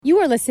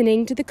are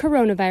listening to the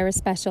Coronavirus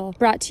Special,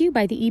 brought to you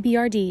by the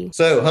EBRD.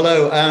 So,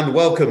 hello and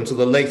welcome to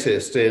the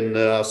latest in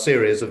our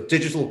series of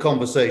digital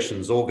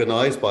conversations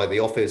organised by the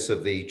Office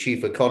of the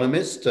Chief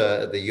Economist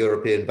at the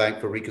European Bank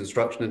for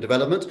Reconstruction and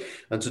Development.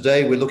 And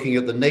today we're looking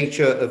at the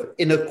nature of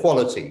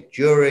inequality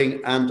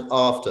during and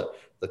after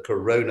the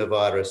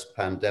coronavirus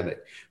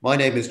pandemic. My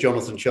name is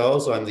Jonathan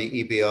Charles. I'm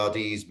the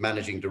EBRD's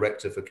Managing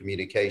Director for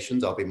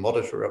Communications. I'll be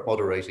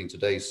moderating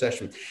today's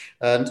session.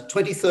 And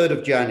 23rd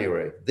of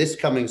January, this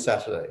coming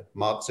Saturday,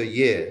 marks a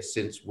year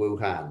since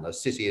Wuhan, a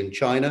city in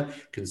China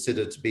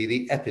considered to be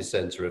the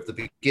epicenter of the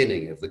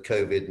beginning of the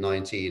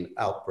COVID-19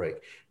 outbreak.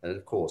 And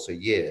of course, a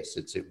year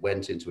since it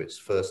went into its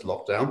first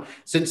lockdown.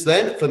 Since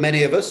then, for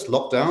many of us,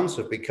 lockdowns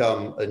have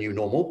become a new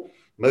normal.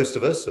 Most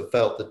of us have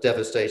felt the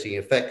devastating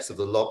effects of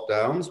the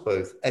lockdowns,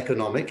 both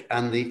economic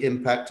and the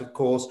impact, of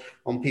course,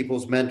 on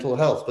people's mental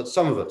health. But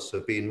some of us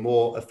have been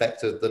more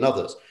affected than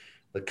others.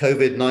 The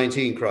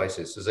COVID-19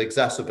 crisis has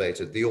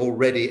exacerbated the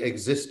already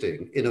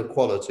existing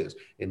inequalities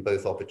in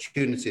both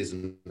opportunities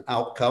and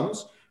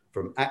outcomes,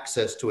 from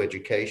access to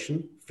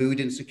education, food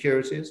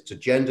insecurities, to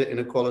gender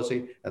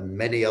inequality, and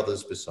many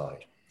others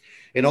beside.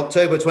 In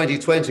October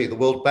 2020, the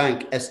World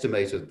Bank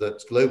estimated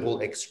that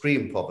global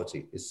extreme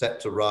poverty is set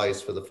to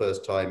rise for the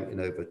first time in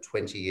over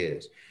 20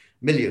 years.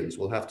 Millions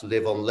will have to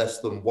live on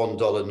less than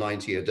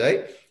 $1.90 a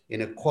day.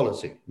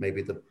 Inequality may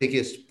be the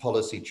biggest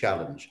policy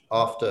challenge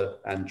after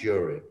and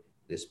during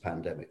this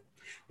pandemic.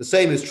 The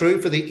same is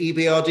true for the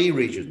EBRD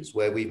regions,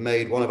 where we've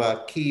made one of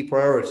our key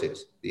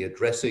priorities the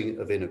addressing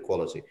of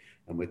inequality.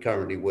 And we're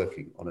currently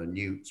working on a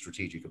new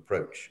strategic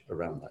approach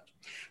around that.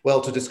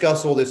 Well, to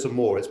discuss all this and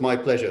more, it's my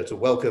pleasure to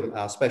welcome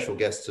our special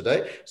guest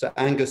today. So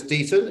Angus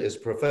Deaton is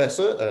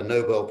Professor, a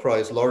Nobel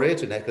Prize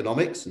Laureate in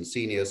Economics and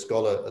Senior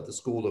Scholar at the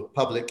School of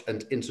Public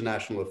and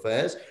International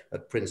Affairs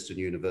at Princeton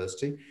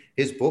University.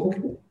 His book,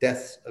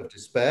 Deaths of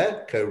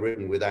Despair,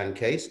 co-written with Anne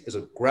Case, is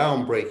a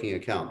groundbreaking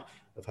account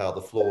of how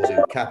the flaws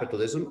in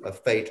capitalism are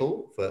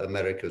fatal for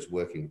America's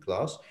working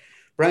class.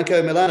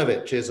 Branko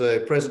Milanovic is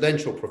a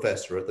presidential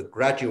professor at the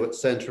Graduate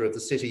Center of the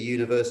City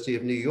University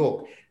of New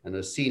York and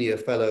a senior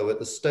fellow at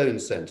the Stone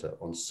Center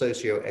on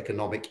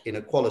Socioeconomic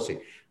Inequality,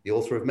 the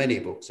author of many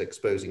books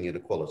exposing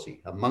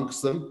inequality,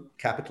 amongst them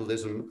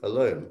Capitalism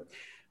Alone.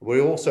 We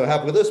also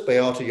have with us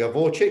Beata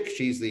Javorcik.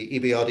 She's the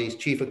EBRD's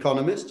chief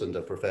economist and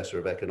a professor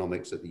of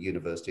economics at the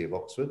University of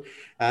Oxford.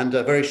 And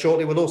very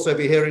shortly, we'll also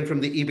be hearing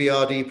from the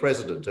EBRD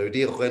president,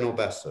 Odile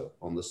Renaud-Bassot,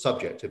 on the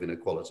subject of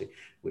inequality,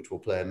 which will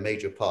play a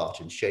major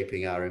part in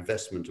shaping our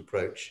investment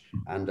approach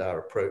and our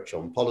approach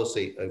on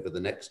policy over the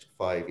next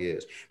 5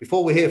 years.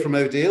 Before we hear from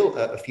Odile,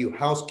 a few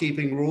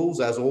housekeeping rules,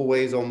 as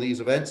always on these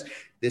events.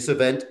 This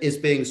event is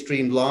being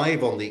streamed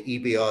live on the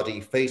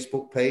EBRD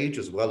Facebook page,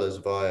 as well as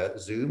via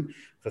Zoom.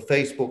 For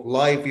Facebook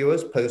Live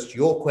viewers, post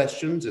your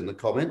questions in the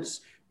comments.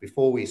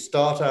 Before we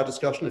start our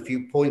discussion, a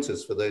few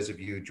pointers for those of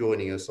you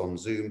joining us on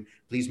Zoom.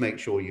 Please make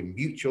sure you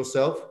mute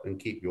yourself and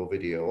keep your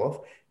video off.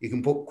 You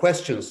can put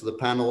questions to the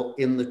panel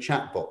in the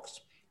chat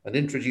box and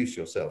introduce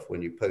yourself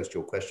when you post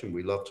your question.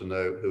 We love to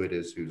know who it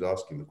is who's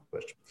asking the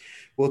question.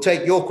 We'll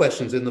take your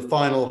questions in the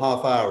final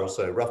half hour or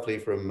so, roughly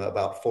from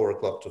about 4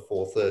 o'clock to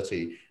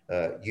 4:30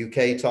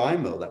 UK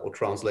time. Well, that will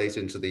translate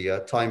into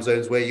the time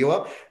zones where you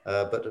are,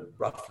 but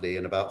roughly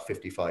in about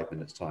 55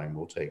 minutes time,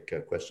 we'll take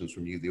questions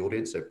from you, the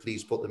audience. So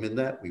please put them in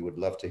there. We would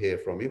love to hear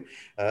from you.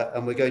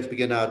 And we're going to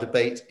begin our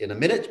debate in a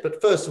minute.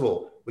 But first of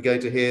all, we're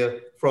going to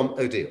hear from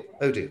Odile.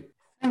 Odile.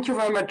 Thank you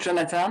very much,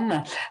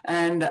 Jonathan.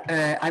 And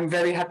I'm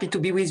very happy to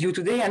be with you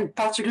today and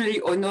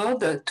particularly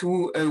honored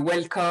to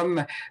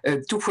welcome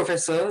two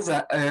professors,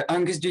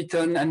 Angus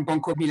Deaton and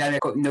Branko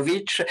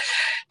Milanovic,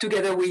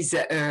 together with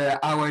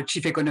our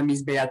chief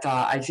economist,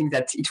 Beata. I think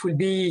that it will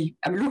be,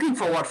 I'm looking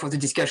forward for the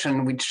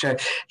discussion, which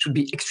should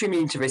be extremely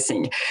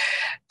interesting.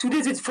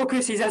 Today's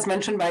focus is, as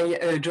mentioned by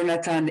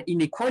Jonathan,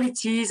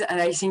 inequalities, and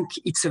I think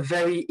it's a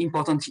very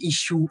important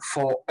issue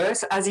for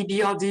us as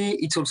EBRD.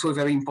 It's also a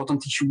very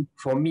important issue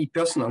for me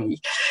personally.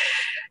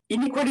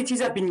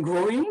 Inequalities have been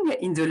growing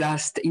in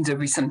the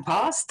recent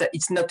past.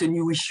 It's not a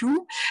new issue.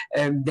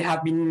 There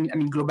have been,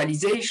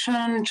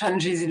 globalization,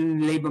 changes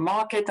in labor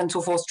market, and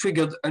so forth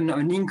triggered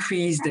an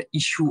increased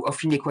issue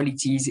of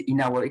inequalities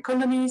in our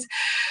economies.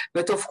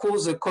 But of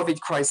course, the COVID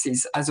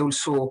crisis has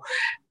also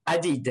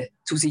added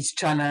to this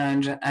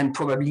challenge and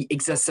probably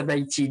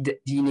exacerbated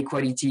the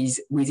inequalities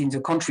within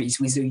the countries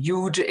with a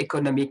huge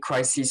economic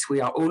crisis we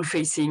are all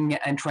facing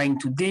and trying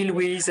to deal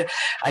with.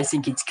 I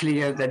think it's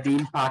clear that the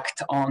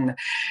impact on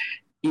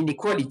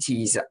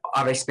inequalities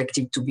are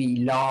expected to be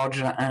large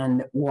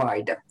and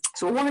wide.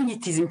 So why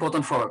it is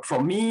important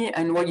for me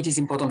and why it is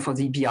important for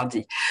the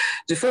EBRD?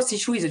 The first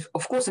issue is,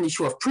 of course, an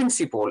issue of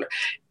principle.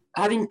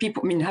 having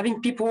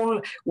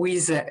people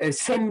with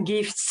same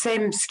gifts,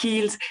 same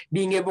skills,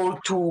 being able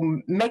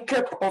to make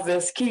up of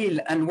their skill,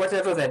 and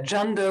whatever their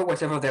gender,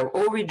 whatever their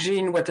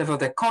origin, whatever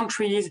their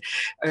countries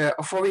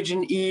of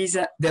origin is,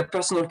 their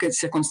personal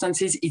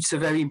circumstances, it's a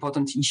very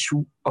important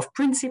issue of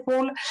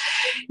principle.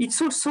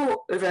 It's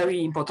also a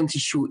very important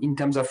issue in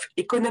terms of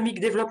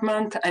economic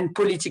development and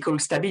political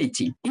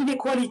stability.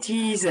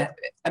 Inequalities,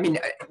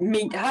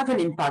 may have an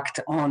impact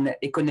on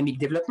economic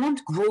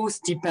development. Growth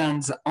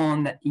depends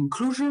on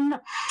inclusion,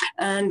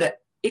 and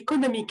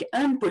economic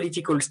and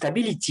political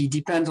stability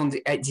depends on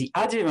the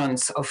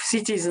adherence of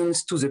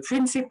citizens to the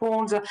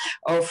principles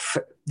of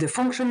the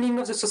functioning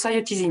of the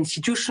society's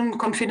institution,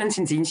 confidence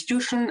in the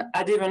institution,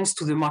 adherence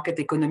to the market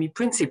economy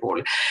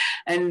principle.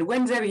 And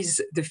when there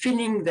is the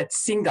feeling that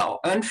things are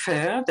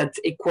unfair, that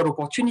equal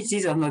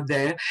opportunities are not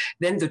there,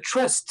 then the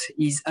trust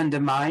is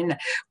undermined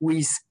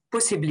with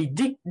possibly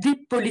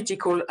deep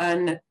political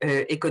and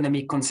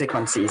economic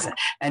consequences.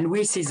 And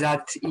we see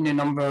that in a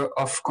number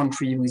of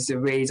countries with the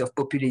rise of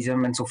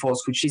populism and so forth,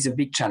 which is a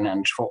big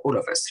challenge for all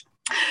of us.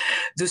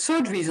 The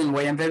third reason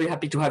why I'm very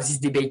happy to have this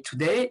debate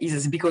today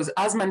is because,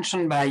 as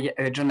mentioned by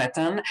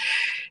Jonathan,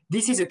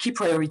 this is a key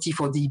priority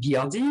for the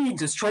EBRD.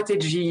 The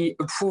strategy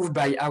approved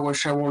by our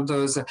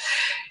shareholders,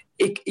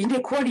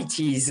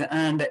 inequalities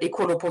and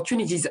equal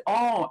opportunities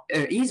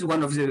is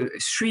one of the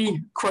three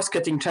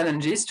cross-cutting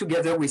challenges,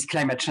 together with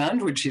climate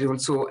change, which is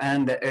also,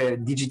 and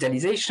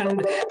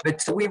digitalization.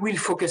 But we will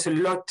focus a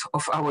lot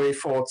of our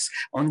efforts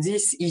on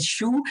this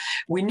issue.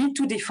 We need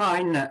to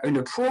define an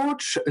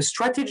approach, a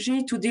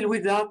strategy to deal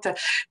with that,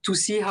 to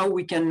see how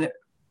we can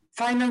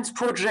finance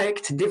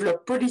projects,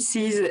 develop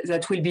policies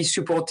that will be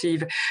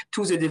supportive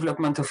to the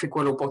development of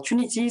equal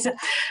opportunities.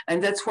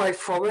 And that's why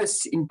for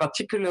us, in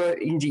particular,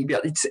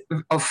 it's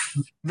of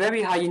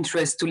very high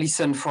interest to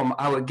listen from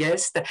our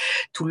guests,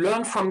 to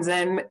learn from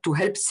them, to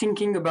help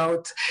thinking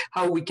about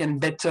how we can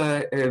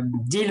better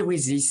deal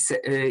with this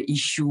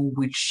issue,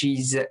 which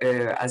is,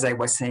 as I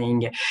was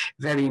saying,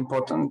 very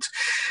important.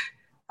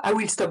 I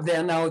will stop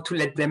there now to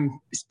let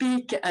them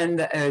speak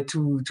and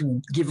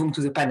to give room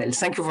to the panel.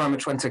 Thank you very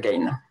much once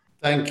again.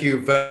 Thank you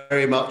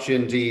very much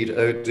indeed,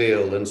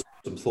 Odile, and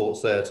some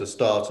thoughts there to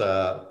start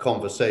our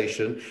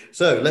conversation.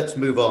 So let's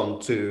move on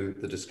to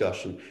the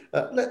discussion.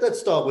 Let's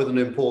start with an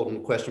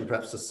important question,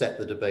 perhaps to set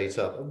the debate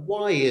up.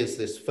 Why is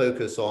this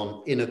focus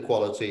on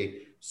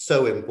inequality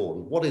so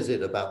important? What is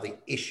it about the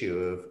issue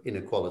of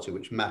inequality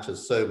which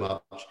matters so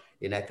much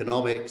in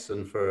economics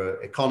and for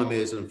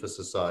economies and for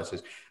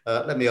societies?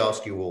 Let me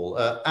ask you all.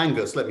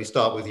 Angus, let me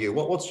start with you.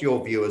 What's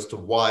your view as to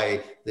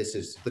why this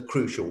is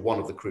one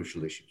of the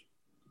crucial issues?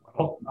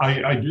 Well,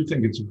 I do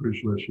think it's a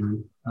crucial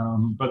issue.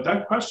 But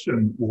that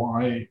question,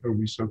 why are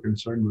we so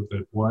concerned with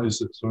it? Why is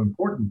it so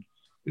important?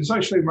 Is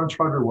actually a much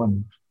harder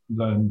one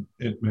than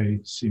it may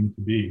seem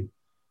to be.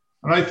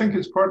 And I think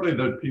it's partly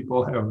that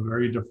people have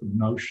very different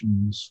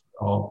notions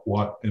of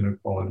what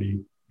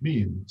inequality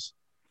means.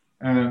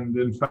 And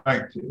in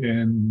fact,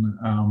 in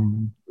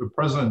the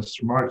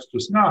president's remarks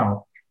just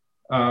now,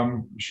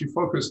 she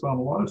focused on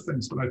a lot of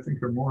things that I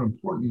think are more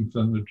important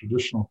than the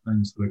traditional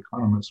things that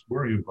economists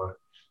worry about.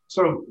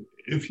 So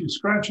if you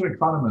scratch an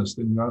economist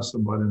and you ask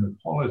them about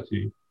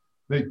inequality,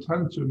 they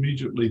tend to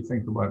immediately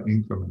think about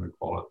income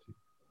inequality.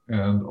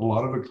 And a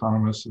lot of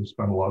economists have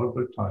spent a lot of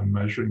their time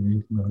measuring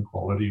income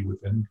inequality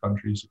within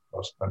countries,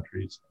 across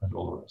countries, and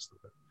all the rest of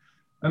it.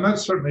 And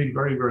that's certainly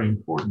very, very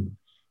important.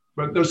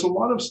 But there's a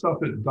lot of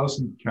stuff it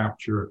doesn't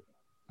capture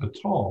at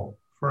all.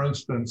 For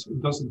instance,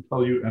 it doesn't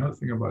tell you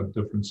anything about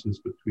differences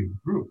between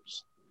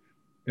groups.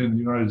 In the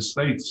United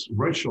States,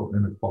 racial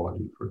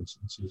inequality, for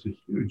instance, is a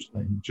huge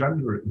thing.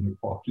 Gender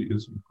inequality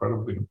is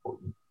incredibly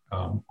important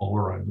all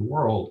around the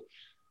world.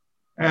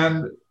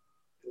 And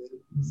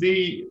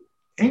the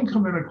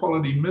income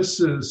inequality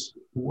misses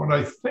what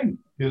I think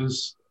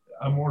is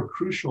a more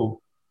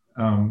crucial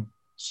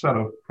set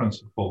of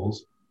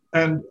principles.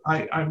 And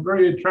I'm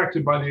very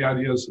attracted by the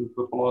ideas of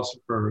the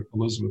philosopher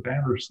Elizabeth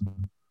Anderson,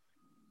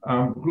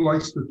 who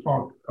likes to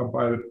talk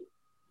about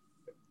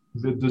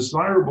the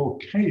desirable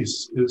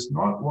case is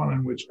not one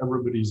in which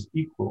everybody's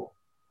equal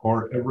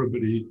or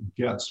everybody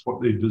gets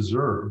what they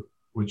deserve,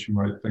 which you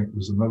might think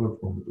was another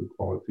form of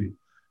equality,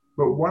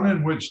 but one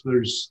in which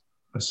there's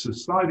a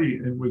society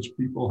in which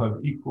people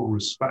have equal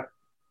respect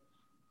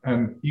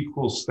and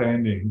equal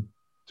standing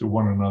to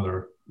one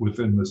another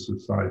within the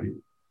society.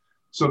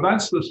 So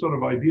that's the sort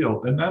of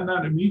ideal. And then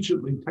that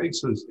immediately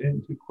takes us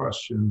into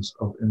questions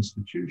of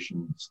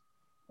institutions,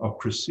 of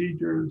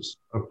procedures,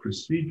 of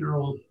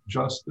procedural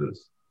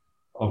justice,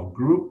 of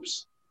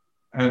groups,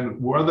 and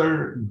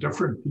whether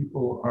different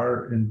people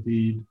are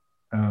indeed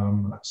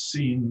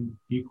seen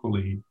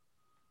equally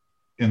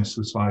in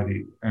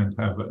society and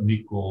have an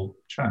equal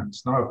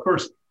chance. Now, of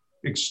course,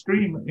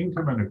 extreme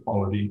income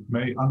inequality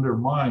may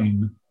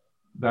undermine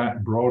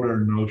that broader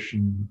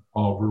notion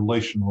of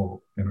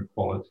relational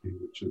inequality,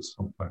 which is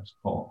sometimes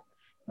called.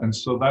 And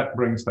so that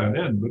brings that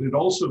in, but it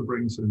also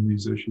brings in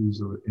these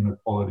issues of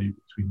inequality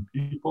between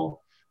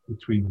people,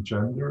 between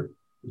gender,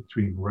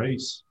 between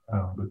race,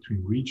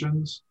 between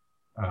regions,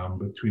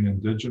 between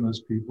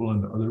indigenous people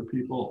and other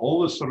people,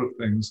 all the sort of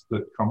things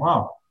that come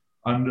up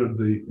under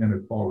the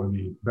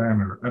inequality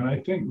banner. And I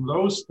think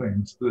those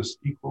things, this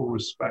equal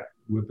respect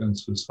within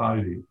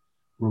society,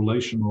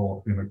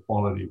 relational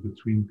inequality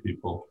between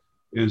people,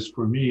 is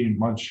for me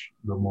much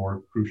the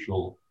more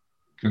crucial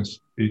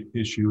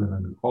issue in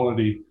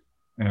inequality.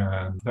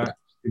 And that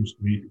seems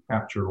to me to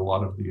capture a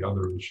lot of the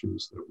other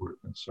issues that we're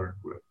concerned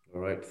with.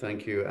 All right,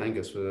 thank you,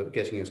 Angus, for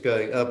getting us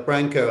going.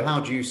 Branko,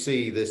 how do you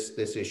see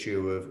this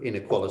issue of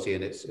inequality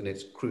and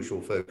its crucial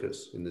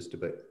focus in this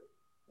debate?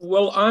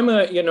 Well, I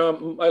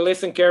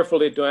listen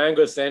carefully to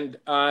Angus, and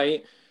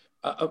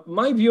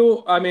my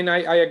view,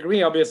 I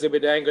agree obviously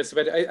with Angus,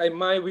 but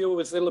my view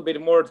is a little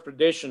bit more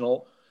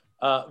traditional,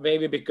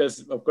 maybe because,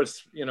 of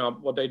course,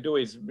 what I do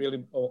is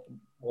really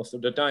most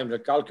of the time they're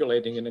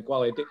calculating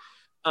inequality.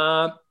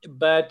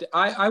 But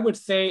I would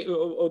say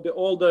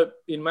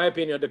in my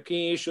opinion, the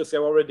key issues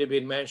have already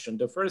been mentioned.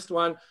 The first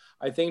one,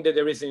 I think that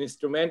there is an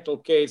instrumental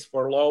case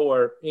for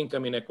lower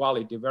income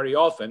inequality very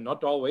often,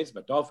 not always,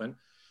 but often,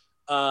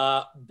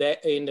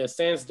 in the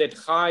sense that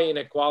high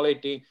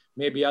inequality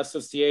may be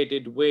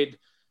associated with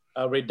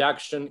a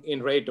reduction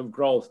in rate of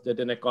growth that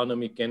an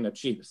economy can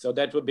achieve. So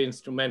that would be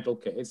instrumental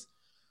case.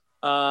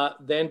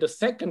 Then the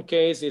second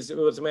case it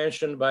was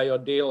mentioned by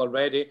Odile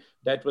already,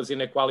 that was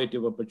inequality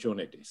of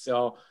opportunity.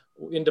 So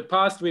in the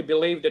past, we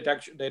believed that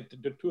that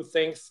the two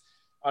things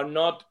are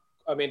not,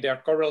 they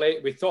are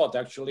correlated. We thought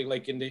actually,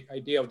 like in the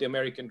idea of the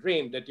American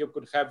dream, that you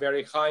could have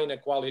very high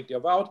inequality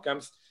of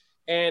outcomes,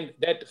 and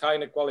that high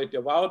inequality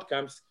of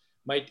outcomes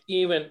might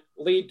even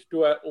lead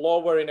to a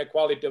lower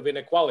inequality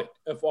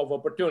of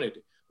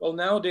opportunity. Well,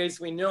 nowadays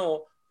we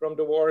know from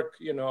the work,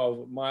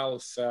 of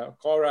Miles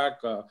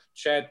Korak,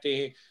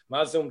 Chetty,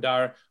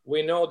 Mazumdar,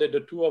 we know that the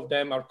two of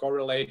them are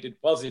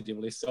correlated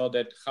positively, so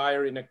that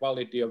higher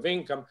inequality of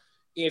income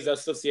is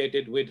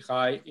associated with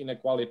high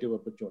inequality of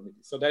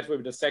opportunity. So that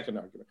would be the second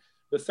argument.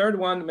 The third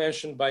one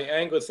mentioned by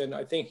Angus, and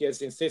I think he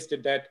has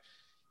insisted that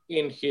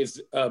in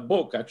his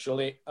book,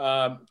 actually,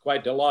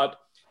 quite a lot,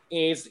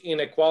 is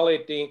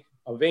inequality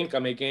of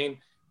income, again,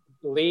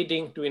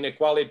 leading to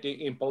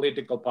inequality in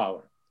political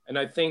power. And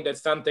I think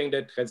that's something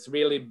that has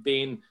really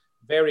been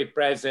very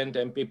present,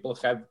 and people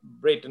have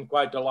written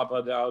quite a lot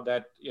about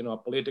that,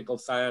 political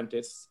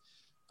scientists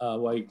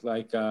like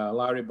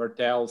Larry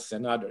Bartels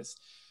and others.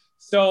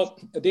 So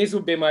these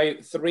would be my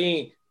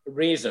three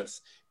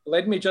reasons.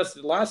 Let me just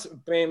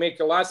make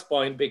a last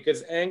point,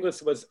 because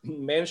Angus was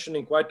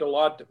mentioning quite a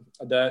lot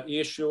the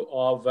issue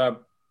of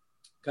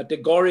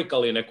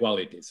categorical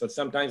inequalities. So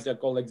sometimes they're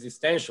called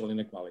existential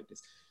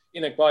inequalities.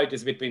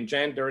 Inequalities between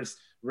genders,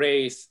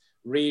 race,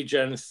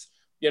 regions,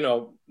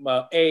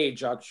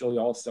 age actually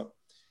also.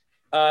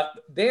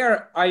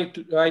 There,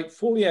 I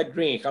fully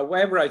agree.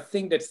 However, I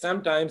think that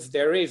sometimes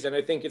there is, and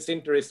I think it's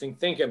interesting to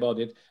think about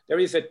it, there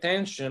is a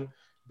tension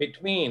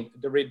between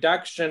the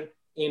reduction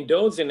in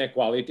those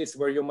inequalities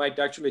where you might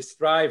actually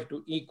strive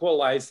to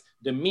equalize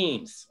the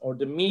means or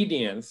the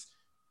medians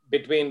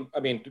between,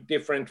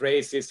 different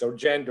races or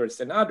genders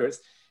and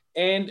others,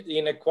 and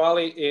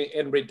inequality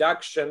and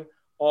reduction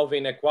of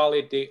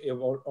inequality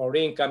or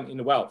income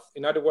in wealth.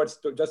 In other words,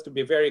 just to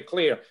be very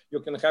clear, you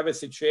can have a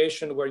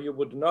situation where you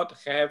would not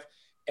have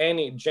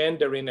any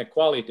gender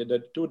inequality.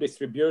 The two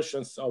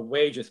distributions of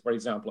wages, for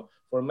example,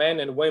 for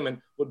men and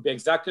women would be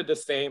exactly the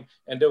same,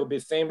 and there would be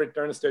same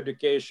returns to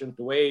education,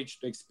 to age,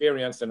 to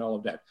experience, and all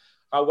of that.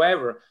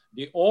 However,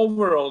 the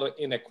overall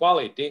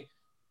inequality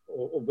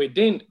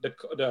within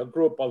the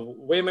group of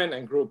women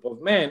and group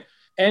of men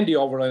and the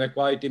overall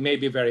inequality may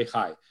be very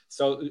high.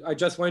 So I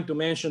just want to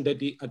mention that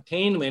the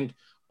attainment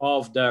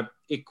of the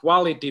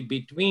equality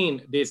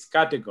between these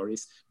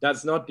categories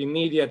does not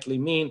immediately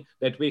mean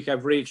that we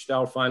have reached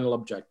our final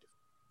objective.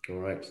 All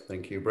right,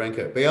 thank you,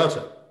 Branko.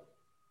 Beata.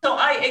 So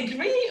I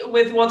agree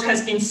with what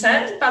has been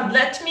said, but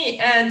let me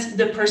add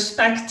the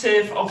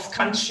perspective of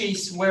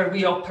countries where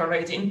we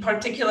operate, in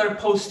particular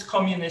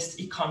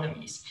post-communist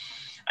economies.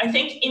 I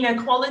think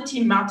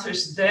inequality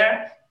matters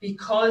there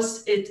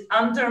because it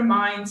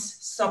undermines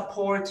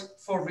support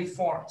for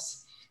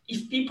reforms.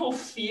 If people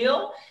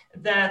feel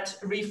that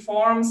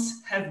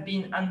reforms have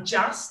been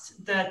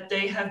unjust, that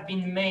they have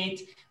been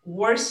made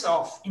worse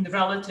off in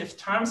relative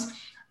terms,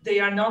 they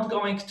are not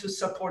going to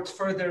support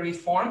further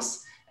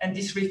reforms. And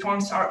these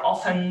reforms are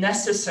often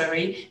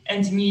necessary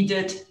and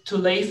needed to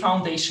lay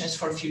foundations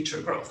for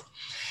future growth.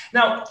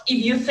 Now,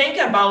 if you think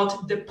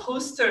about the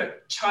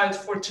poster child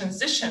for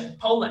transition,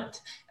 Poland,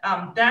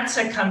 that's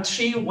a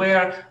country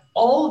where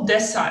all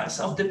deciles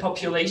of the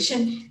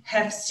population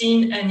have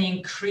seen an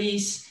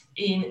increase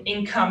in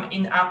income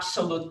in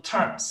absolute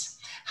terms.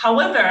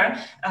 However,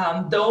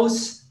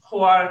 those who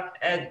are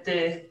at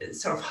the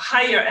sort of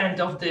higher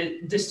end of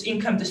this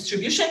income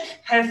distribution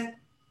have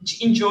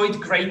enjoyed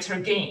greater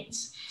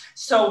gains.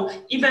 So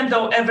even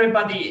though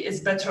everybody is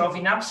better off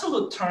in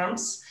absolute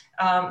terms,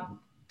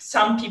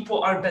 some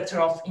people are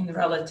better off in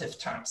relative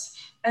terms.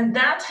 And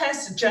that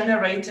has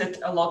generated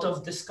a lot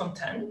of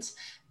discontent.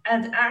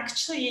 And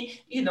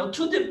actually,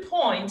 to the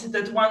point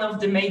that one of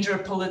the major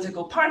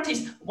political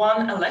parties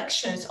won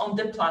elections on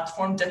the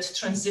platform that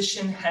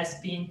transition has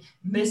been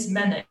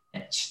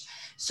mismanaged.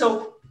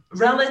 So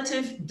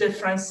relative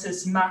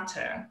differences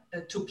matter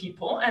to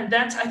people, and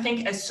that's, I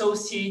think,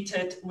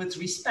 associated with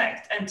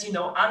respect. And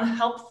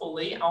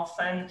unhelpfully,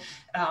 often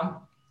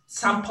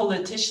some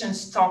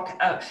politicians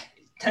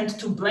tend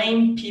to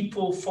blame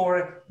people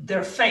for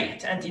their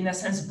fate, and in a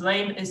sense,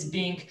 blame is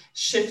being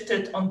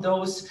shifted on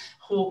those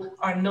who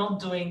are not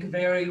doing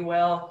very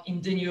well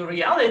in the new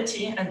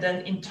reality, and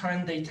then in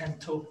turn they tend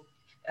to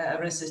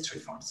resist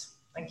reforms.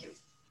 Thank you.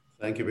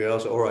 Thank you,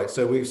 Beata. All right,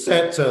 so we've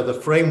set the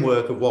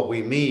framework of what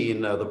we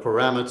mean, the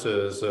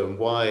parameters, and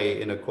why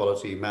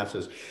inequality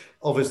matters.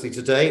 Obviously,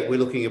 today we're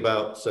looking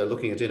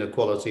at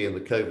inequality in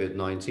the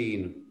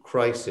COVID-19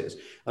 crisis.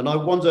 And I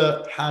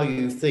wonder how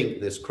you think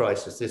this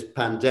crisis, this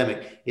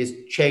pandemic,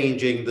 is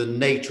changing the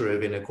nature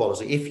of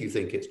inequality, if you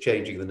think it's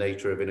changing the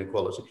nature of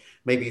inequality.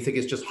 Maybe you think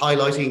it's just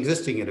highlighting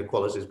existing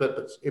inequalities,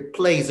 but it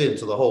plays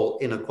into the whole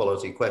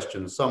inequality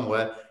question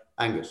somewhere.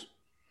 Angus.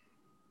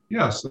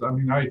 Yes, I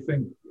mean, I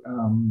think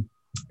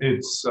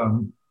it's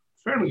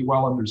fairly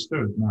well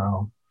understood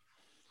now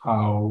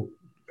how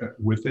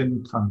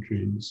within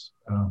countries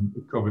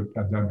the COVID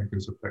pandemic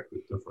has affected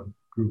different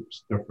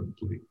groups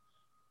differently.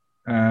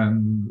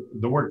 And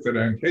the work that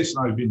Anne Case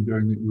and I have been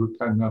doing, that you were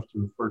kind enough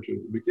to refer to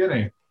at the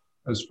beginning,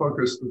 has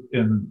focused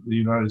in the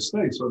United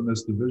States on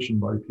this division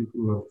by people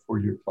who have a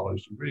four-year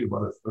college degree,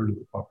 about a third of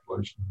the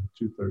population, and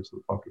two-thirds of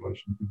the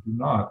population who do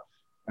not.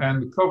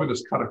 And COVID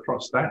has cut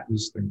across that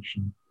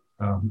distinction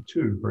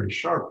too, very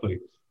sharply.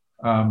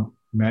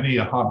 Many,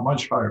 a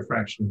much higher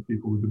fraction of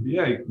people with a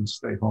BA can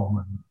stay home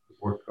and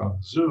work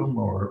on Zoom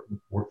or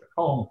work at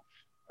home,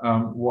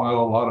 while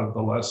a lot of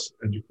the less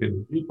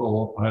educated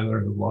people either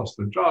have lost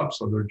their jobs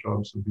or their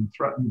jobs have been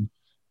threatened,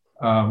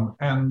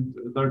 and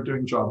they're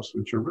doing jobs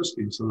which are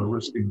risky, so they're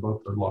risking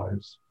both their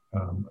lives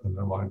and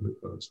their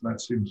livelihoods, and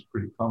that seems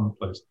pretty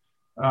commonplace.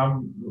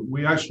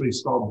 We actually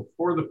saw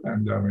before the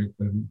pandemic,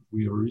 and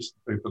we have a recent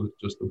paper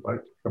that's just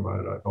about to come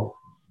out, I hope,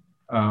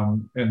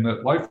 and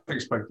that life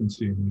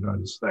expectancy in the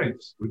United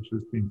States, which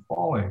has been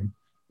falling,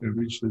 it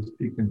reached its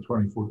peak in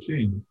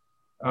 2014.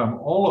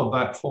 All of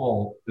that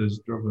fall is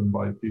driven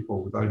by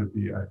people without a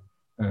BA,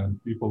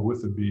 and people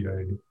with a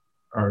BA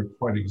are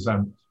quite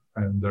exempt,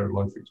 and their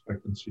life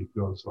expectancy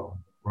goes on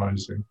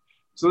rising.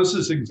 So this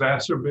is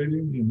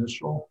exacerbating the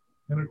initial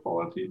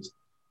inequalities,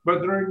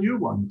 but there are new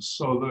ones.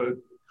 So the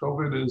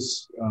COVID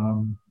is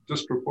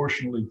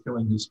disproportionately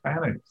killing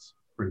Hispanics,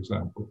 for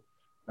example,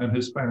 and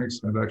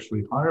Hispanics had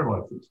actually higher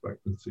life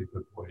expectancy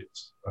than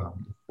whites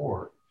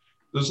before.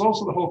 There's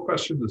also the whole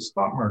question of the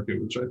stock market,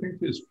 which I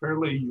think is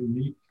fairly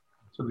unique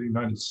to the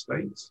United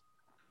States,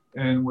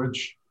 in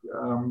which,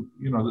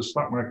 the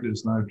stock market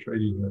is now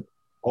trading at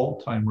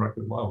all-time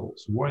record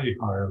levels, way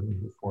higher than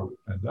before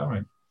the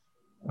pandemic.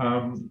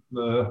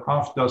 The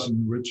half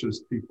dozen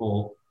richest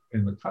people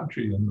in the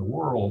country, in the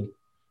world,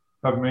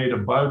 have made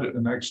about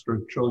an extra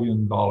 $1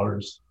 trillion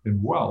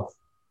in wealth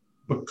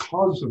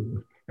because of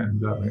the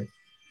pandemic.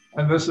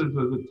 And this is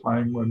at a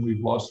time when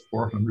we've lost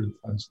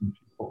 400,000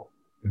 people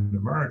in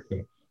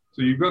America.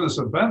 So you've got this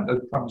event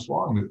that comes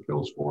along that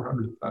kills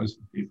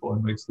 400,000 people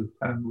and makes the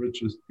 10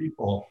 richest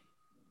people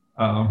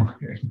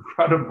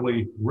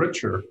incredibly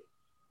richer.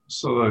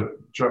 So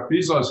that Jeff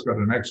Bezos got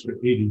an extra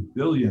 80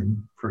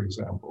 billion, for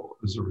example,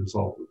 as a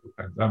result of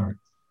the pandemic.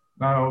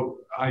 Now,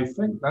 I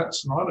think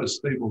that's not a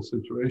stable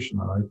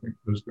situation, and I think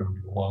there's going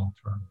to be a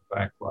long-term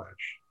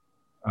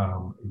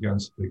backlash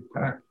against big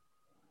tech,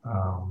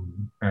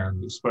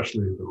 and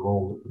especially the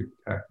role that big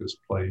tech has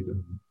played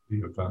in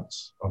the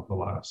events of the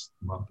last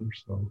month or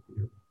so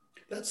here.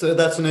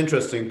 That's an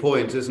interesting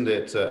point, isn't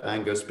it,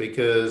 Angus?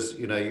 Because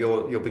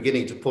you're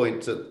beginning to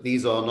point to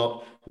these are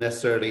not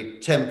necessarily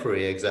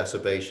temporary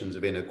exacerbations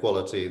of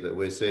inequality that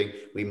we're seeing.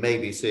 We may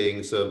be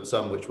seeing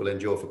some which will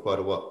endure for quite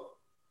a while.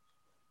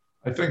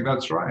 I think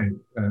that's right.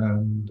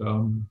 And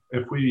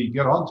if we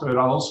get onto it,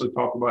 I'll also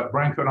talk about,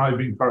 Branko and I have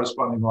been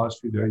corresponding the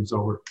last few days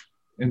over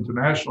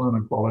international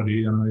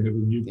inequality, and I have a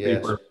new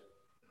paper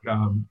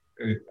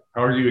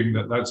arguing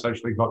that that's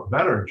actually got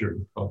better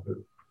during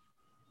COVID,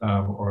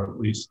 or at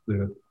least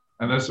and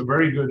that's a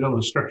very good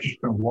illustration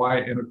of why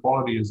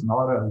inequality is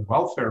not a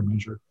welfare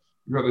measure.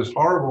 You've got this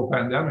horrible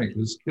pandemic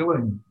that's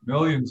killing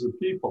millions of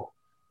people,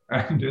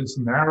 and it's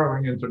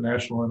narrowing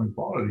international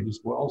inequalities.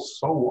 Well,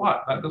 so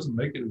what? That doesn't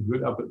make it a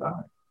good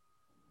epidemic.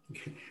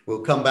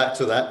 We'll come back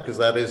to that, because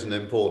that is an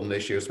important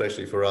issue,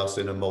 especially for us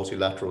in a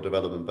multilateral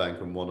development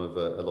bank, and one of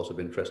a lot of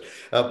interest.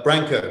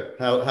 Branko,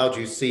 how do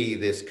you see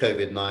this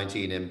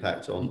COVID-19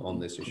 impact on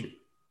this issue?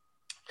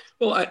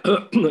 Well,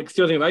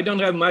 excuse me, I don't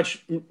have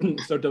much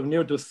sort of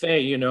new to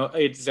say.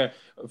 It's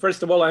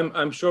first of all,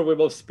 I'm sure we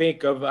will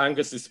speak of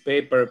Angus's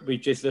paper,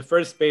 which is the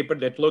first paper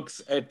that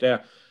looks at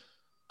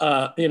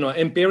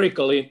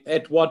empirically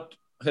at what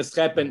has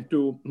happened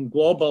to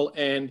global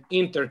and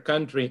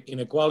inter-country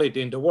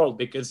inequality in the world,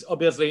 because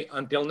obviously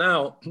until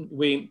now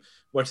we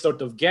were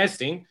sort of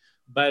guessing,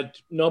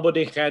 but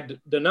nobody had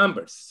the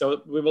numbers.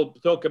 So we will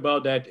talk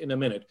about that in a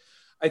minute.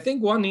 I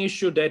think one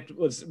issue that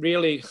was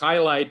really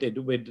highlighted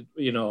with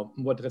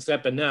what has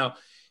happened now,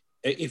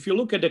 if you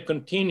look at the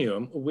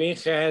continuum, we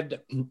had,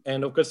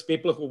 and of course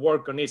people who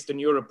work on Eastern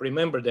Europe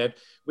remember that,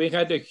 we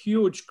had a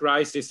huge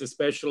crisis,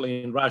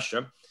 especially in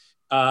Russia,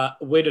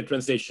 with the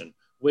transition,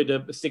 with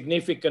a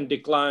significant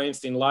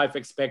declines in life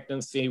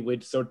expectancy,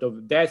 with sort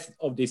of death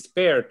of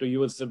despair, to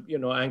use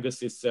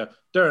Angus's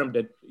term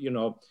that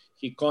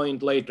he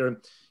coined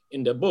later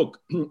in the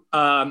book.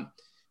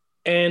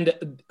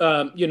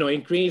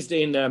 Increased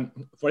in,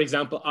 for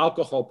example,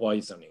 alcohol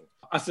poisoning,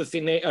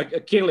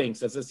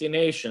 killings,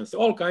 assassinations,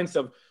 all kinds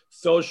of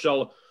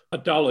social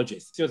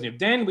pathologies. Excuse me.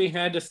 Then we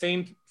had the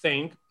same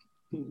thing,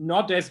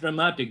 not as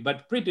dramatic,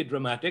 but pretty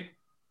dramatic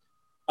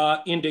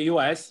in the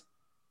US.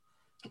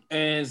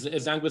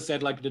 As Angus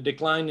said, like the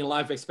decline in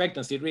life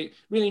expectancy,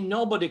 really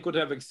nobody could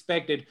have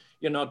expected,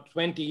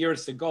 20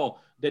 years ago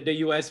that the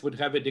US would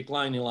have a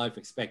decline in life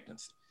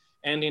expectancy.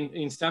 And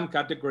in some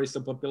categories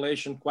of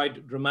population,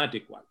 quite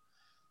dramatic one.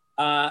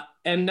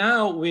 And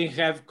now we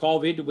have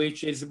COVID,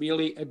 which is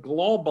really a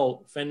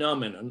global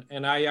phenomenon.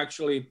 And I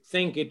actually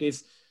think it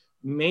is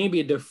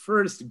maybe the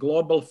first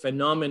global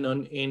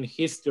phenomenon in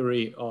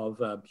history of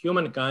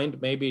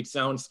humankind. Maybe it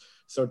sounds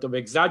sort of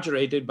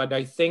exaggerated, but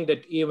I think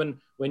that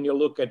even when you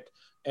look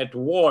at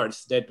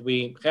wars that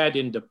we had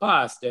in the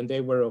past, and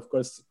they were of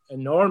course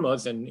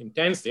enormous and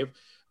intensive,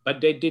 but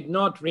they did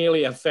not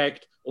really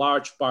affect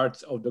large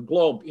parts of the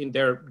globe in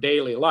their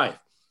daily life.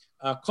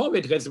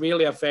 COVID has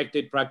really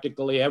affected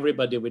practically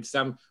everybody, with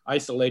some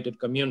isolated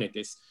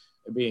communities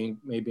being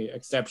maybe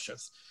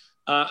exceptions.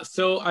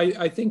 So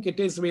I think it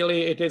is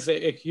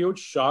a huge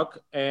shock,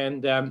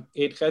 and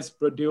it has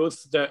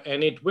produced,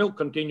 and it will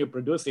continue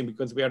producing,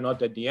 because we are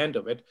not at the end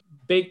of it,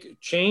 big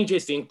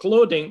changes,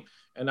 including,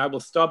 and I will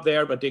stop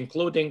there, but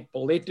including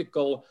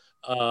political,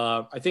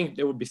 I think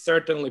there will be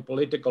certainly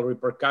political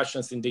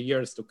repercussions in the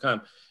years to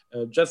come.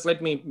 Just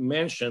let me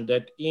mention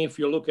that if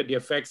you look at the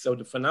effects of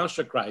the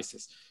financial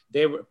crisis,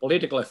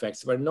 political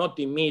effects were not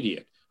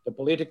immediate. The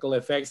political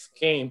effects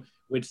came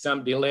with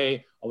some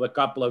delay of a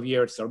couple of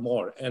years or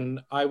more.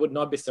 And I would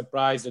not be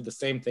surprised that the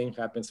same thing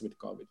happens with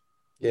COVID.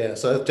 Yeah,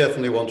 so I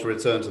definitely want to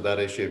return to that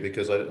issue,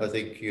 because I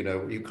think,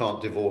 you can't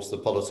divorce the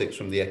politics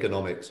from the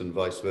economics and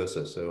vice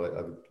versa.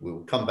 So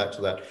we'll come back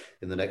to that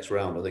in the next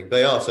round, I think.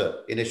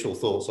 Beata, initial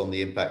thoughts on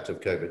the impact of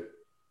COVID?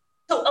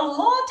 So a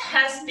lot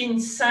has been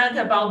said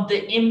about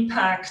the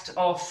impact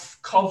of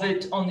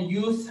COVID on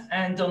youth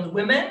and on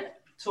women.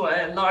 To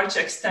a large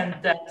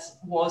extent, that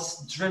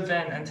was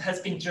driven and has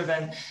been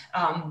driven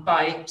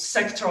by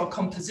sectoral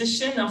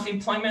composition of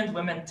employment.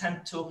 Women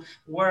tend to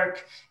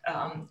work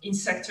in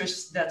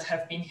sectors that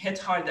have been hit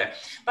harder.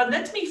 But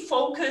let me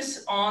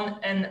focus on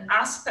an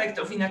aspect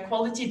of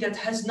inequality that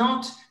has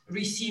not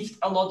received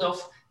a lot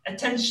of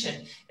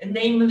attention,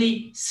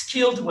 namely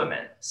skilled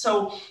women.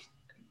 So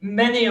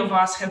many of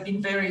us have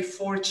been very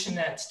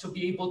fortunate to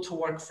be able to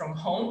work from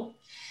home.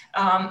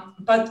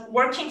 But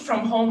working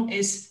from home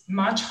is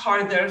much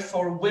harder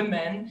for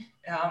women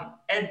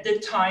at the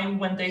time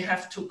when they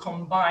have to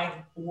combine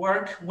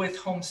work with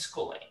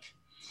homeschooling.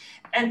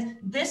 And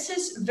this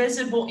is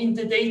visible in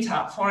the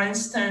data. For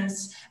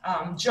instance,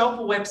 job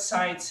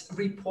websites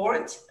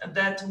report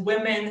that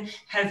women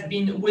have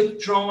been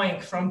withdrawing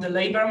from the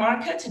labor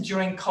market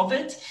during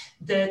COVID,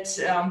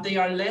 that they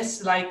are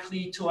less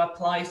likely to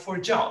apply for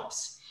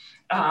jobs.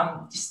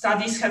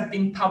 Studies have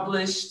been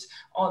published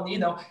on,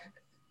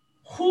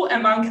 who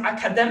among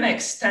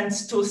academics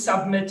tends to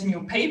submit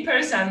new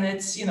papers, and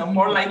it's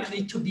more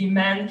likely to be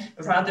men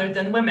rather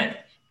than women.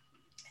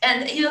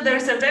 And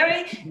there's a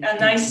very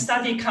nice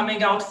study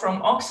coming out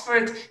from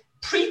Oxford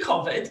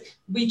pre-COVID,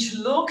 which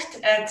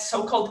looked at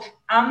so-called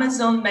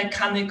Amazon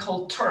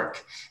Mechanical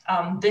Turk.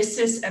 This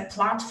is a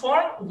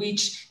platform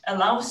which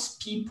allows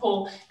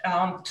people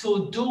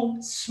to do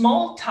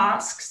small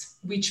tasks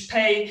which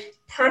pay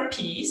per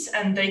piece,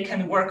 and they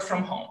can work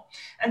from home.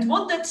 And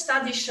what that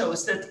study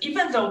shows, that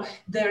even though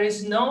there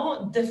is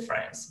no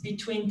difference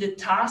between the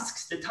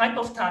tasks, the type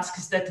of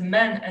tasks that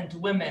men and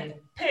women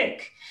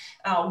pick,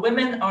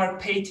 women are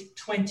paid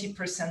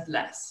 20%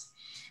 less.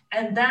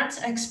 And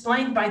that's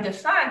explained by the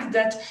fact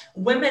that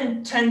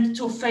women tend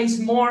to face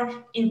more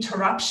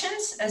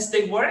interruptions as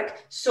they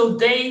work, so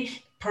they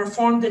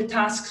perform the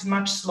tasks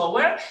much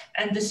slower.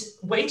 And this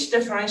wage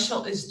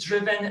differential is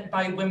driven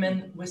by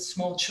women with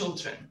small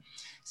children.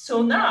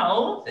 So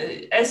now,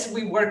 as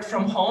we work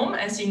from home,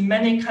 as in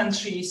many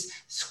countries,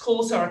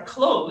 schools are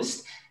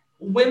closed,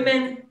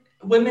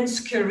 women's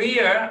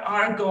career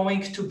are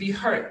going to be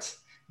hurt,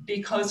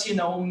 because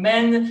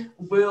men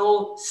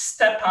will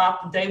step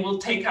up, they will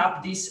take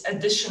up these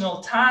additional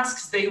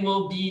tasks, they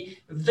will be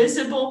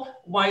visible,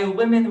 while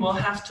women will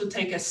have to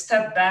take a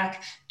step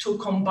back to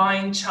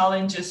combine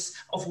challenges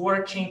of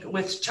working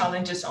with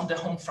challenges on the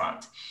home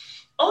front.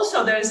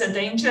 Also, there is a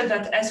danger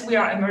that as we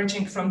are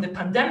emerging from the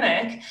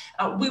pandemic,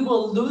 we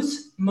will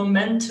lose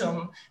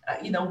momentum.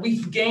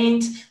 We've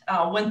gained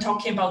when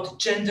talking about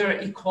gender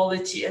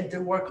equality at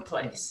the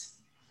workplace.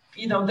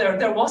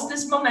 there was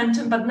this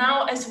momentum, but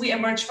now as we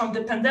emerge from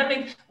the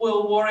pandemic,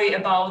 we'll worry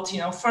about,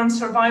 firm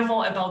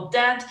survival, about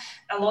debt.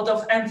 A lot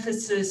of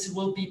emphasis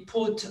will be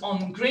put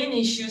on green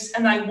issues.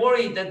 And I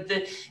worry that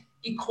the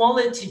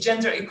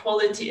gender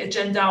equality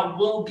agenda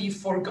will be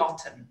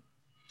forgotten.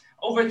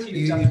 Over to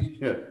you, John.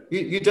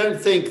 You don't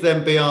think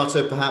then,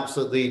 Beata, perhaps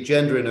that the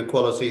gender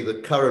inequality,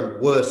 the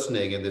current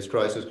worsening in this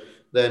crisis,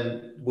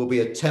 then will be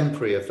a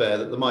temporary affair,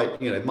 that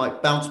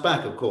might bounce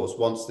back, of course,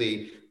 once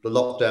the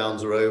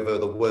lockdowns are over,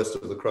 the worst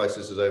of the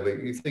crisis is over?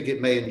 You think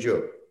it may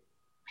endure?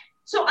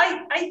 So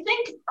I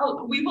think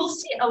we will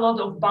see a lot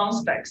of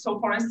bounce back. So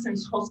for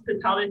instance,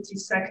 hospitality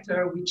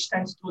sector, which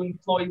tends to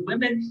employ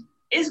women,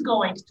 is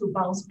going to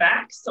bounce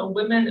back. So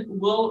women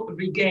will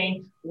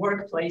regain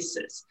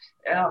workplaces.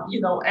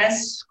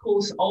 As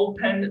schools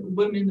open,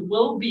 women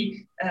will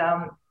be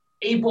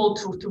able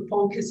to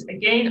focus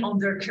again on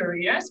their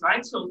careers,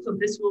 right? So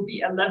this will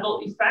be a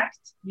level effect.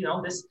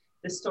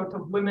 This sort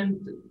of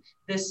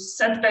this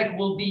setback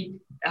will be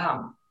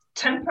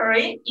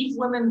temporary if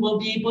women will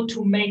be able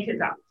to make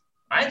it up,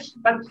 right?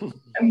 But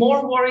a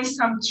more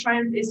worrisome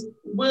trend is,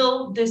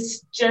 will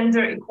this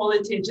gender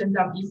equality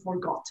agenda be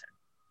forgotten?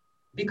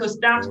 Because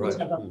that was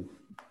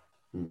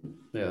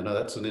Yeah, no,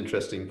 that's an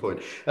interesting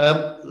point.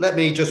 Let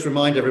me just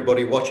remind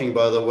everybody watching,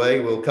 by the way,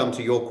 we'll come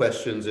to your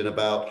questions in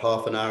about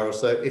half an hour or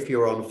so. If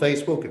you're on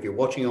Facebook, if you're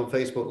watching on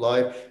Facebook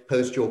Live,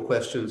 post your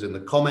questions in the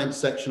comments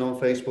section on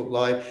Facebook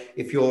Live.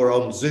 If you're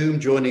on Zoom,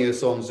 joining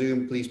us on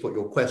Zoom, please put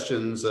your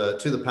questions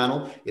to the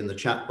panel in the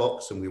chat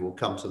box, and we will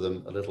come to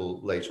them a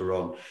little later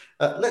on.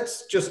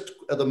 Let's just,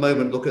 at the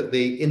moment, look at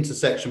the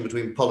intersection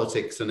between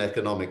politics and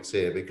economics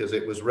here, because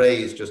it was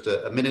raised just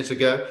a minute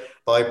ago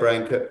by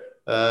Branko.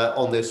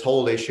 On this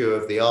whole issue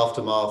of the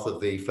aftermath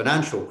of the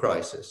financial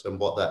crisis and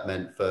what that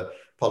meant for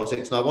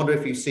politics. And I wonder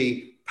if you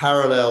see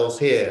parallels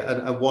here.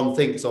 And one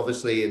thinks,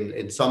 obviously,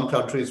 in some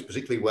countries,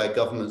 particularly where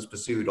governments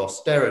pursued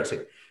austerity,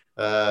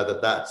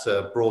 that's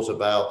brought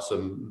about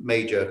some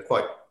major,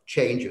 quite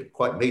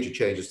major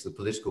changes to the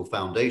political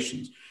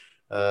foundations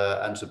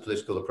and to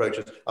political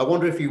approaches. I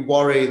wonder if you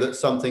worry that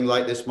something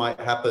like this might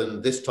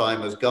happen this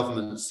time as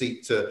governments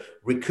seek to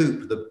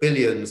recoup the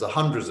billions, the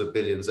hundreds of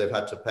billions they've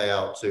had to pay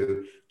out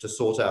to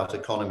sort out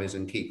economies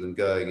and keep them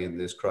going in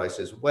this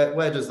crisis.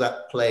 Where does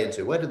that play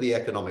into? Where do the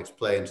economics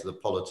play into the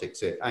politics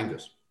here?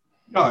 Angus?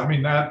 No, I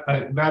mean,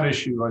 that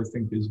issue, I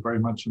think, is very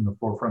much in the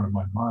forefront of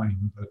my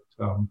mind,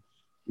 that,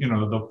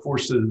 the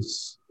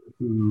forces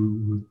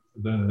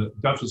the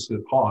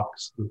deficit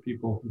hawks, the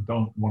people who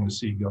don't want to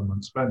see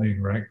government spending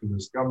or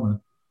activist government,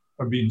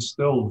 are being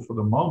stilled for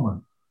the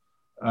moment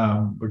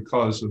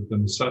because of the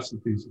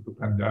necessities of the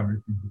pandemic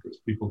and because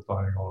people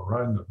dying all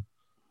around them.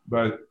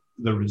 But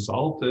the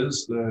result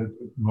is that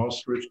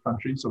most rich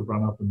countries have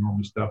run up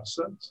enormous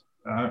deficits,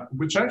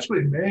 which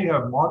actually may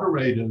have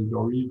moderated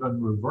or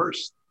even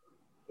reversed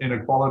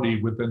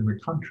inequality within the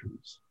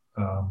countries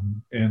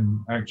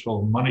in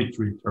actual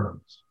monetary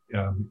terms.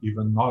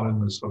 Even not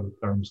in the sort of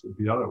terms that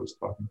Beata was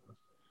talking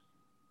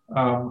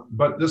about.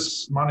 But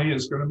this money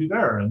is going to be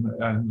there, and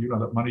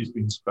that money's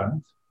being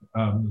spent.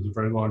 There's a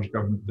very large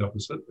government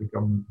deficit. The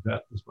government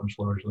debt is much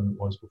larger than it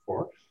was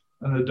before,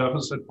 and the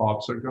deficit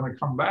hawks are going to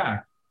come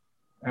back.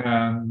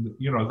 And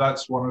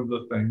that's one of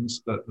the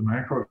things that the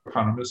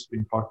macroeconomists have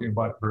been talking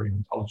about very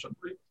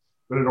intelligently.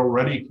 But it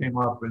already came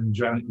up in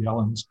Janet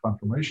Yellen's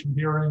confirmation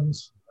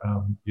hearings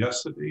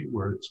yesterday,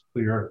 where it's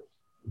clear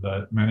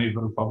that many of the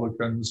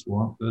Republicans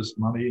want this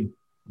money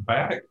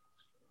back.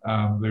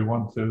 They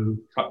want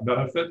to cut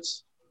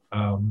benefits.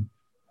 And,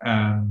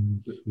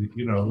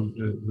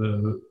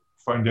 the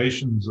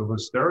foundations of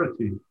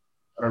austerity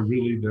are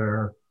really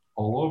there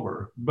all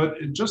over.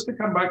 But just to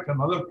come back to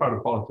another part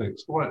of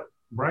politics, what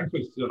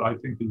Branko said, I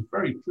think, is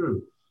very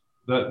true,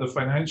 that the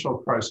financial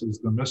crisis,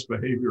 the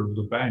misbehavior of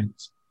the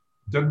banks,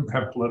 didn't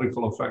have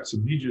political effects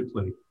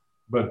immediately,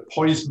 but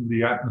poisoned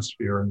the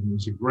atmosphere and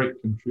was a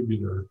great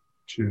contributor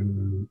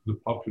to the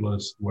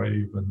populist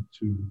wave and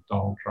to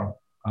Donald Trump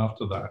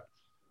after that.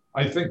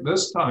 I think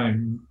this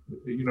time,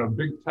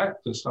 big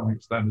tech to some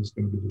extent is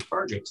going to be the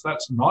targets.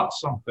 That's not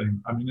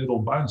something, it'll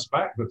bounce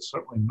back, but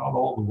certainly not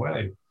all the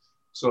way.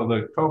 So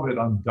the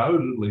COVID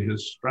undoubtedly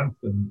has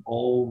strengthened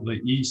all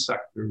the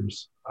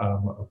sectors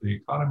of the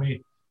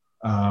economy,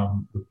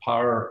 the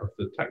power of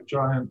the tech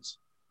giants.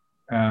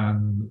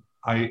 And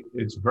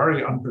it's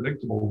very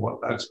unpredictable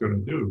what that's going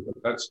to do,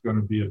 but that's going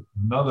to be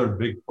another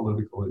big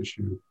political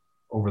issue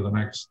over the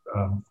next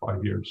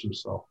 5 years or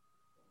so.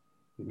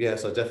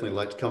 Yes, I'd definitely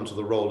like to come to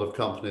the role of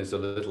companies a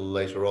little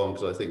later on,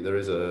 because I think there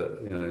is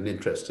an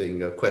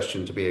interesting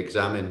question to be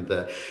examined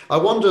there. I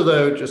wonder,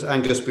 though, just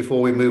Angus,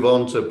 before we move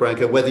on to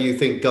Branko, whether you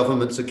think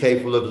governments are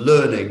capable of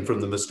learning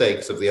from the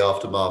mistakes of the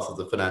aftermath of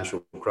the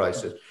financial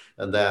crisis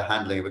and their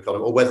handling of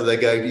economy, or whether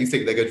you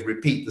think they're going to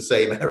repeat the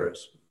same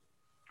errors?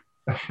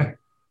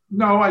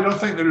 No, I don't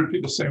think they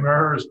repeat the same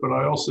errors, but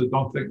I also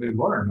don't think they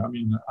learn.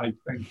 I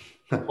think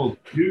people's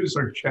views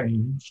are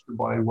changed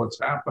by what's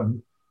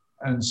happened.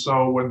 And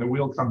so when the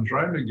wheel comes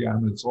round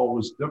again, it's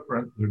always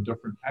different. There are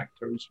different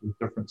actors with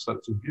different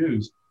sets of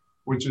views.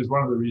 which is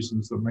one of the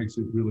reasons that makes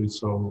it really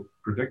so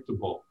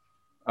predictable.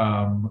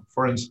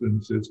 For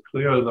instance, it's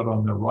clear that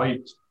on the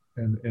right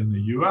in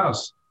the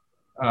US,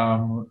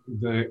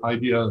 the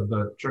idea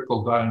that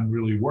trickle down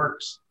really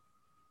works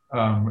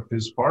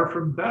is far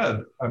from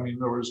dead. I mean,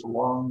 there was a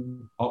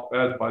long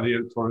op-ed by the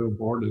editorial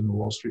board in the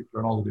Wall Street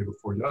Journal the day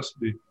before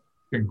yesterday,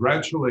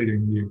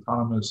 congratulating the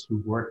economists who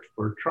worked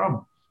for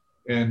Trump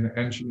in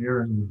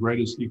engineering the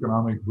greatest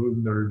economic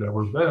boom there had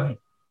ever been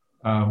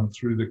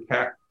through the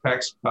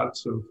tax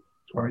cuts of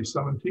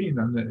 2017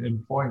 and then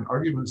employing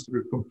arguments that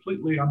are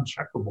completely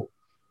uncheckable.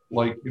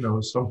 Like, you know,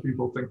 some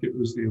people think it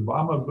was the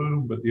Obama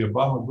boom, but the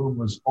Obama boom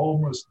was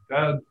almost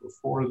dead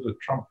before the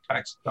Trump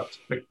tax cuts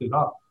picked it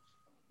up.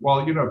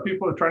 Well, you know,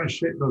 people are trying to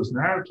shape those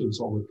narratives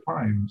all the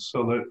time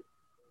so that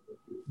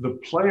the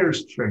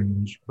players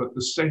change, but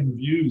the same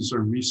views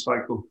are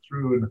recycled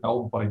through and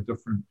held by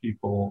different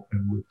people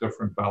and with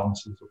different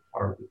balances of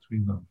power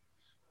between them.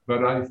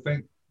 But I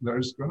think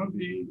there's going to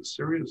be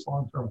serious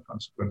long-term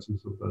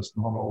consequences of this,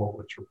 not all of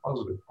which are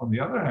positive. On the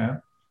other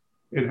hand,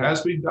 it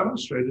has been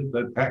demonstrated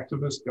that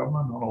activist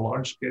government on a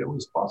large scale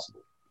is possible.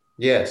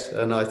 Yes,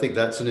 and I think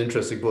that's an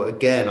interesting point.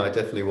 Again, I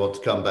definitely want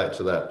to come back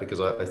to that because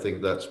I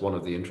think that's one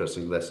of the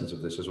interesting lessons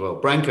of this as well.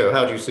 Branko,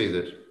 how do you see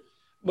this?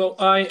 Well,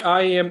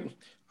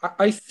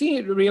 I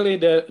see really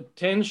the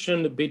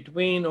tension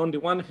between, on the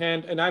one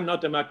hand, and I'm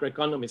not a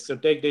macroeconomist, so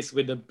take this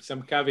with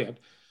some caveat,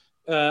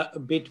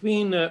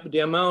 between the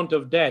amount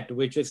of debt,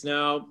 which is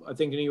now, I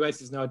think in the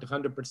US is now at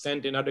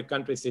 100%, in other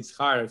countries it's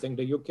higher. I think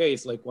the UK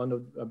is like one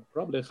of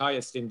probably the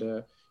highest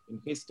in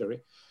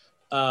history,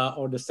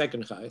 or the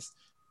second highest.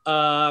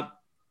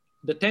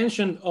 The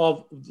tension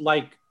of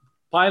like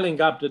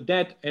piling up the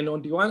debt, and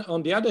on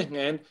the other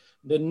hand,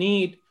 the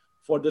need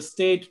for the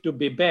state to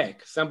be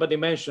back. Somebody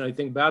mentioned, I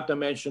think Beata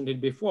mentioned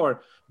it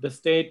before, the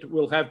state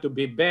will have to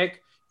be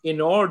back in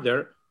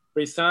order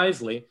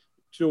precisely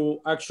to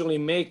actually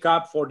make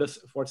up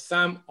for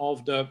some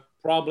of the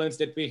problems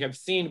that we have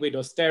seen with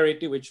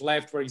austerity, which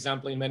left, for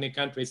example, in many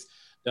countries,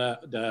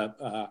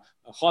 the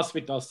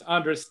hospitals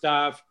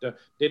understaffed,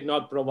 did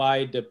not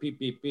provide the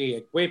PPP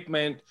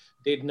equipment,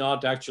 did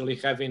not actually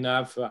have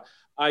enough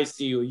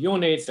ICU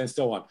units and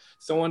so on.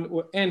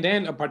 And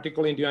then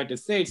particularly in the United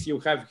States, you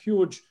have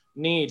huge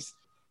needs,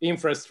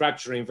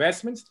 infrastructure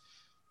investments,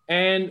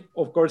 and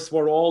of course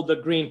for all the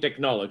green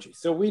technology.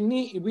 So we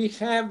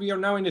are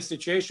now in a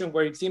situation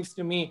where it seems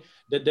to me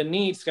that the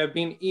needs have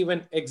been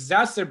even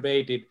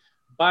exacerbated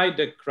by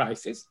the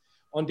crisis.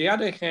 On the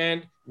other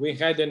hand, we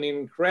had an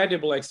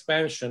incredible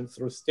expansion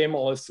through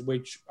stimulus,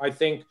 which I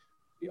think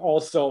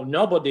also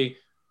nobody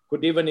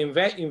could even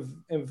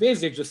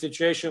envisage a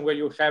situation where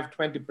you have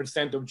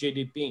 20% of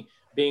GDP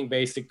being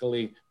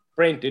basically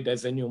printed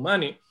as a new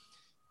money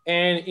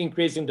and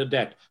increasing the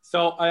debt.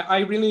 So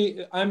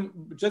I'm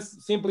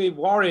just simply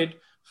worried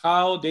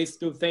how these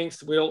two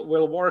things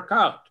will work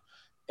out.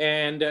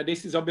 And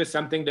this is obviously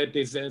something that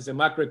is a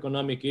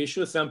macroeconomic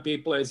issue. Some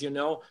people, as you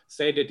know,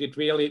 say that it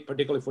really,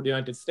 particularly for the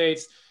United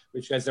States,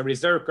 which has a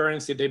reserve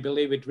currency, they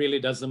believe it really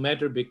doesn't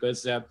matter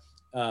because the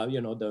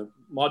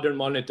modern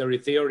monetary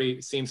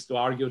theory seems to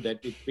argue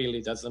that it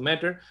really doesn't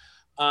matter.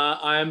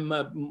 I'm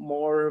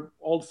more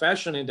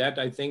old-fashioned in that.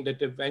 I think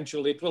that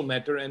eventually it will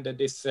matter, and that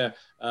this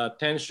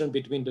tension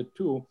between the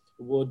two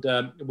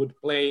would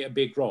play a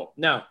big role.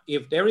 Now,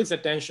 if there is a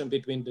tension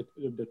between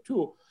the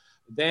two,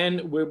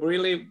 then we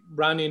really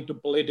run into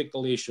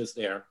political issues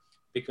there,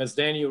 because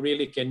then you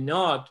really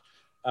cannot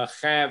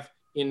have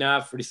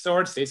enough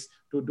resources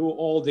to do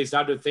all these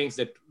other things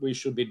that we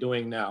should be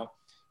doing now.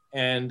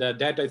 And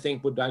that, I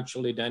think, would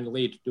actually then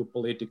lead to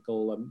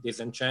political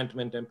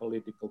disenchantment and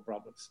political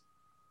problems.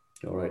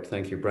 All right,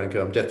 thank you, Branko.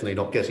 I'm definitely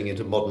not getting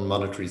into modern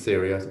monetary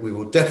theory. We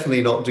will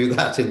definitely not do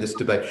that in this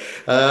debate.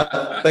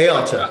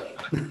 Beata.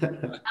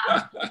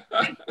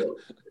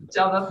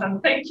 Jonathan,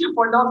 thank you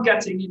for not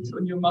getting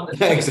into new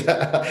monetary.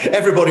 Exactly.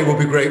 Everybody will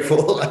be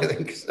grateful, I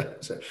think.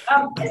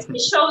 As we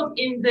showed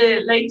in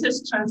the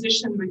latest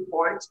transition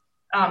report,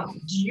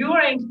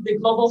 during the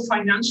global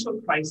financial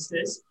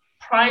crisis,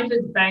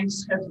 private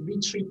banks have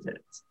retreated.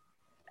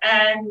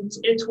 And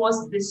it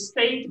was the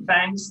state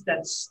banks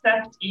that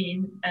stepped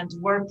in and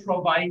were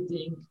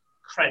providing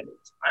credit.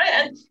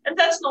 Right? And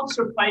that's not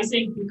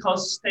surprising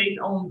because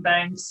state-owned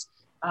banks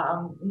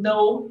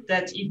know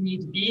that if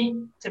need be,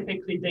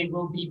 typically they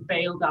will be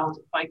bailed out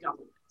by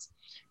governments.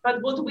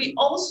 But what we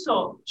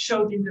also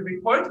showed in the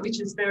report,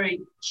 which is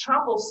very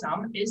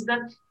troublesome, is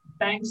that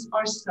banks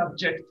are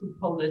subject to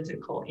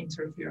political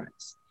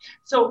interference.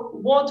 So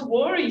what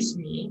worries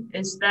me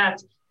is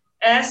that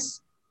as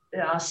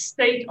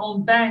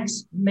state-owned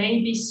banks may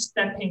be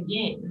stepping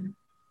in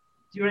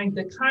during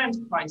the current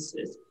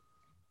crisis,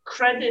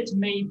 credit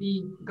may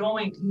be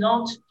going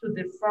not to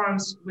the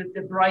firms with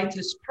the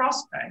brightest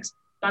prospects,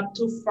 but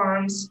to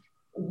firms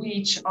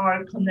which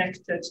are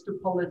connected to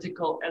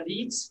political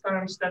elites,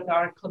 firms that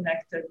are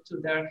connected to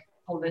their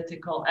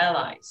political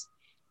allies.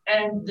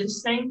 And the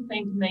same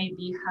thing may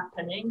be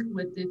happening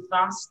with the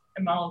vast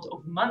amount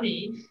of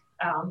money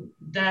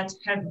that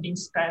have been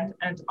spent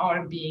and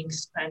are being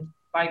spent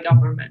by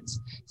governments.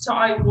 So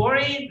I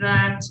worry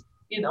that,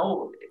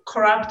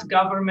 corrupt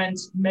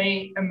governments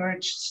may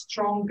emerge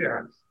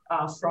stronger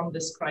from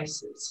this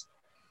crisis.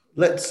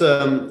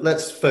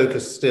 Let's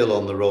focus still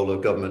on the role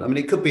of government. I mean,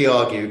 it could be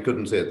argued,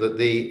 couldn't it, that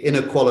the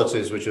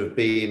inequalities which have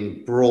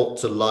been brought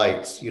to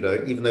light,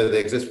 even though they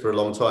exist for a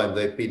long time,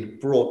 they've been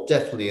brought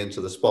definitely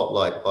into the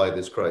spotlight by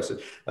this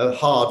crisis.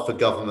 Hard for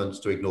governments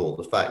to ignore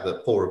the fact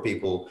that poorer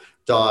people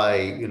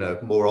die,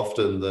 more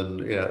often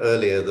than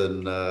earlier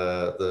than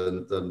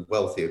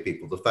wealthier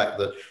people. The fact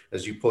that,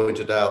 as you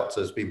pointed out,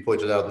 has been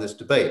pointed out in this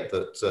debate,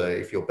 that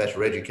if you're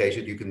better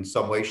educated, you can in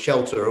some way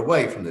shelter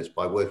away from this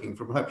by working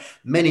from home.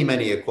 Many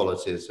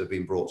inequalities have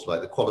been brought to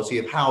light. The quality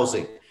of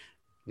housing,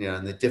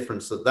 and the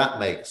difference that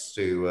makes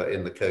to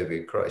in the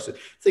COVID crisis.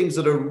 Things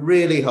that are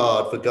really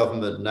hard for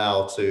government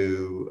now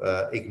to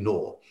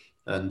ignore.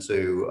 And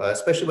to,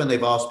 especially when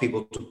they've asked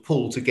people to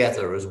pull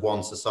together as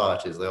one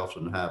society, as they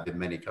often have in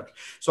many countries.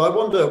 So I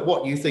wonder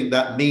what you think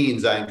that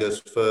means, Angus,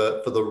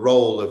 for the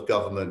role of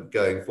government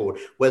going forward,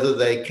 whether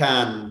they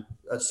can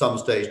at some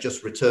stage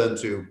just return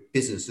to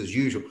business as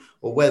usual,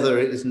 or whether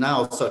it is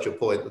now such a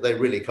point that they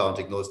really can't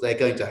ignore it. They're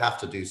going to have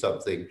to do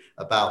something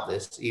about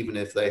this, even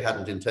if they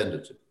hadn't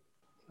intended to.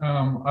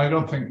 I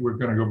don't think we're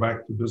going to go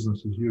back to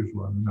business as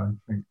usual. I mean, I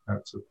think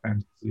that's a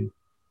fantasy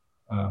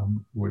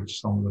which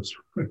some of us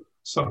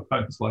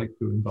sometimes like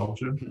to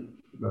indulge in,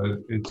 but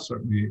it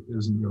certainly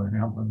isn't going to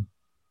happen.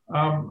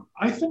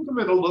 I think of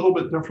it a little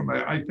bit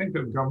differently. I think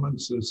of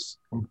governments as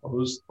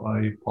composed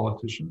by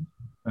politicians,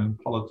 and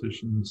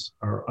politicians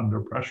are under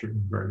pressure in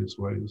various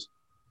ways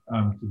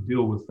to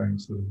deal with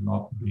things that have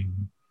not been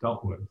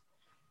dealt with.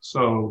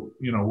 So,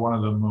 one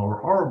of the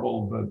more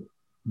horrible, but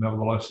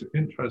nevertheless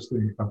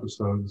interesting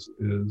episodes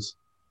is,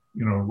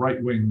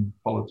 right-wing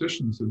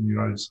politicians in the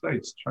United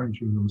States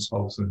changing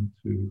themselves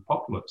into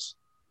populists.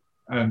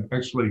 And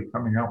actually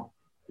coming up,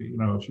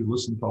 if you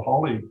listen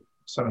to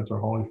Senator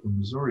Hawley from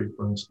Missouri,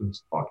 for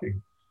instance,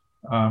 talking,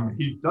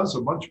 he does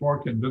a much more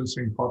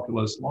convincing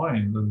populist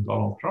line than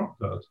Donald Trump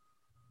does.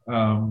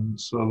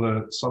 So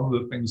that some of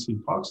the things he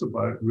talks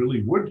about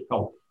really would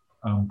help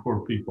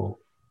poor people,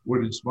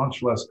 which is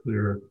much less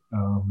clear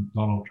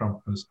Donald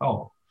Trump has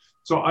helped.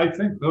 So I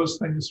think those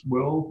things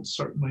will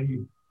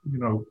certainly,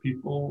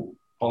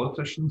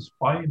 politicians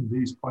find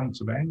these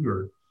points of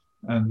anger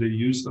and they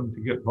use them to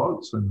get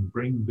votes and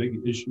bring big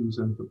issues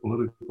into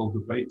political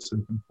debates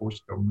and can force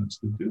governments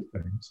to do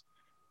things.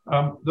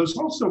 There's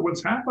also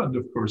what's happened,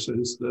 of course,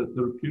 is that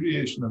the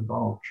repudiation of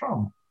Donald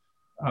Trump,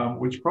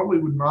 which probably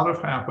would not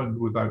have happened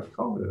without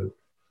COVID,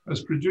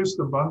 has produced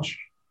a group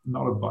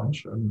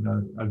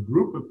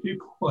of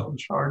people in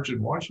charge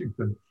in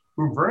Washington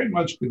who are very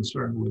much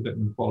concerned with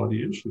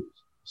inequality issues.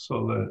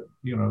 So that,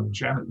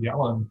 Janet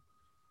Yellen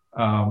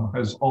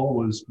has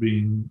always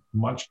been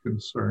much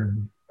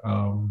concerned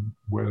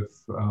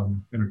with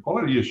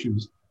inequality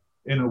issues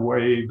in a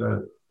way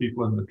that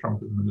people in the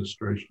Trump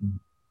administration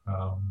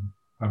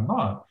have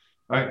not.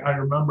 I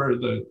remember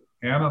that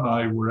Anne and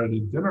I were at a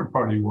dinner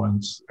party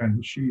once,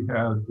 and she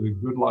had the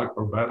good luck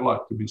or bad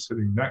luck to be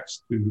sitting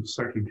next to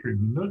Secretary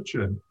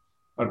Mnuchin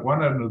at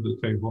one end of the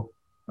table,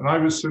 and I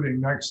was sitting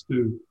next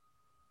to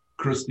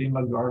Christine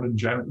Lagarde and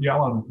Janet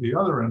Yellen at the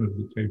other end of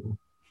the table.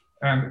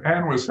 And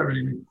Anne was having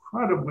an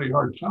incredibly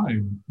hard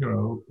time.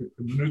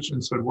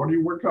 Mnuchin said, "What do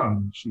you work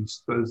on?" She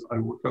says, "I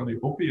work on the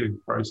opioid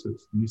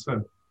crisis." And he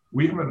said,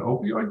 "We have an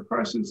opioid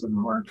crisis in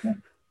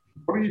America?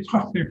 What are you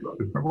talking about?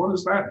 And what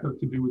does that have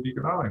to do with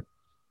economics?"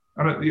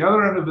 And at the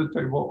other end of the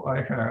table,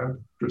 I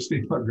had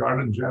Christine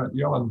Lagarde and Janet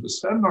Yellen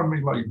descend on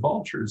me like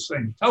vultures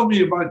saying, "Tell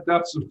me about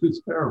depths of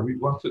despair. We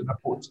want to know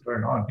what's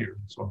going on here,"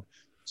 and so on.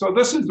 So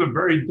this is a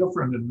very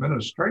different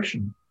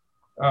administration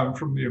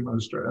from the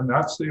administration, and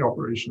that's the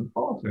operation of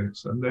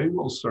politics. And they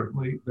will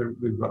certainly,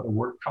 they've got the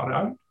work cut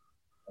out,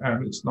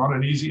 and it's not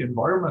an easy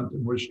environment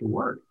in which to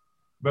work.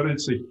 But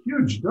it's a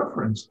huge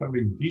difference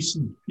having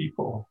decent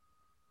people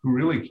who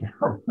really care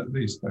about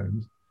these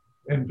things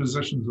in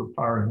positions of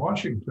power in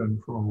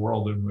Washington from a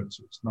world in which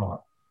it's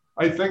not.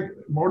 I think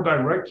more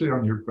directly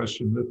on your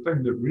question, the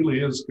thing that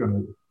really is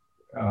going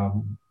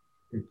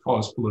to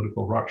cause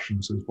political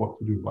ructions is what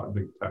to do about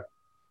big tech.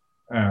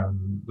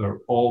 And there are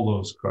all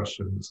those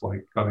questions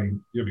like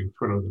giving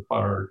Twitter the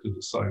power to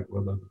decide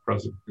whether the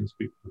president can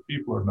speak to the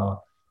people or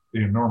not,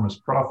 the enormous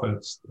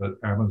profits that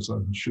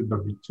Amazon, should there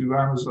be 2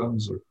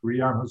 Amazons or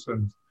 3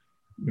 Amazons,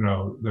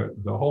 the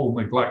whole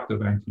neglect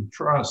of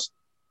antitrust,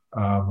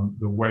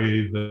 the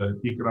way that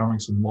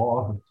economics and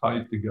law have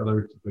tied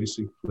together to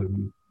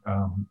basically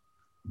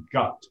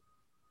gut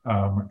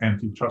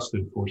antitrust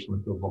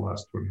enforcement over the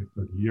last 20 or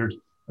 30 years.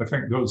 I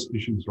think those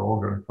issues are all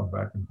going to come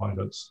back and bite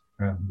us,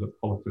 and the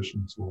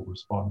politicians will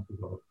respond to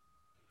those.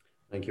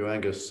 Thank you,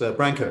 Angus.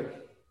 Branko.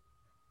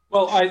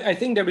 Well, I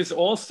think there is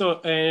also,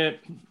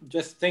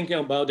 just thinking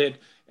about it,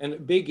 a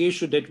big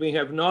issue that we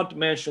have not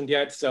mentioned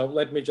yet, so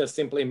let me just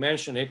simply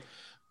mention it.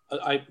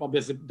 I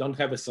obviously don't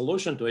have a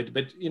solution to it,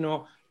 but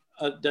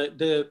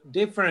the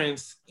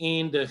difference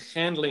in the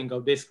handling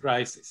of this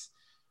crisis.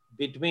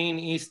 between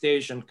East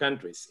Asian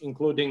countries,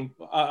 including,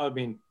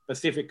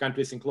 Pacific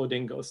countries,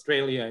 including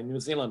Australia and New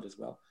Zealand as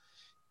well,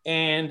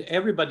 and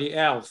everybody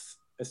else,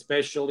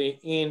 especially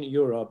in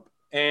Europe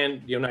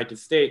and the United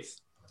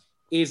States,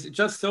 is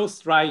just so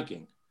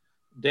striking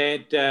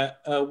that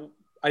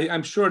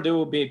I'm sure there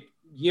will be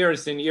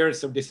years and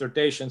years of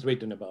dissertations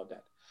written about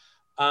that.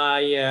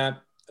 I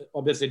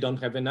obviously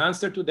don't have an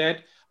answer to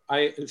that.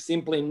 I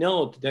simply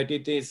note that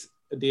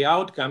the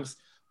outcomes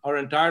are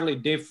entirely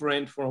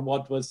different from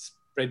what was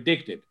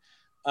predicted.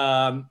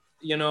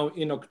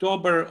 In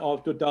October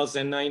of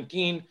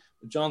 2019,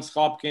 Johns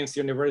Hopkins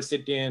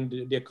University and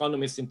the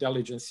Economist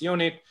Intelligence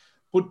Unit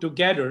put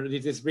together,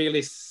 this is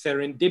really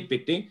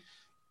serendipity,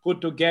 put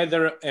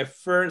together a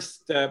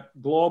first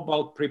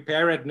global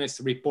preparedness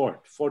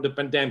report for the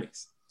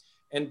pandemics.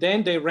 And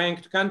then they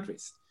ranked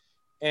countries.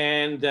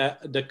 And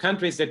the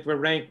countries that were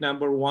ranked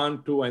number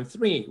 1, 2, and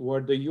 3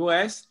 were the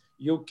US,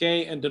 UK,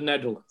 and the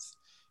Netherlands.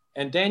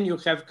 And then you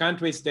have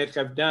countries that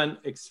have done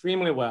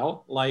extremely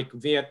well, like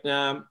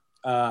Vietnam,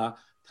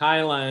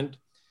 Thailand,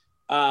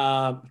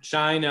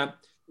 China,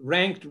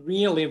 ranked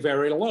really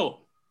very low.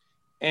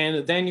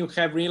 And then you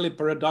have really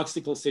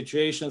paradoxical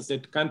situations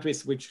that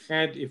countries which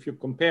had, if you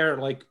compare,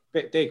 like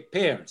take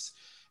pairs,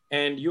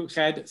 and you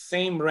had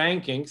same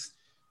rankings,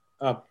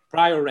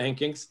 prior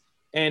rankings,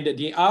 and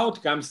the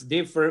outcomes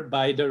differ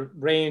by the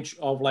range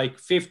of like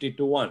 50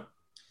 to 1.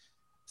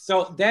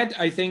 So that,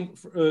 I think,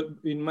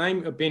 in my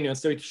opinion,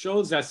 so it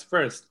shows us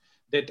first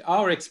that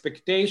our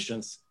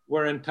expectations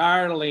were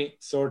entirely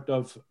sort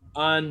of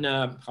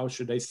how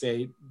should I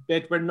say,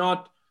 they were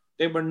not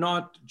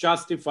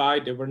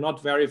justified, they were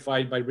not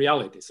verified by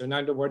reality. So in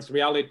other words,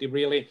 reality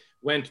really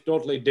went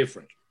totally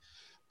different.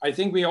 I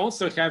think we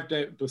also have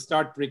to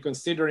start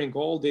reconsidering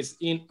all these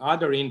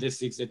other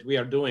indices that we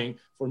are doing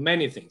for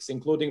many things,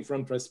 including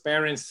from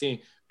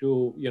transparency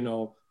to,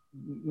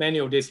 many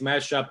of these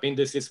mashup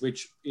indices,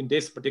 which in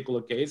this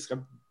particular case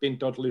have been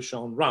totally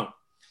shown wrong.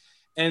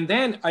 And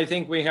then I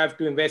think we have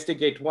to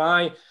investigate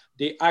why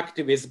the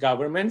activist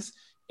governments,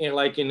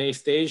 like in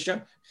East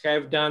Asia,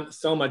 have done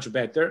so much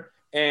better.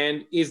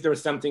 And is there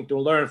something to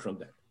learn from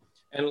that?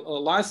 And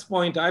last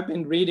point, I've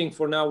been reading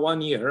for now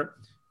 1 year,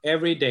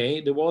 every day,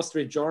 the Wall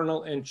Street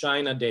Journal and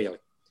China Daily.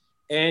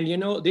 And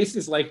this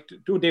is like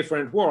two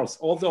different worlds.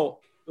 Although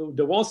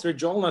the Wall Street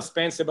Journal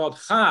spends about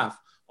half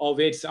of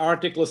its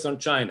articles on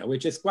China,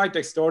 which is quite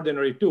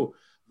extraordinary too,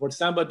 for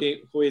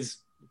somebody who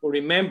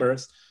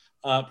remembers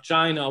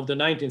China of the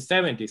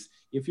 1970s.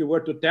 If you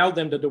were to tell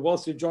them that the Wall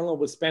Street Journal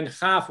would spend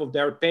half of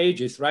their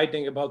pages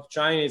writing about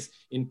Chinese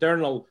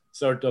internal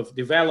sort of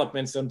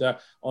developments on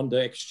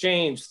the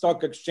exchange,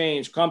 stock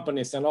exchange,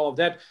 companies and all of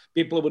that,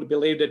 people would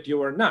believe that you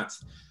were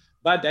nuts.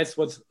 But that's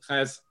what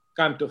has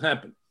come to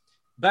happen.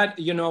 But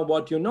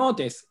what you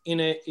notice in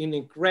an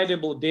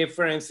incredible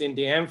difference in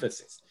the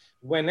emphasis.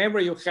 Whenever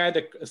you had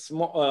a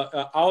small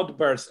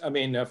outburst,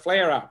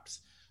 flare-ups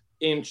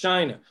in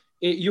China,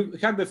 you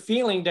have the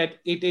feeling that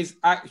it is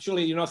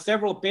actually,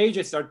 several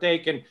pages are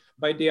taken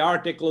by the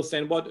articles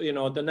and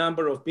the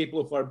number of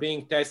people who are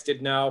being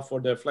tested now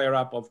for the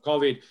flare-up of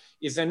COVID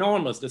is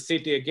enormous. The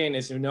city, again,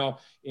 as you know,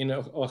 in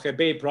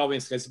Hebei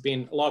province has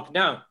been locked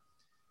down.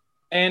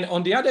 And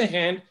on the other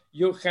hand,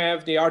 you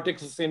have the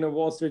articles in the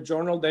Wall Street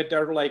Journal that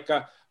are like,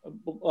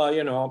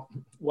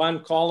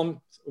 one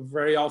column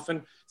very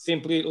often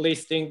simply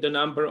listing the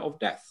number of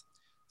deaths.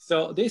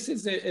 So this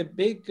is a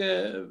big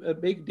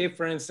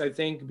difference, I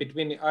think,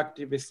 between the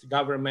activist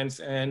governments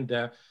and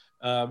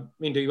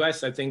in the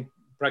US, I think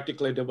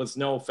practically there was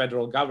no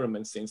federal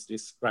government since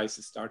this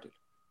crisis started.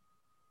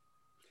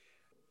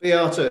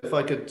 Beata, if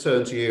I could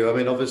turn to you,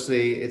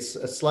 obviously it's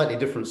a slightly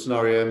different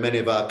scenario in many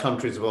of our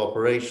countries of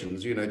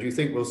operations. Do you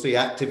think we'll see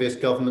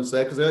activist governments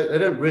there? Because they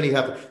don't really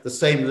have the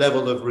same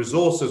level of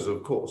resources,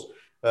 of course,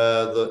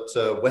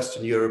 that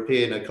Western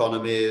European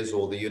economies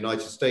or the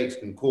United States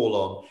can call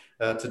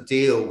on to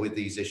deal with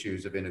these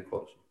issues of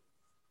inequality.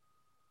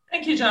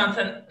 Thank you,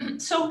 Jonathan.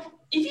 So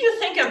if you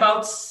think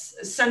about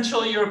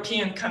Central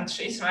European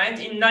countries, right,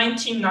 in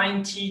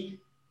 1990,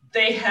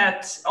 they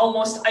had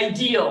almost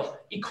ideal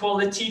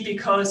equality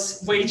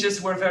because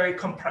wages were very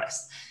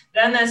compressed.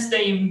 Then as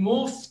they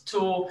moved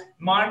to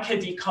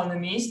market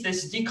economies,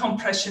 this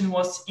decompression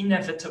was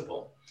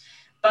inevitable.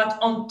 But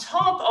on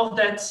top of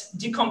that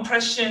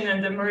decompression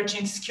and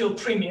emerging skill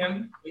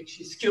premium,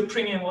 which skill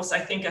premium was, I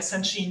think,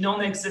 essentially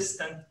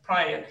non-existent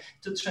prior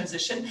to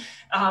transition,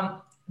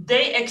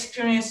 they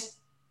experienced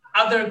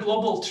other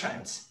global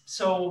trends.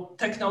 So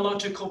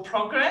technological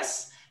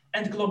progress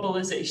and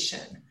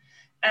globalization.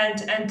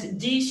 And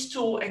these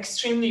two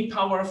extremely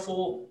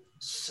powerful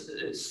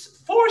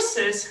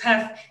forces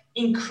have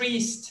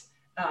increased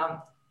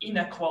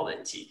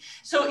inequality.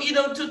 So,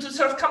 to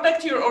sort of come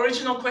back to your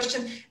original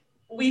question,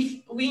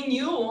 we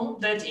knew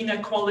that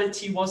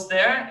inequality was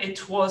there.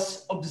 It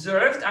was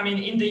observed.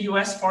 In the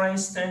US, for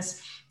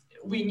instance,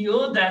 we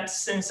knew that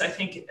since I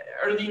think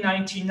early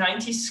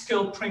 1990s,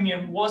 skill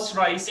premium was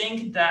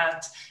rising,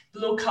 that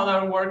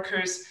blue-collar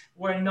workers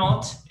were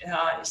not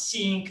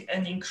seeing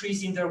an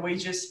increase in their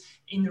wages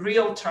in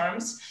real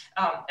terms.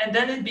 And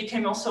then it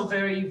became also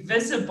very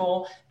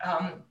visible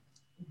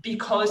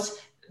because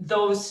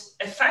those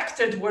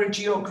affected were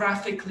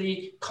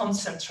geographically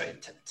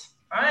concentrated.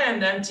 Right?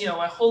 And then,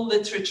 a whole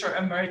literature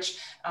emerged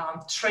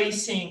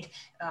tracing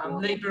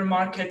labor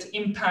market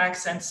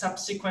impacts and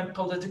subsequent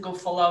political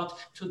fallout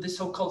to the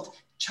so-called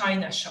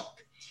China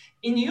shock.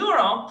 In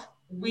Europe,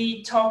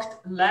 we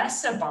talked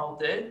less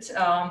about it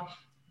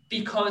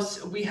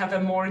because we have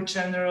a more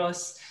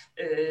generous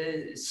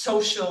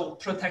social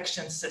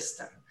protection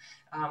system.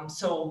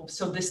 So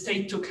the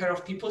state took care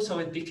of people, so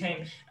it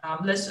became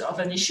less of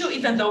an issue,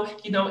 even though,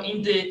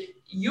 in the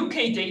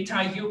UK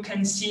data, you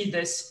can see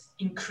this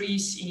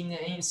increase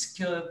in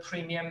skill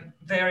premium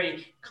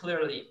very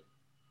clearly.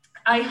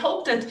 I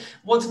hope that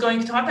what's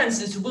going to happen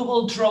is we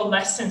will draw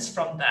lessons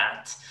from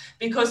that,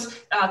 because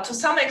to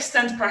some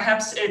extent,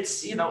 perhaps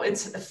it's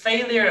a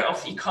failure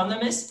of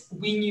economists.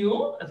 We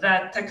knew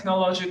that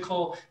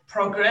technological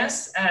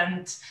progress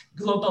and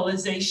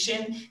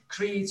globalization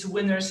creates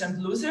winners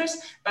and losers,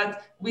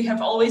 but we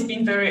have always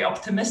been very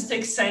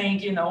optimistic,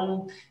 saying,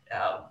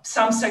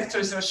 some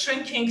sectors are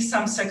shrinking,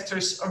 some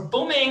sectors are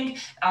booming,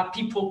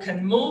 people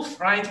can move,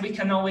 right? We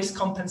can always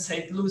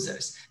compensate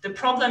losers. The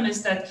problem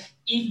is that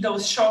if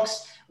those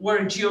shocks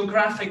were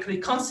geographically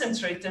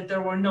concentrated,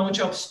 there were no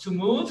jobs to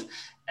move.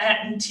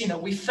 And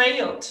we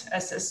failed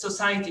as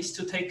societies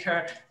to take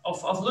care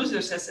of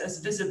losers, as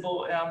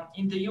visible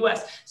in the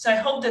US. So I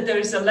hope that there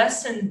is a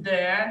lesson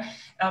there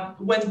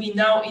when we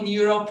now in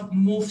Europe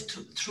move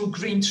through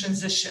green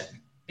transition,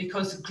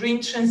 because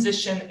green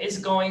transition is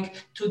going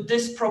to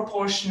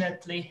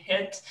disproportionately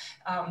hit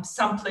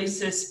some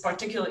places,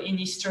 particularly in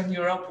Eastern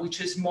Europe,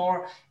 which is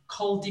more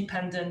coal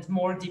dependent,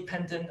 more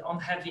dependent on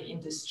heavy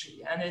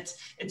industry. And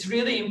it's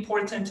really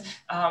important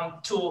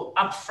to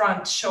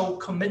upfront show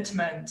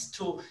commitment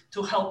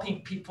to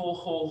helping people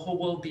who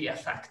will be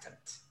affected.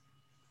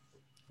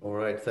 All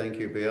right, thank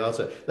you,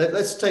 Beata.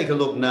 Let's take a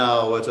look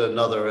now at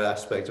another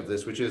aspect of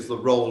this, which is the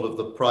role of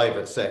the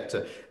private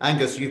sector.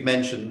 Angus, you've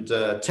mentioned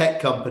tech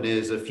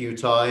companies a few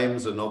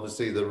times, and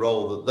obviously the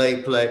role that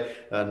they play,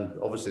 and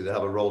obviously they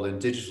have a role in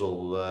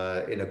digital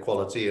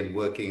inequality and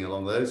working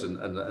along those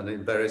and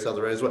in various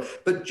other areas as well.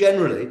 But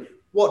generally,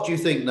 what do you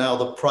think now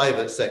the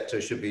private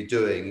sector should be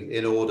doing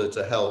in order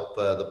to help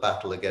the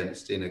battle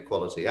against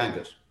inequality?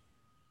 Angus?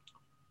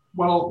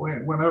 Well,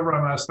 whenever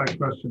I'm asked that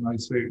question, I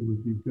say it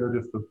would be good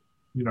if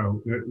there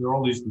are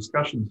all these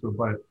discussions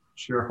about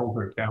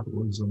shareholder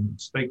capitalism,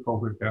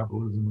 stakeholder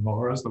capitalism, and all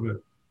the rest of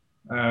it.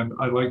 And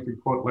I like to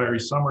quote Larry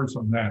Summers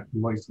on that, who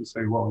likes to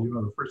say, well,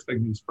 the first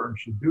thing these firms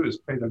should do is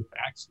pay their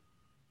taxes.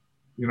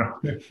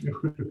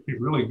 It would be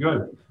really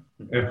good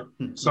if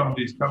some of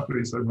these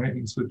companies are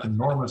making such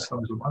enormous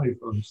sums of money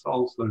for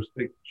themselves, their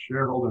stake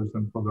shareholders,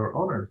 and for their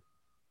owners,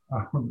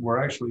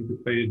 were actually to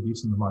pay a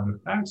decent amount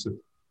of taxes.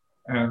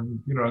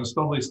 And,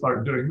 until they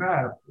start doing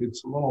that,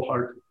 it's a little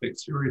hard to take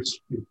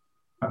seriously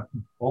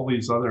all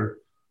these other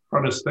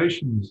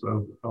protestations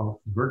of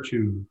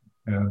virtue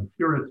and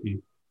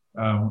purity,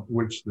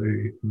 which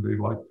they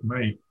like to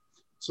make.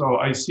 So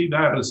I see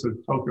that as a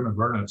token of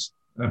earnest.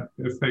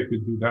 If they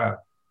could do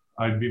that,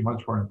 I'd be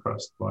much more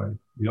impressed by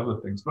the other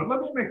things. But let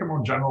me make a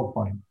more general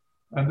point,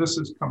 and this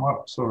has come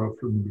up sort of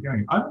from the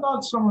beginning. I'm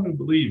not someone who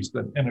believes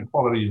that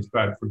inequality is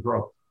bad for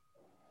growth,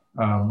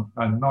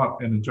 and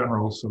not in a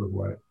general sort of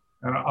way.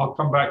 And I'll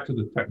come back to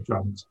the tech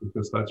giants,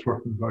 because that's where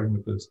I'm going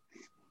with this.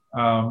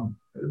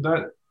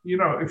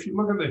 If you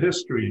look at the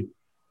history,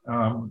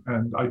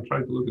 and I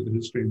tried to look at the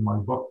history in my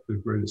book, The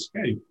Great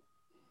Escape,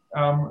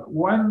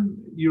 when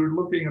you're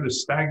looking at a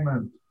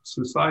stagnant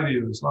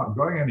society that's not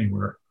going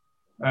anywhere,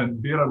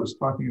 and Beata was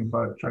talking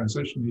about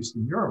transition in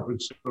Eastern Europe,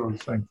 which is sort of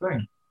the same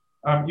thing,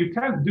 you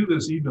can't do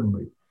this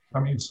evenly. I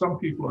mean, some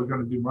people are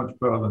going to do much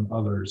better than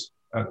others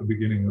at the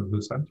beginning of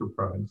this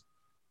enterprise.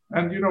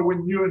 And,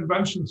 when new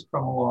inventions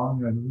come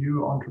along and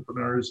new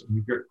entrepreneurs, and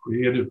you get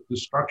creative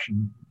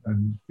destruction,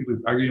 and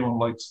Philippe Aghion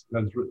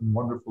has written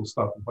wonderful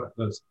stuff about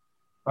this,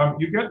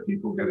 you get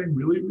people getting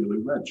really, really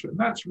rich. And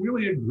that's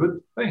really a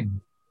good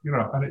thing,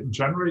 and it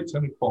generates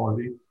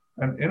inequality.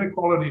 And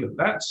inequality at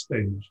that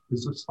stage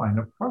is a sign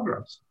of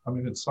progress. I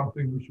mean, it's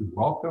something we should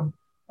welcome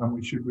and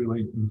we should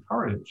really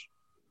encourage.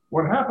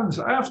 What happens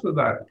after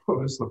that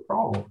is the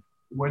problem,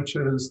 which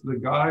is the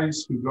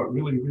guys who got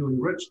really, really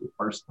rich the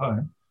first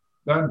time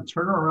then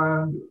turn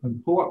around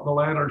and pull up the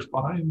ladders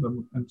behind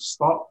them and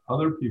stop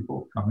other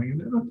people coming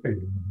and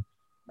imitating them.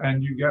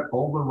 And you get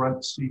all the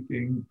rent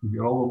seeking, you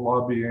get all the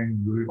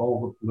lobbying, you get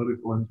all the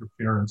political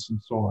interference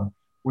and so on,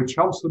 which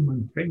helps them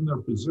maintain their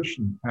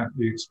position at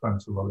the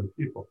expense of other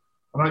people.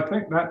 And I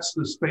think that's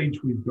the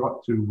stage we've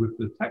got to with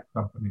the tech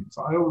companies.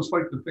 I always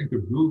like to think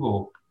of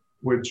Google,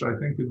 which I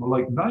think in the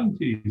late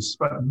 90s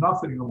spent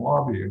nothing on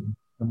lobbying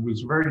and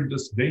was very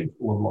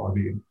disdainful of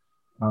lobbying.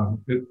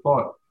 It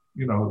thought,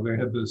 they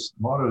had this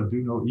motto,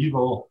 do no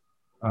evil.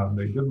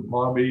 They didn't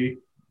lobby.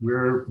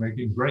 We're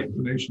making great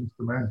donations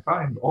to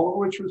mankind, all of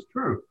which was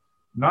true.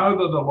 Now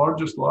they're the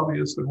largest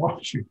lobbyists in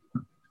Washington.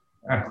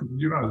 And,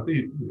 you know,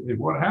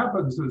 what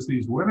happens is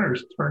these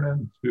winners turn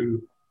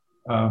into,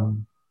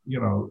 you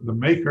know, the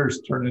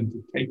makers turn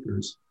into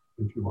takers,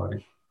 if you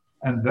like.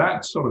 And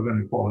that sort of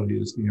inequality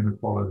is the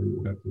inequality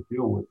we have to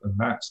deal with. And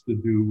that's to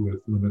do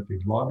with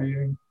limiting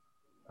lobbying,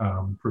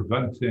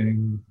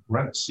 preventing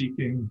rent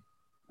seeking,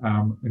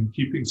 and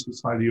keeping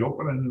society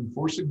open and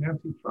enforcing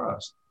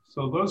antitrust.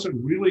 So those are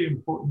really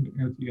important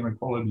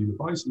anti-inequality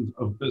devices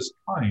of this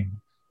kind,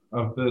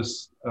 of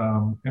this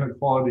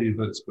inequality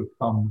that's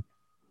become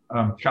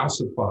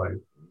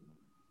calcified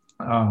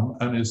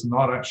and is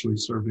not actually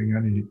serving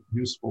any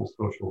useful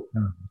social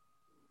end.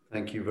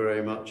 Thank you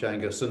very much,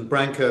 Angus. And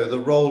Branko, the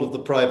role of the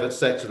private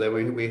sector there,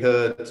 we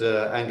heard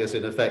Angus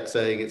in effect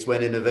saying it's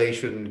when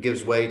innovation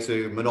gives way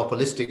to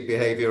monopolistic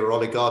behavior or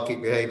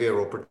oligarchic behavior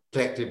or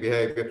protective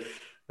behavior.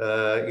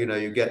 You know,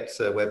 you get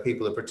where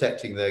people are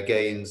protecting their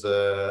gains,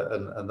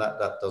 and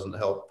that doesn't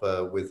help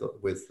with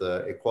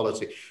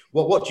equality.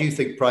 What do you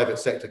think private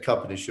sector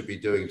companies should be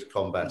doing to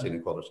combat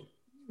inequality?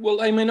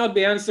 Well, I may not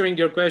be answering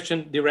your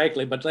question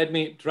directly, but let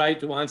me try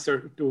to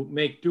answer, to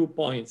make 2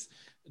 points.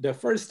 The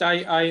first,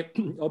 I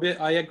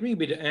agree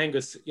with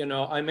Angus. You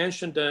know, I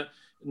mentioned the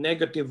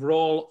negative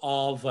role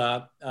of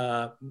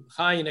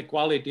high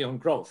inequality on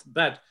growth,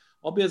 but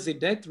obviously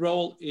that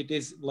role, it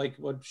is like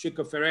what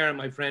Chico Ferreira,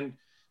 my friend,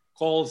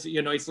 calls,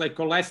 you know, it's like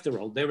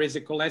cholesterol. There is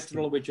a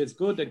cholesterol which is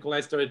good and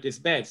cholesterol that is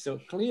bad. So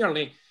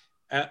clearly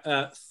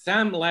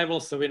some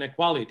levels of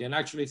inequality, and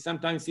actually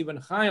sometimes even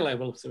high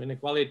levels of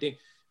inequality,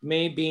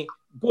 may be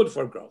good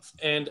for growth.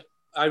 And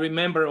I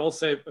remember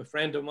also a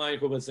friend of mine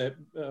who is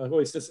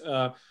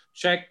a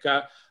Czech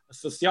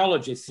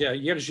sociologist,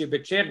 Jiří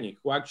Večerník,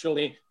 who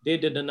actually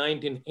did in the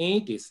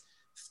 1980s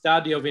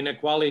study of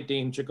inequality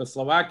in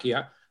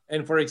Czechoslovakia.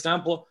 And for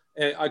example,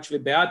 actually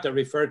Beata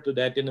referred to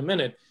that in a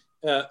minute,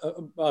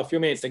 a few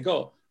minutes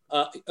ago.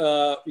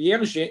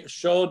 Jiří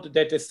showed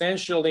that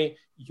essentially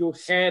you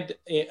had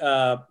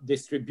a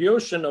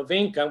distribution of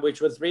income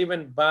which was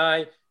driven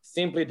by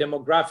simply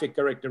demographic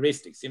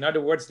characteristics. In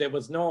other words, there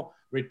was no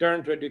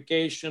return to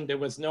education. There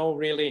was no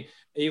really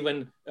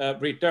even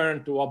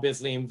return to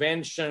obviously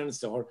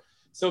inventions, or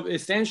so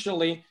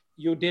essentially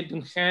you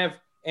didn't have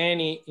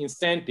any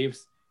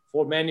incentives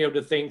for many of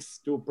the things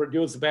to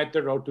produce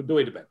better or to do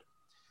it better.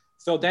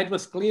 So that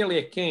was clearly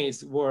a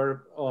case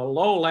where a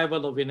low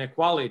level of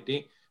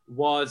inequality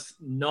was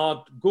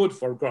not good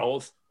for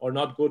growth or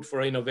not good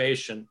for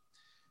innovation.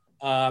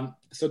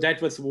 So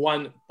that was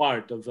one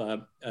part of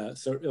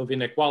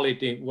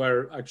inequality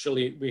where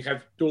actually we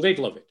have too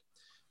little of it.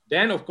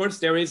 Then, of course,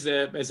 there is,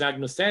 as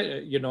Angus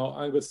said,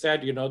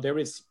 there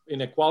is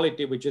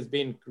inequality which has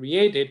been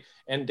created,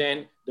 and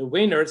then the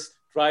winners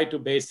try to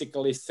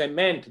basically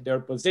cement their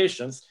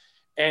positions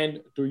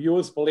and to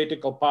use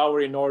political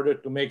power in order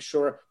to make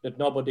sure that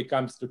nobody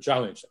comes to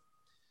challenge them.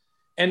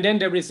 And then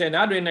there is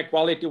another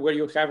inequality where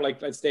you have,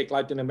 like, let's take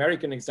Latin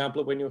American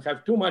example, when you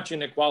have too much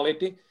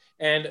inequality,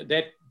 and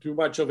that too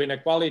much of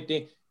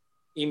inequality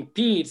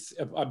impedes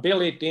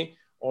ability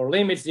or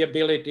limits the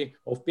ability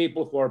of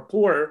people who are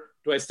poor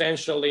to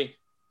essentially,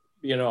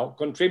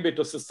 contribute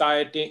to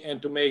society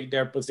and to make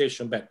their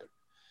position better.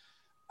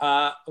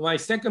 My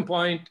second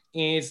point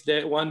is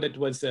the one that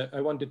was, I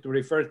wanted to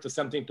refer to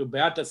something to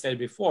Beata said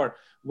before,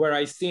 where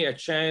I see a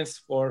chance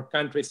for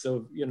countries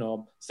of,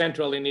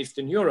 Central and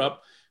Eastern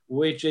Europe,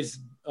 which is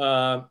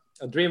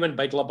driven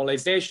by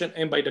globalization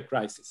and by the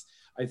crisis.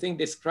 I think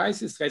this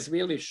crisis has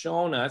really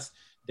shown us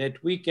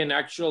that we can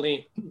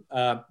actually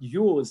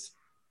use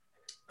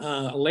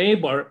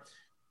labor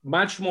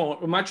much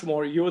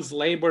more use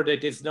labor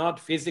that is not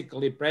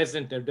physically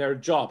present at their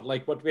job,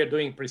 like what we are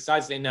doing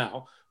precisely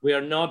now. We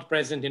are not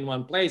present in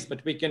one place,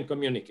 but we can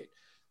communicate.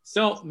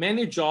 So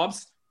many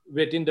jobs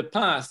that in the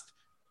past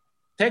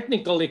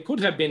technically could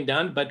have been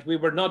done, but we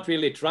were not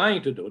really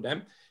trying to do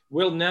them,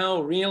 will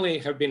now really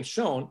have been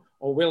shown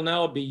or will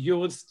now be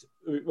used,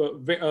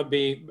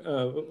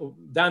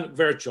 done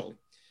virtually.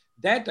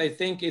 That, I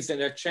think, is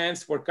a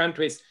chance for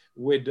countries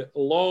with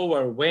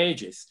lower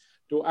wages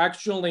to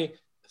actually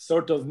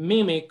sort of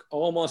mimic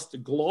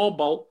almost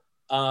global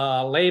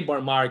labor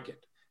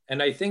market.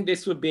 And I think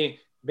this would be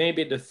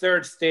maybe the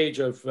third stage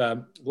of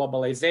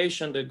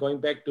globalization, that going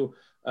back to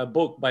a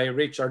book by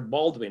Richard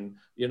Baldwin,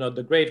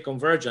 The Great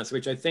Convergence,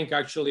 which I think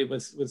actually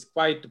was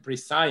quite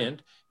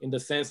prescient in the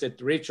sense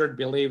that Richard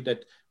believed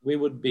that we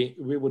would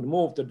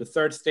move to the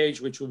third stage,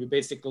 which would be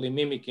basically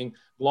mimicking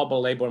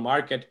global labor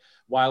market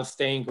while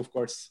staying, of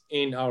course,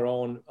 in our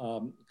own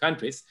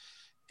countries.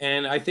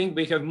 And I think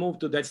we have moved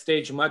to that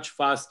stage much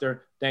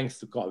faster thanks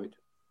to COVID.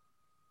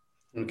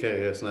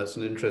 Okay, yes, and that's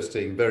an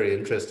interesting, very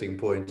interesting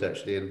point,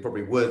 actually, and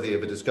probably worthy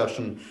of a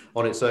discussion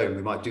on its own.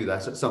 We might do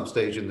that at some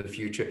stage in the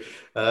future.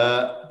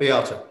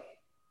 Beata.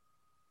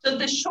 So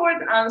the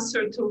short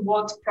answer to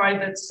what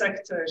private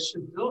sector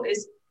should do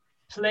is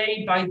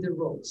play by the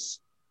rules,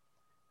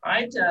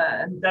 right?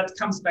 And that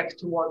comes back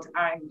to what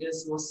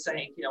Angus was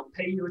saying,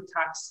 pay your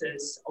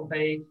taxes,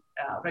 obey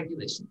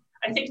regulation.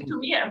 I think to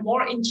me, a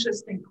more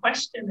interesting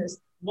question is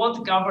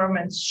what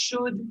governments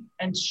should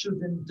and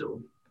shouldn't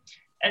do.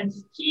 And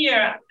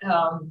here,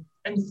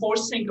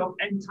 enforcing of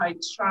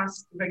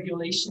antitrust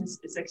regulations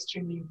is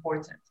extremely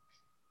important.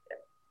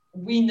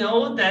 We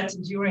know that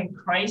during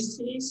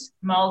crises,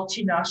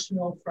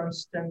 multinational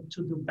firms tend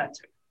to do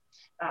better.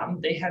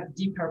 They have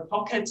deeper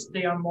pockets,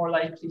 they are more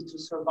likely to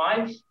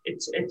survive.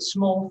 It's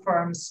small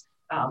firms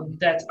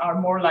that are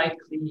more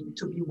likely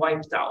to be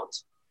wiped out.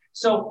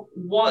 So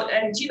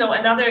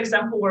another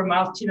example where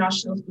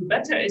multinationals do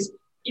better is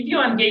if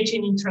you engage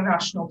in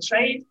international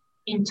trade,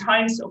 in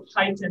times of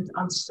heightened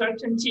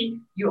uncertainty,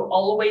 you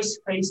always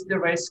face the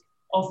risk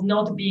of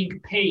not being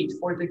paid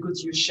for the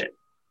goods you ship.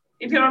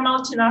 If you're a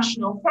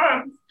multinational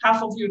firm,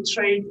 half of your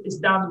trade is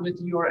done with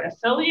your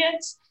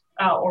affiliates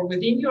or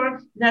within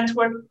your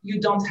network, you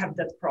don't have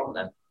that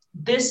problem.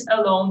 This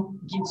alone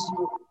gives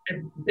you a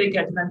big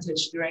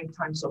advantage during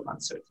times of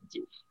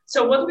uncertainty.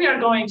 So what we are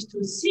going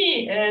to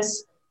see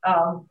is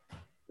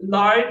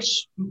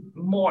large,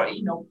 more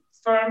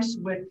firms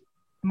with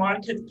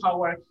market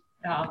power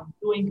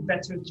doing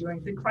better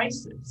during the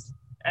crisis.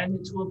 And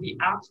it will be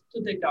up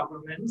to the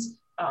governments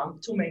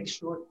to make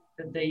sure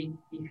that they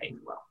behave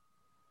well.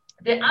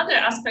 The other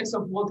aspects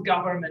of what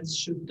governments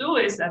should do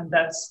is, and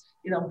that's,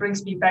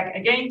 brings me back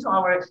again to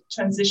our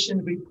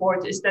transition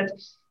report, is that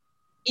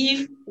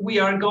if we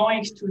are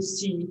going to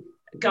see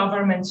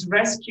governments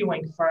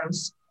rescuing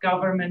firms,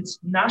 governments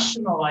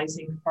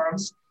nationalizing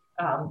firms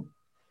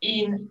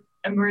in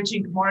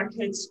emerging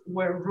markets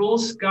where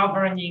rules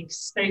governing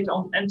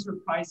state-owned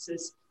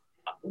enterprises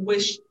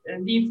which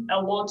leave a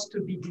lot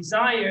to be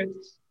desired,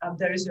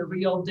 there is a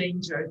real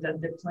danger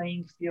that the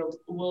playing field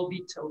will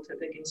be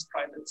tilted against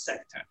private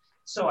sector.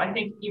 So I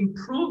think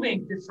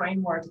improving the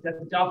framework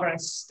that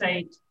governs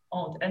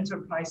state-owned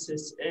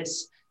enterprises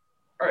is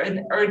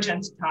an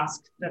urgent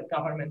task that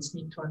governments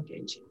need to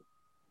engage in.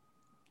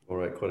 All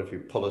right, quite a few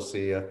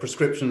policy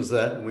prescriptions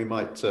there, and we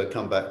might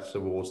come back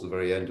towards the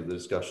very end of the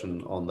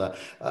discussion on that.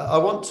 I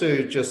want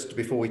to just,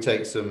 before we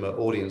take some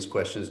audience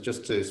questions,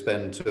 just to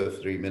spend 2 or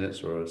 3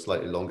 minutes or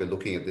slightly longer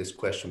looking at this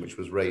question which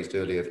was raised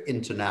earlier of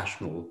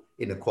international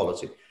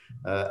inequality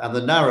and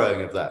the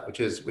narrowing of that,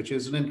 which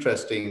is an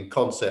interesting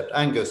concept.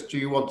 Angus, do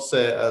you want to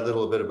say a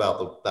little bit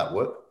about that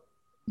work?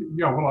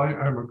 Yeah, well,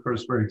 I'm of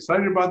course very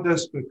excited about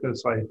this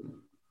because I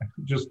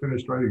just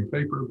finished writing a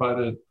paper about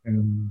it,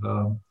 and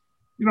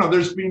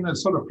there's been a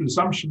sort of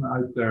presumption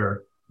out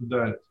there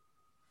that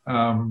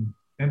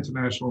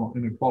international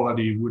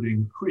inequality would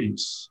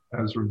increase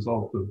as a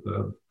result of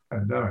the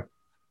pandemic,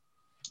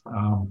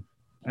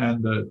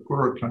 and that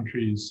poorer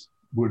countries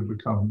would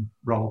become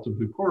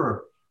relatively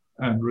poorer,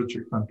 and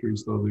richer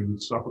countries, though they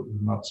would suffer,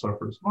 would not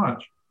suffer as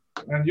much.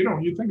 And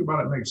when you think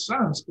about it, it makes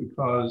sense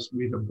because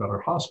we have better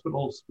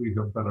hospitals, we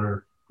have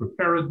better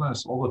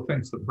preparedness, all the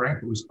things that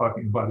Branko was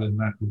talking about in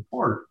that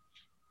report.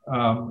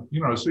 So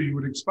you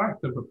would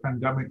expect if a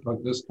pandemic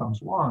like this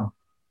comes along,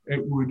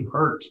 it would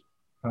hurt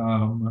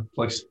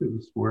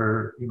places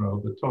where,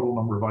 the total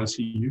number of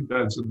ICU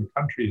beds in the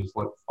country is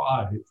like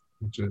 5,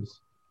 which is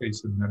the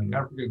case in many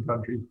African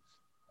countries,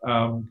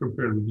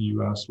 compared with the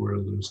US, where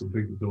there's a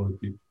big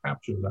ability to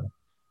capture that.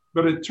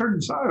 But it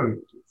turns out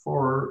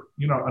for,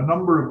 a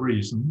number of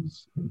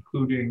reasons,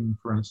 including,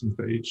 for instance,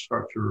 the age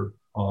structure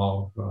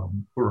of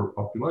poorer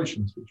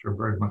populations, which are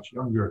very much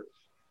younger,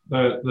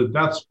 the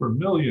deaths per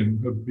million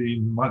have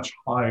been much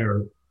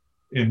higher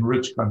in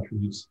rich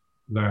countries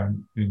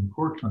than in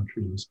poor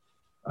countries.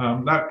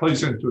 That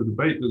plays into a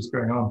debate that's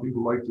going on.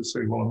 People like to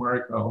say, well,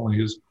 America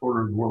only is a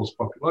quarter of the world's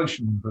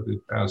population, but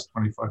it has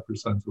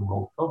 25% of the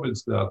world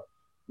COVID's death.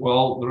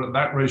 Well,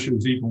 that ratio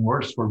is even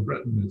worse for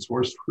Britain. It's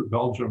worse for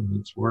Belgium.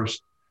 It's worse,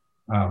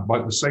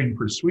 but the same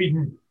for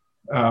Sweden.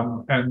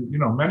 And,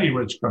 many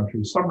rich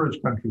countries, some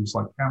rich countries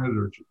like Canada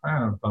or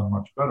Japan have done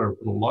much better,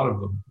 but a lot of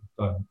them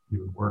have done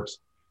even worse.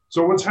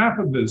 So what's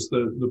happened is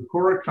the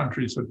poorer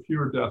countries had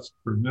fewer deaths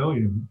per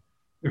million.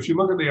 If you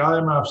look at the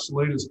IMF's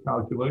latest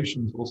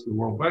calculations, also the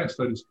World Bank's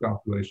latest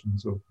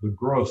calculations of the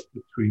growth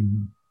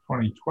between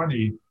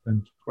 2020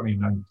 and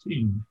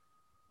 2019,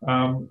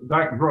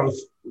 that growth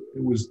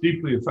was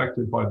deeply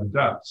affected by the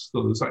deaths.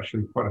 So there's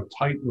actually quite a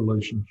tight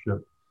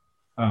relationship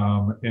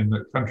in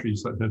the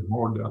countries that had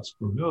more deaths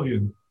per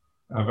million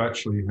have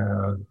actually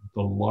had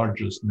the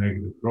largest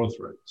negative growth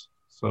rates.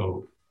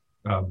 So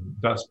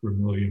deaths per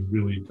million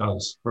really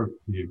does hurt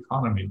the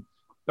economy.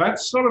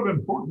 That's sort of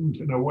important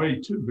in a way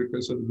too,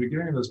 because at the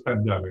beginning of this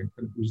pandemic,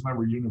 it was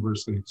never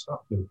universally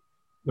accepted.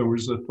 There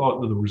was a thought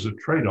that there was a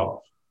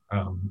trade-off.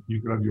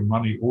 You could have your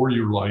money or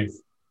your life,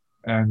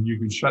 and you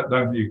could shut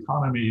down the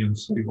economy and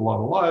save a lot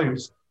of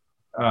lives,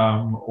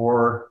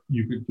 or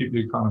you could keep the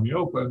economy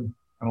open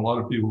and a lot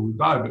of people would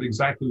die. But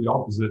exactly the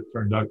opposite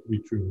turned out to be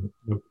true.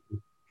 The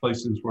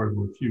places where there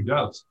were few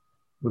deaths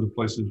were the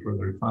places where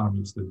their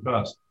economies did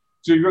best.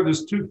 So you've got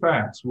these two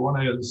facts.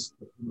 One is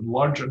the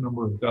larger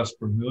number of deaths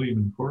per million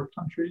in poorer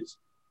countries,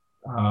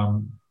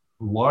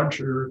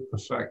 larger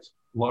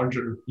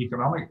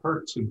economic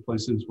hurts in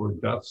places where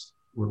deaths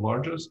were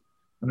largest.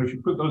 And if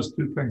you put those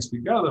two things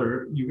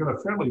together, you get a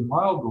fairly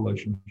mild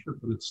relationship,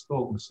 but it's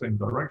still in the same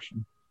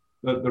direction.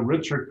 that the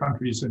richer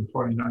countries in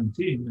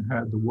 2019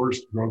 had the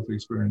worst growth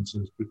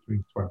experiences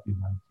between 2019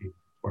 and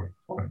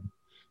 2020.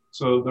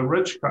 So the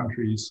rich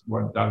countries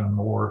went down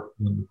more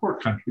than the poor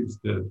countries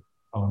did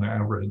on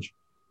average.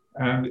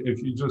 And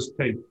if you just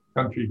take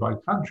country by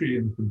country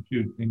and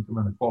compute income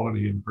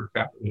inequality and per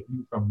capita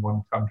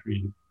income,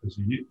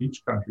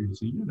 each country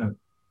as a unit,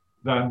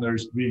 then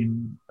there's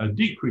been a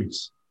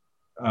decrease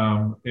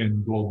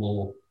in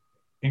global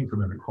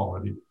income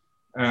inequality.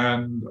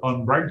 And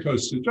on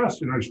Branko's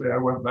suggestion, actually, I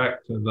went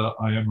back to the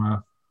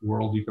IMF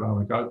World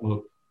Economic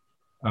Outlook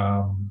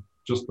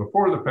just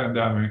before the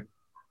pandemic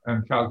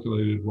and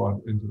calculated what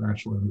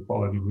international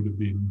inequality would have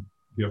been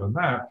given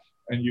that.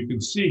 And you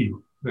can see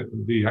that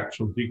the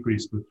actual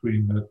decrease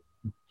between the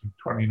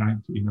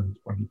 2019 and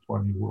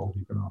 2020 World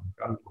Economic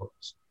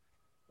Outlooks.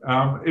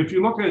 If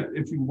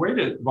you weight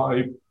it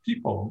by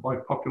people, by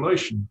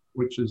population,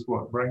 which is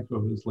what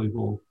Branko has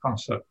labeled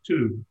concept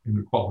 2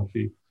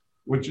 inequality,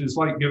 which is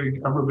like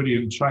giving everybody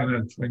in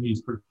China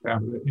Chinese per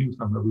capita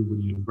income,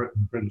 everybody in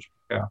Britain British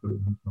per capita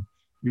income.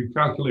 You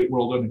calculate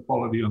world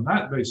inequality on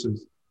that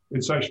basis,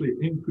 it's actually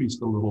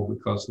increased a little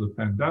because of the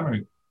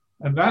pandemic.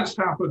 And that's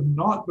happened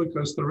not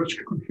because the rich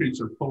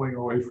countries are pulling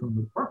away from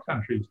the poor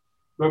countries,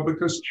 but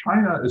because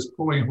China is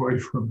pulling away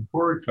from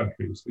poorer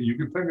countries. So you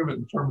can think of it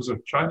in terms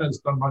of China has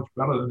done much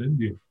better than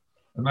India.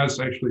 And that's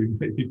actually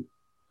made,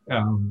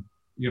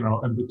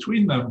 and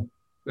between them,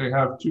 they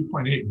have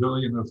 2.8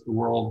 billion of the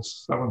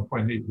world's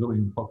 7.8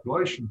 billion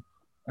population.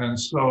 And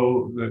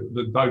so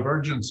the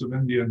divergence of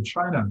India and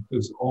China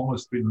has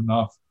almost been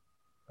enough,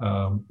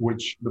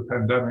 which the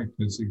pandemic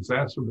has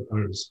exacerbated,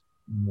 or has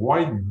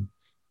widened,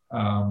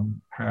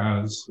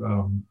 has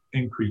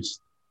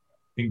increased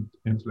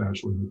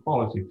international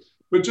inequality.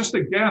 But just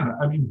again,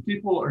 I mean,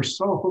 people are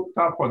so hooked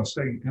up on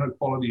saying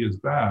inequality is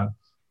bad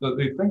that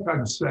they think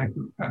I'm saying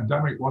the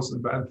pandemic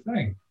wasn't a bad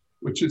thing,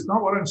 which is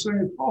not what I'm saying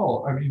at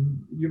all. I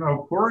mean,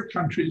 poorer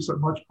countries are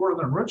much poorer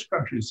than rich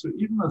countries. So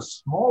even a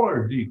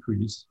smaller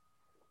decrease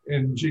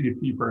in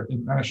GDP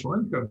in national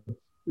income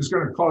is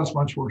going to cause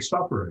much more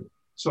suffering.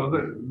 So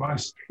my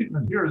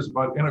statement here is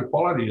about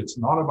inequality. It's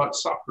not about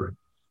suffering.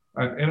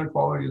 And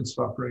inequality and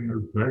suffering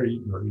are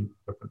very, very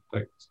different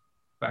things.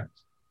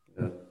 Thanks.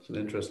 Yeah, it's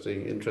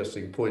an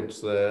interesting points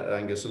there,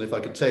 Angus. And if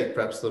I could take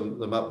perhaps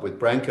them up with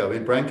Branko. I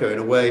mean, Branko, in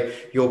a way,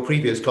 your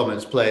previous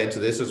comments play into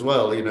this as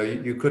well.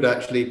 You could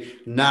actually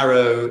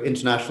narrow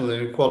international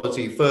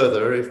inequality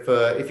further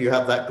if you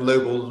have that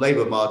global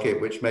labor market,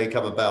 which may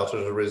come about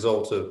as a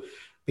result of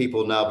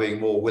people now being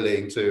more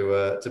willing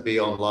to be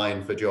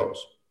online for jobs.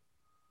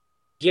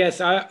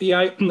 Yes,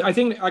 I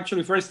think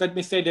actually first let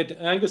me say that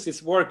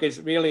Angus's work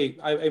is really,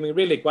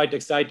 really quite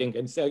exciting.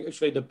 And so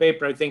actually the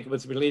paper I think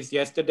was released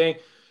yesterday.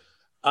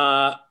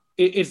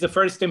 It's the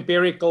first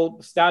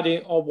empirical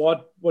study of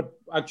what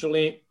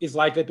actually is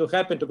likely to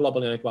happen to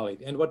global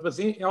inequality. And what was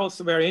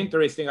also very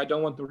interesting, I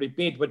don't want to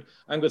repeat what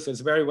Angus has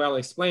very well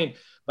explained,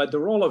 but the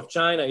role of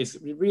China is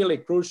really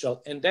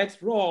crucial. And that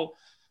role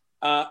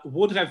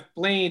would have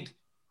played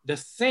the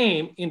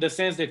same in the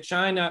sense that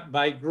China,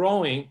 by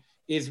growing,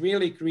 is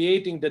really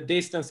creating the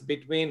distance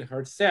between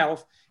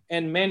herself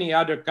and many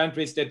other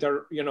countries that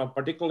are,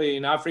 particularly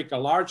in Africa,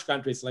 large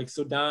countries like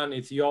Sudan,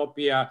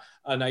 Ethiopia,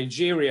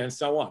 Nigeria, and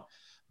so on.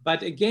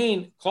 But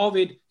again,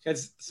 COVID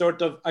has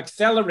sort of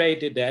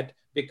accelerated that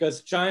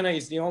because China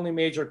is the only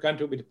major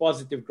country with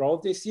positive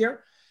growth this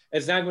year.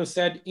 As Angus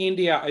said,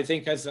 India, I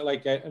think, has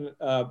like an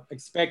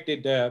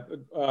expected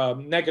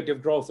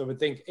negative growth of, I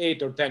think,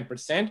 8 or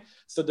 10%.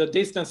 So the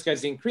distance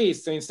has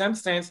increased. So in some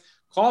sense,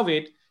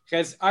 COVID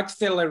has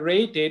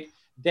accelerated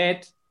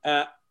that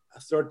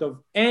sort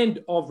of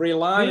end of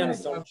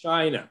reliance on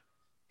China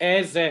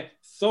as a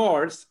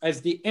source,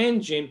 as the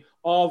engine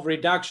of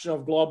reduction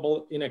of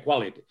global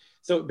inequality.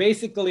 So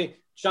basically,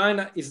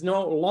 China is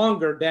no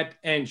longer that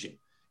engine.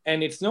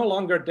 And it's no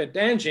longer that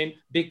engine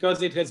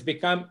because it has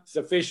become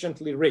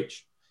sufficiently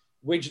rich,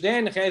 which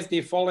then has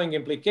the following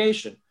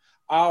implication.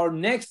 Our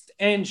next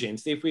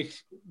engines, if we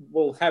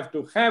will have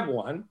to have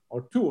one,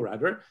 or two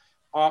rather,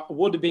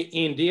 would be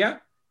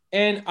India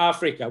and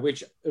Africa,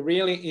 which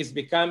really is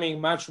becoming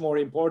much more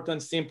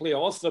important simply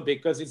also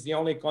because it's the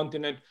only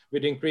continent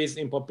with increase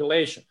in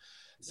population.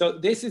 So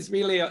this is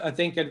really, I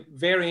think, a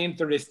very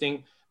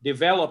interesting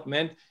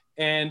development.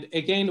 And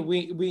again,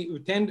 we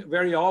tend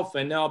very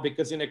often now,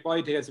 because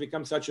inequality has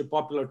become such a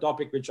popular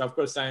topic, which of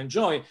course I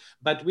enjoy,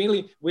 but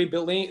really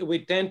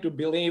we tend to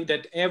believe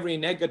that every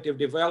negative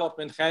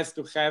development has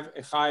to have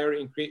a higher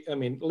increase,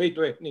 lead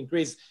to an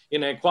increase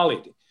in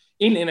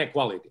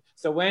inequality.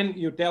 So when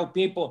you tell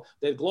people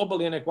that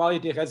global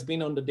inequality has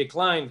been on the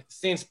decline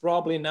since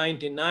probably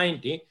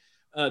 1990,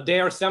 they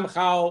are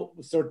somehow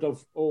sort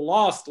of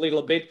lost a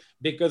little bit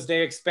because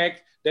they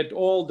expect that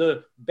all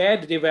the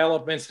bad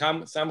developments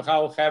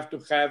somehow have to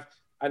have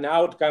an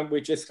outcome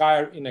which is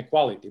higher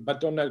inequality.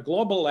 But on a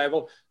global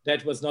level,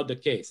 that was not the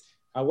case.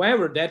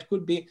 However, that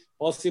could be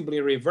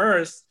possibly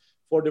reversed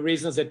for the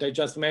reasons that I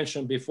just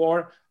mentioned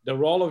before, the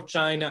role of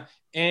China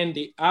and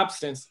the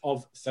absence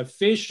of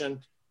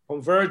sufficient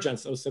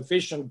convergence or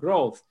sufficient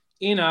growth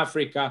in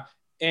Africa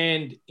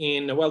and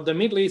in, well, the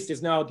Middle East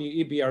is now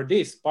the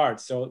EBRD's part.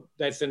 So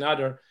that's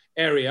another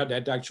area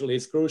that actually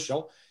is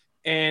crucial.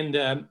 And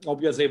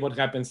obviously what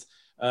happens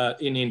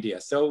in India.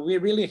 So we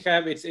really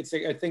have, it's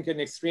I think, an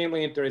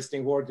extremely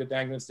interesting work that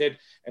Agnes did,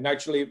 and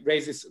actually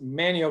raises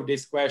many of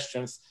these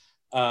questions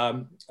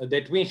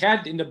that we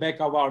had in the back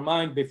of our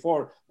mind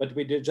before, but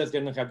we just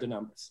didn't have the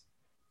numbers.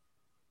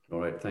 All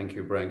right, thank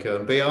you, Branko.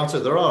 And Beata,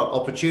 there are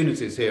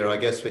opportunities here, I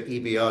guess, for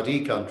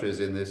EBRD countries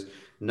in this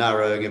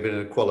narrowing of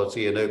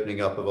inequality and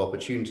opening up of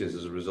opportunities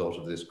as a result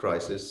of this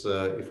crisis,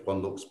 if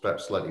one looks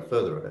perhaps slightly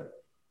further ahead.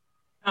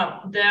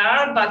 There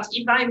are, but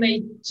if I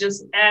may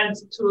just add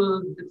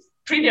to the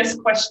previous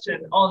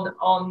question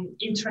on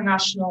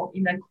international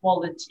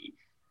inequality,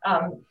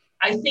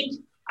 I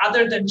think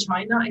other than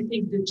China, I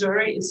think the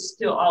jury is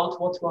still out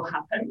what will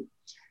happen.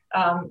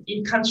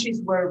 In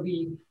countries where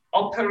we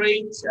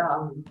operate,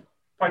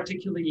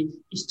 particularly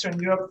Eastern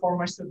Europe,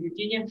 former Soviet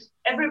Union,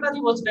 everybody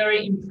was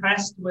very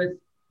impressed with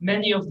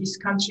many of these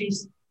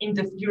countries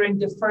during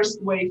the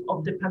first wave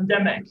of the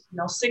pandemic.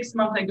 6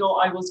 months ago,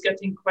 I was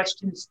getting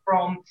questions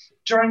from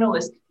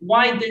journalists,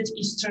 why did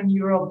Eastern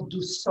Europe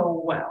do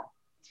so well?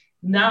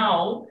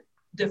 Now,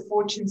 the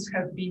fortunes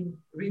have been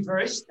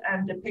reversed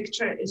and the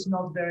picture is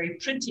not very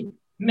pretty.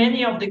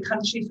 Many of the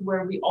countries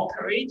where we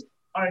operate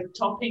are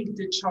topping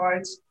the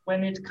charts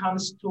when it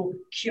comes to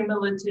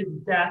cumulative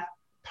death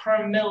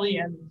per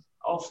million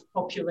of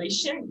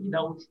population.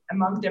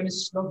 Among them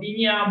is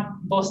Slovenia,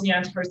 Bosnia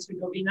and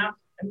Herzegovina,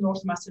 and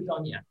North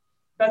Macedonia.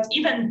 But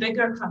even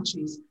bigger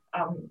countries,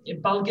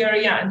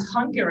 Bulgaria and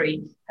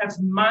Hungary, have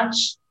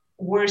much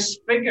worse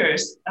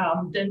figures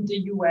than the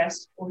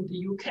US or the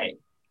UK,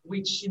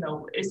 which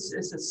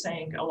is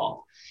saying a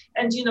lot.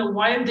 And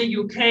while the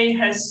UK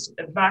has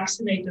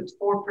vaccinated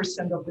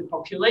 4% of the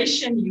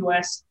population,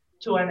 US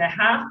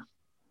 2.5%,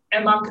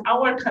 among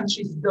our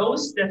countries,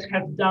 those that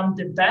have done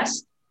the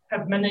best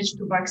have managed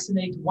to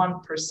vaccinate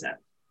 1%.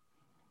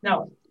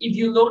 Now, if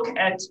you look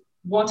at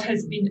what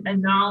has been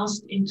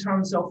announced in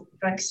terms of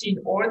vaccine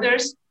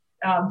orders,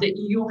 the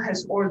EU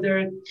has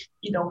ordered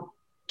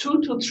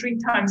 2 to 3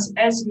 times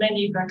as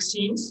many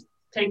vaccines,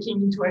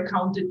 taking into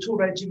account the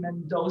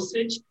 2-regimen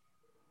dosage,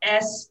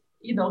 as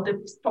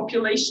the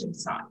population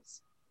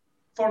size.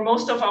 For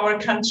most of our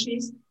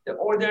countries, the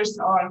orders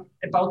are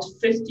about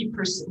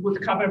 50%,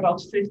 would cover about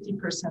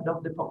 50%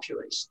 of the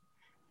population.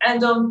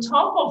 And on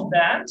top of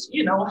that,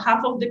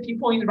 half of the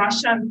people in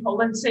Russia and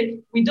Poland say,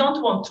 we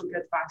don't want to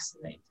get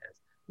vaccinated.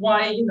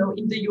 Why,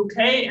 in the UK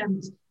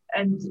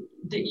and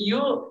the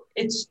EU,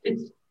 it's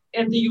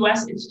in the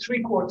US, it's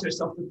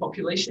 3/4 of the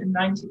population,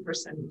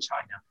 90% in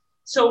China.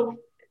 So,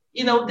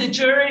 the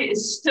jury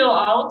is still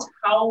out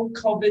how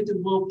COVID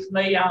will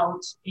play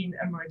out in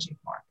emerging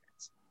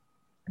markets.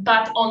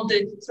 But on the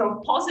sort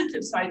of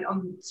positive side,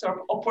 on sort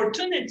of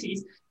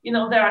opportunities,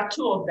 there are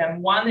 2 of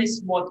them. One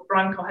is what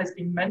Branko has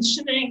been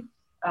mentioning,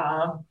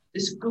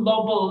 this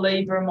global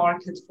labor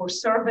market for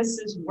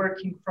services,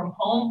 working from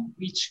home,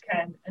 which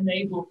can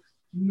enable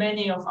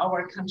many of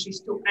our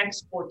countries to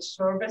export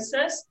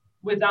services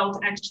without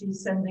actually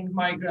sending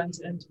migrants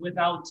and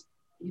without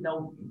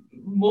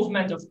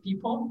movement of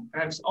people,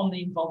 perhaps only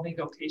involving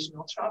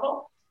occasional travel.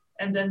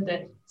 And then the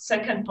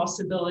second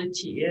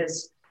possibility is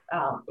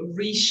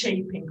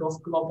reshaping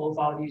of global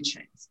value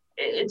chains.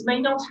 It may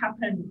not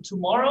happen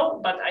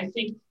tomorrow, but I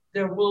think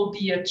there will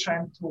be a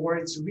trend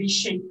towards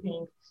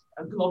reshaping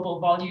global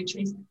value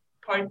chains,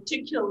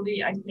 particularly,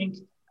 I think,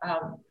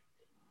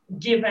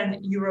 given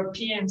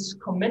Europeans'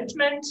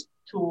 commitment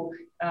to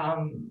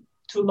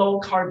low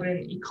carbon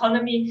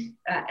economy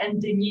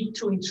and the need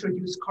to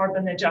introduce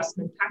carbon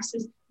adjustment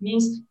taxes,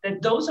 means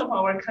that those of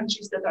our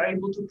countries that are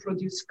able to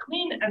produce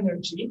clean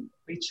energy,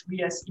 which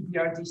we as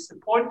EBRD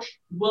support,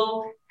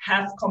 will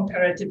have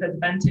comparative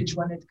advantage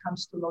when it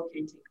comes to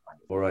locating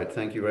money. All right,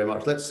 thank you very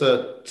much. Let's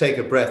take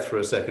a breath for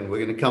a second.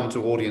 We're going to come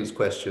to audience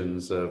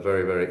questions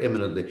very, very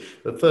imminently.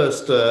 But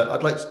first,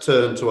 I'd like to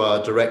turn to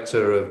our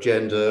Director of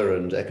Gender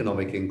and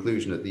Economic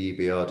Inclusion at the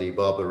EBRD,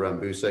 Barbara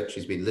Rambusek.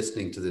 She's been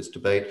listening to this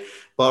debate.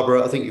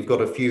 Barbara, I think you've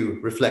got a few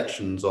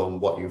reflections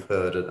on what you've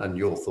heard and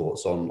your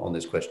thoughts on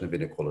this question of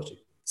inequality.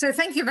 So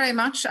thank you very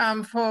much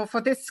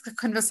for this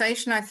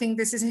conversation. I think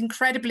this is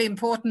incredibly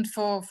important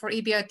for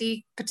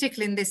EBRD,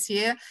 particularly in this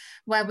year,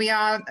 where we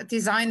are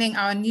designing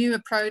our new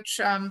approach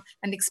and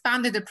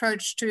expanded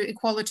approach to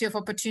equality of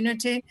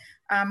opportunity.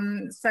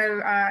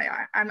 So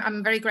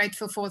I'm very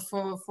grateful for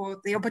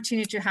the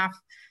opportunity to have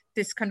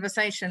this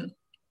conversation.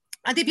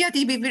 At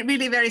EBRD, we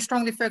really very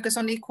strongly focus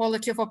on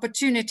equality of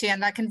opportunity,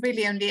 and I can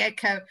really only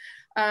echo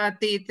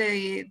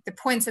the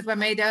points that were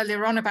made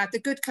earlier on about the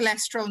good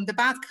cholesterol and the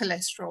bad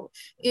cholesterol.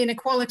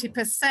 Inequality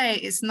per se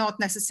is not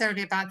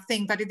necessarily a bad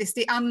thing, but it is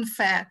the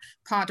unfair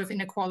part of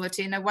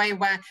inequality, in a way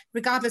where,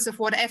 regardless of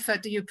what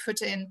effort you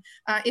put in,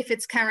 if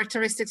it's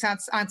characteristics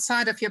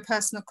outside of your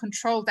personal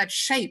control that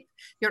shape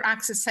your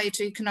access, say,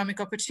 to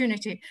economic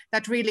opportunity,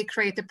 that really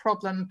create a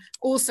problem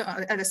also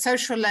at a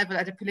social level,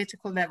 at a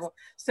political level.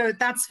 So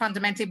that's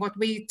fundamentally what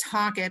we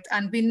target.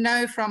 And we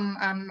know from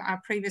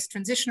our previous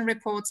transition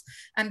reports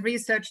and research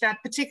research that,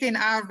 particularly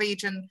in our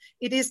region,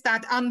 it is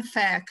that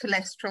unfair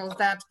cholesterol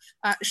that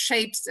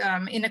shapes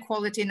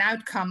inequality in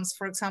outcomes,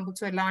 for example,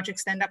 to a large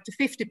extent, up to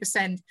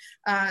 50%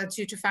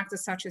 due to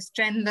factors such as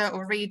gender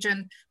or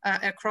region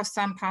across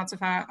some parts of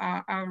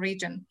our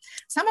region.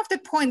 Some of the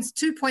points,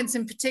 2 points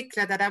in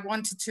particular that I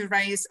wanted to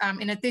raise,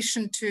 in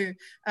addition to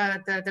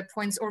the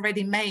points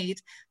already made,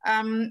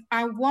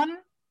 are one,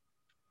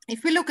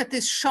 if we look at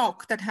this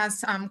shock that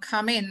has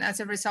come in as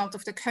a result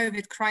of the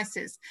COVID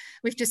crisis,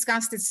 we've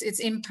discussed its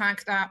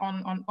impact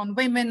on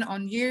women,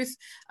 on youth.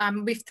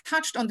 We've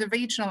touched on the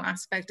regional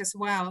aspect as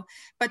well.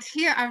 But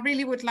here I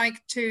really would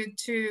like to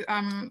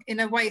in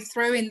a way,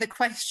 throw in the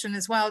question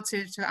as well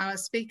to our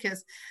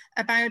speakers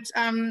about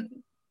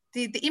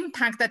the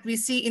impact that we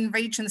see in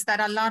regions that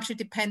are largely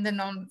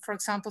dependent on, for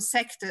example,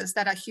 sectors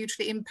that are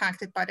hugely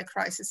impacted by the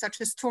crisis, such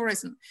as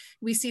tourism.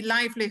 We see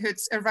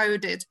livelihoods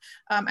eroded,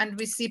 and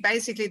we see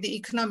basically the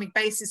economic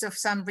basis of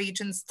some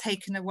regions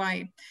taken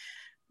away.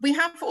 We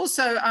have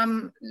also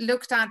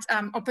looked at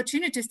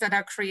opportunities that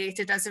are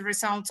created as a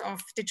result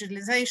of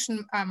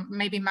digitalization,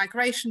 maybe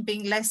migration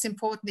being less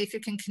important if you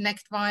can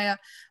connect via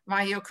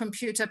your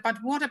computer. But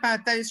what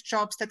about those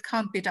jobs that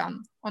can't be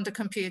done on the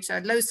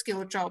computer,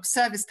 low-skilled jobs,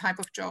 service type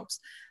of jobs?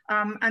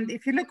 And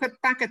if you look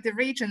back at the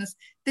regions,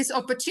 this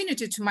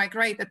opportunity to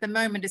migrate at the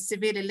moment is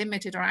severely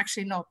limited or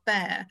actually not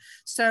there.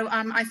 So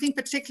I think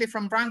particularly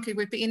from Branko, it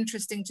would be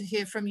interesting to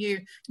hear from you,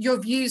 your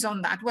views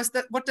on that.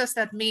 What does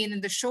that mean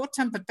in the short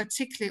term, but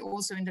particularly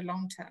also in the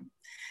long term?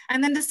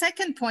 And then the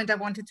second point I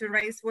wanted to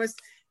raise was,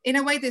 in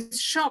a way, this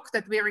shock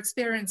that we're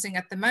experiencing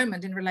at the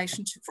moment in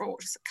relation to fraud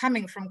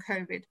coming from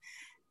COVID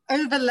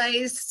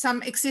overlays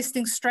some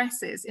existing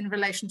stresses in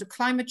relation to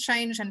climate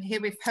change. And here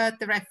we've heard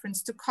the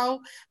reference to coal,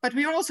 but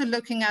we're also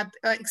looking at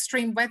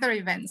extreme weather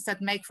events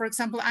that make, for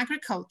example,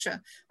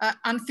 agriculture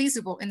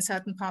unfeasible in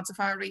certain parts of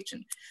our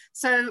region.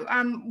 So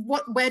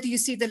where do you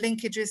see the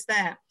linkages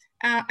there?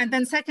 And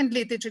then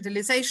secondly,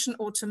 digitalization,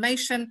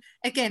 automation,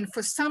 again,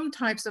 for some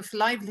types of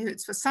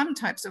livelihoods, for some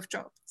types of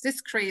jobs, this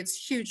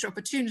creates huge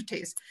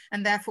opportunities,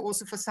 and therefore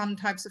also for some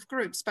types of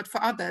groups, but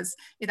for others,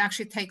 it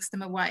actually takes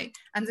them away.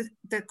 And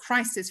the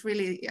crisis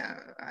really,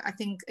 I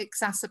think,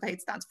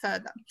 exacerbates that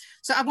further.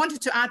 So I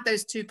wanted to add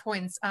those 2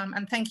 points,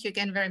 and thank you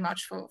again very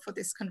much for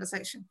this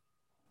conversation.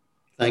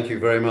 Thank you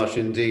very much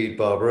indeed,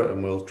 Barbara,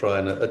 and we'll try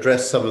and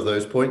address some of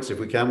those points if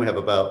we can. We have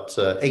about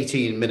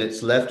 18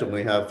 minutes left, and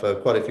we have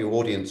quite a few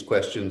audience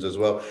questions as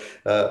well.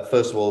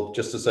 First of all,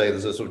 just to say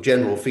there's a sort of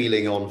general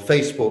feeling on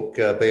Facebook,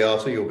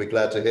 Beata, you'll be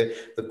glad to hear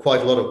that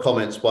quite a lot of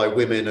comments by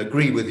women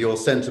agree with your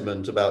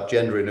sentiment about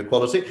gender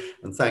inequality,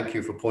 and thank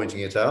you for pointing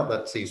it out.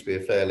 That seems to be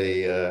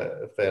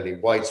a fairly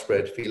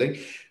widespread feeling.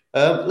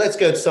 Let's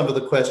go to some of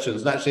the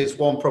questions. And actually, it's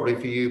one probably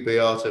for you,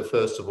 Beata,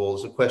 first of all.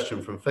 It's a question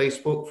from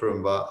Facebook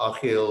from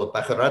Achil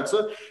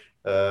Bacharadze,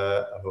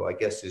 who I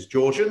guess is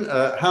Georgian.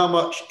 How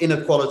much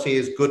inequality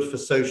is good for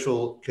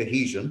social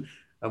cohesion?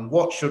 And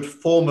what should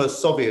former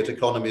Soviet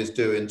economies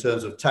do in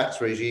terms of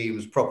tax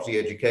regimes, property,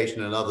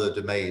 education, and other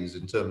domains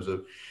in terms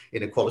of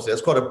inequality?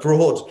 That's quite a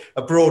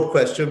broad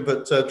question,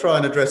 but try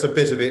and address a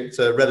bit of it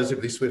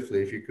relatively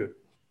swiftly, if you could.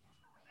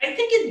 I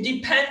think it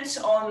depends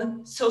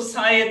on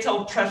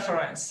societal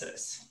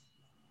preferences,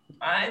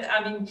 right?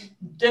 I mean,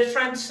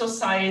 different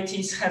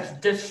societies have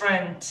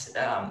different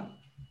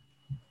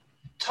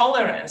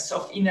tolerance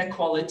of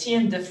inequality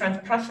and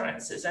different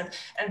preferences.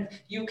 And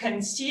you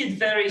can see it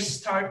very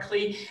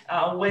starkly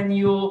when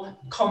you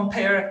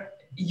compare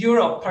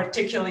Europe,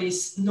 particularly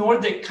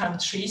Nordic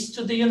countries,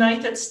 to the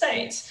United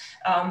States.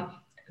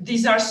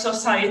 These are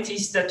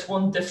societies that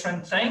want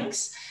different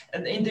things.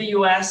 In the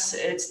US,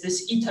 it's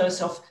this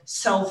ethos of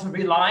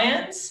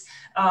self-reliance.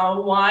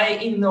 Why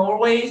in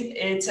Norway,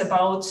 it's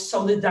about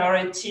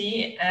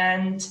solidarity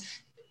and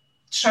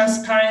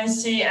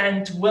transparency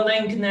and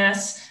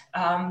willingness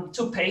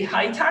to pay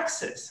high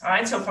taxes,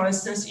 right? So for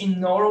instance,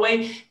 in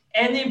Norway,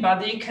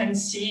 anybody can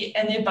see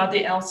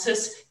anybody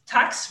else's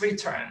tax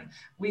return,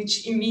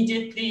 which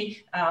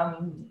immediately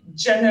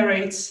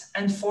generates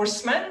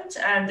enforcement,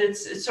 and it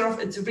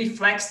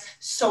reflects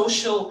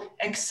social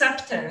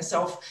acceptance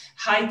of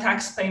high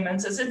tax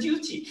payments as a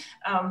duty.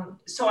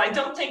 So I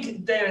don't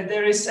think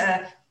there is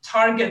a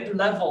target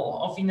level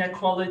of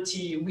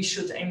inequality we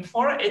should aim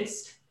for. It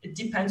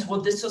depends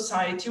what the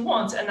society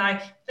wants. And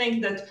I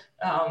think that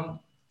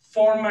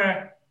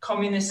former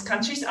communist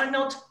countries are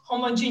not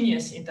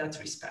homogeneous in that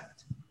respect.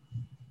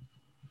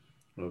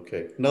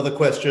 Okay, another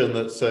question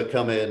that's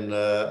come in, and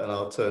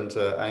I'll turn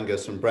to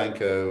Angus and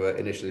Branko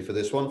initially for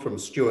this one, from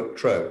Stuart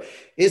Trow.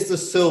 Is the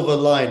silver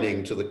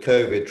lining to the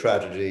COVID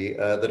tragedy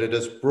that it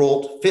has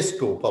brought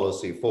fiscal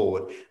policy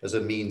forward as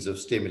a means of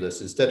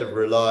stimulus instead of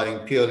relying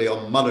purely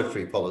on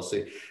monetary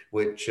policy,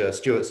 which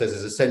Stuart says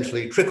is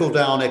essentially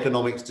trickle-down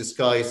economics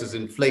disguised as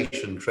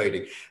inflation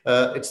trading?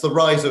 It's the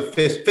rise of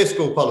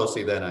fiscal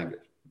policy then, Angus.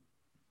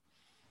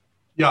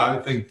 Yeah,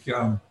 I think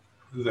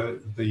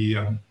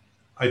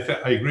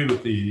I agree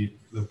with the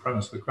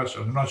premise of the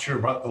question. I'm not sure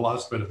about the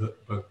last bit of it,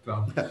 but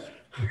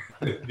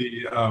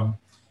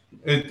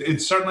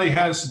It certainly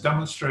has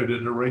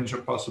demonstrated a range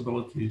of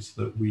possibilities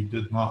that we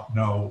did not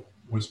know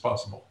was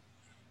possible.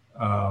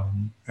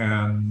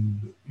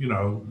 And, you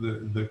know,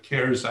 the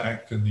CARES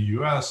Act in the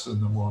US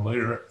and the More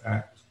Later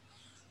Act,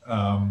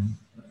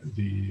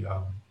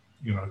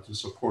 you know, to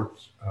support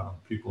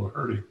people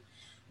hurting.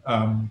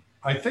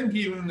 I think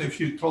even if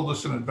you told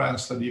us in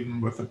advance that even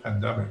with the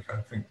pandemic,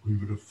 I think we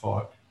would have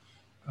thought,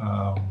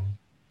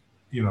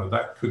 you know,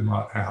 that could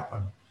not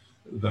happen,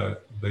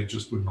 that they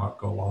just would not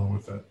go along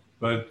with it.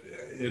 But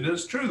it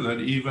is true that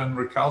even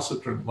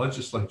recalcitrant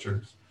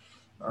legislatures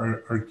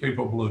are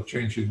capable of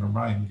changing their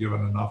mind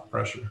given enough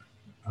pressure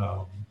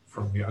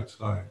from the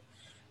outside.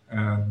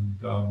 And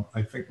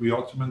I think we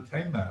ought to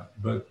maintain that.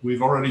 But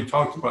we've already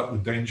talked about the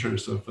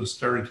dangers of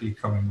austerity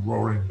coming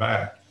roaring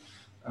back.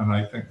 And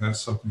I think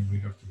that's something we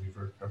have to be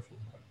very careful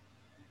about.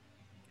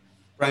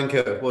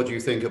 Branko, what do you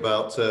think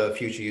about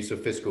future use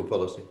of fiscal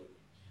policy?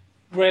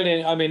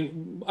 Really, I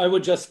mean, I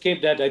would just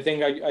skip that. I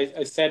think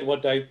I said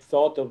what I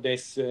thought of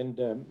this, and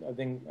I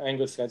think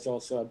Angus has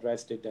also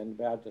addressed it, and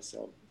Beata,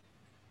 so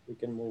we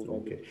can move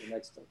on to the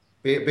next one.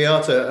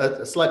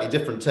 Beata, a slightly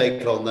different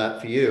take on that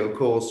for you. Of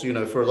course, you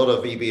know, for a lot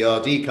of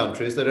EBRD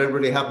countries, they don't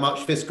really have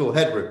much fiscal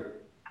headroom.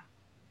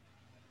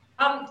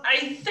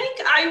 I think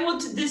I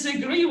would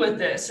disagree with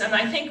this, and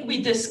I think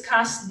we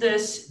discussed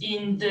this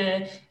in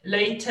the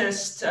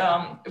latest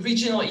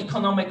regional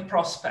economic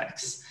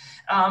prospects,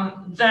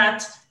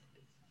 that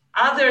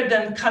other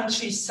than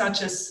countries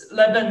such as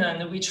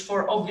Lebanon, which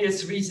for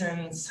obvious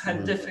reasons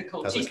had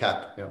difficulties, as a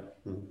cap, yeah.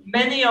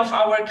 Many of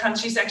our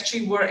countries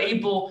actually were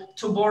able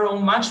to borrow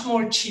much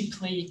more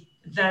cheaply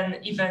than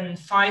even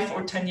 5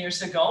 or 10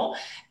 years ago.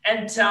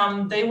 And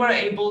they were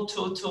able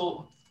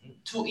to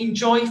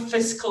enjoy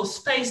fiscal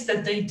space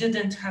that they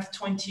didn't have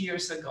 20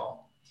 years ago.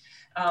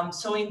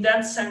 So in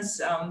that sense,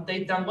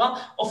 they've done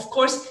well. Of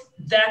course,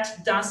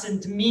 that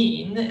doesn't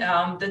mean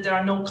that there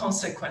are no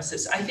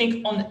consequences. I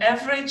think on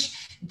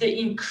average, the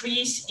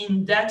increase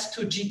in debt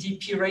to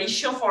GDP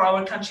ratio for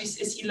our countries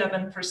is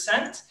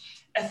 11%.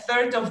 A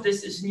third of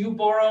this is new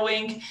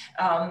borrowing.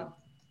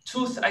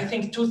 I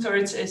think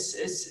 2/3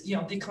 is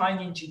decline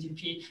in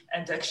GDP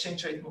and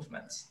exchange rate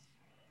movements.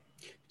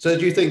 So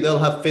do you think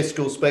they'll have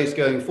fiscal space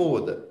going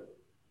forward then?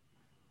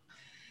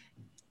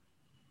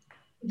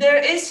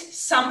 There is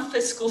some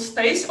fiscal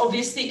space.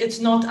 Obviously, it's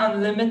not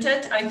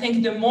unlimited. I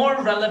think the more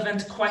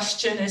relevant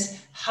question is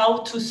how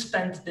to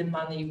spend the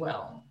money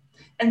well.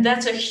 And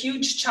that's a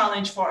huge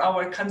challenge for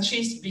our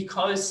countries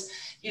because,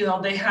 you know,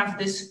 they have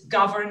this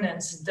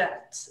governance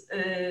debt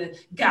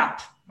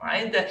gap,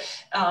 right?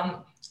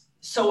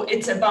 So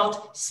it's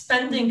about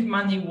spending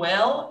money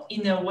well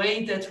in a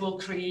way that will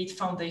create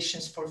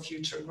foundations for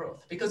future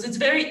growth, because it's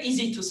very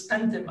easy to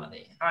spend the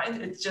money, right?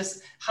 It's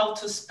just how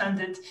to spend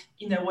it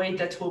in a way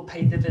that will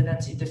pay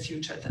dividends in the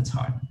future that's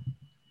hard.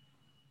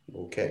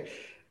 Okay.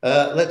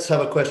 Let's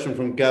have a question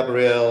from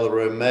Gabriel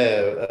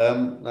Romeo.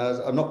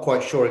 I'm not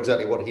quite sure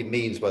exactly what he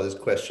means by this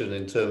question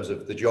in terms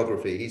of the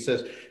geography. He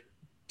says,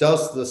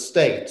 does the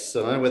states,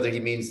 and I don't know whether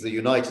he means the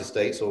United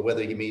States or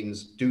whether he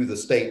means do the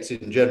states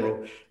in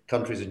general,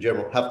 countries in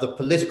general, have the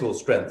political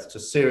strength to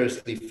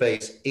seriously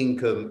face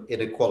income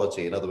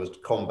inequality, in other words, to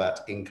combat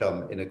income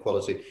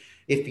inequality?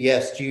 If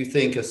yes, do you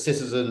think a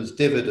citizen's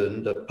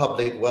dividend, a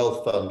public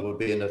wealth fund, would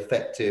be an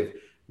effective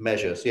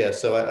measures? Yeah,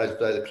 so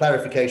the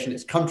clarification,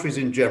 it's countries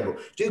in general.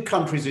 Do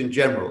countries in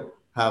general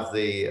have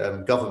the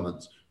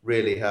governments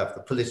really have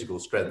the political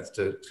strength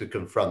to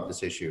confront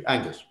this issue?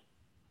 Angus?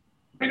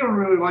 I don't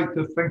really like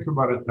to think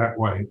about it that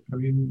way. I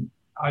mean,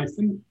 I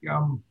think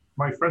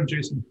my friend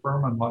Jason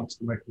Furman likes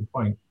to make the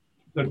point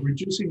that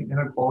reducing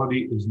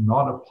inequality is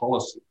not a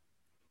policy,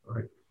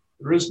 right?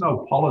 There is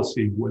no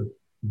policy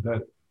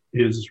that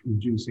is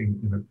reducing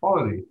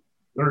inequality.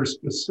 There are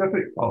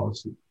specific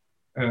policies.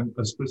 And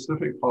a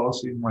specific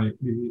policy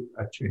might be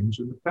a change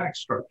in the tax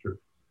structure.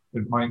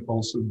 It might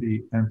also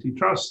be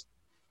antitrust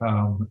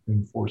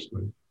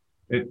enforcement.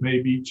 It may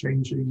be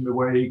changing the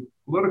way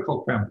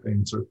political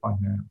campaigns are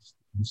financed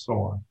and so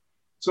on.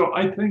 So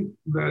I think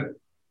that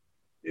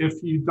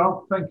if you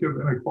don't think of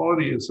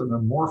inequality as an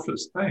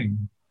amorphous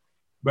thing,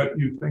 but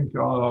you think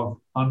of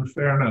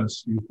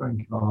unfairness, you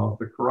think of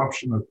the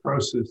corruption of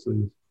processes,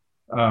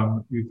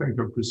 you think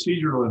of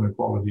procedural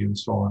inequality and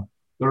so on,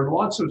 there are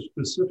lots of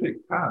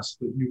specific tasks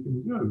that you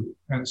can do,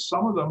 and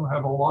some of them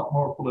have a lot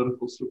more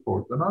political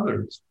support than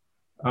others.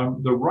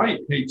 The right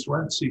hates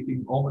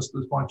rent-seeking almost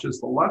as much as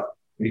the left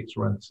hates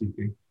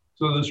rent-seeking.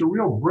 So there's a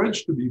real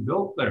bridge to be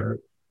built there,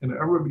 and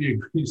everybody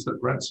agrees that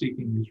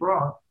rent-seeking is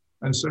wrong.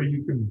 And so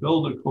you can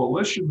build a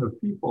coalition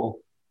of people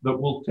that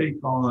will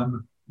take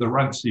on the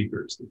rent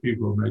seekers, the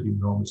people who are making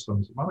enormous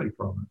sums of money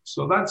from it.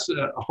 So that's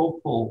a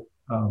hopeful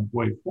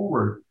way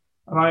forward.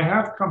 And I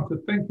have come to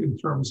think in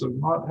terms of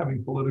not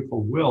having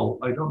political will.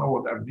 I don't know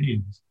what that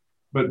means,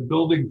 but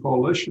building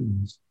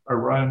coalitions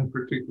around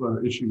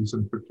particular issues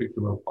and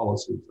particular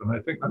policies. And I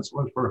think that's a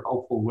much more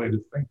helpful way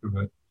to think of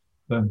it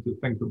than to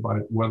think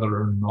about whether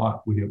or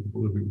not we have the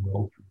political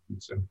will to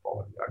reduce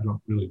inequality. I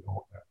don't really know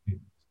what that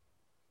means.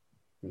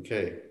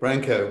 Okay.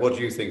 Branko, what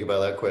do you think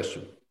about that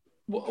question?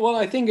 Well,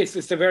 I think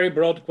it's a very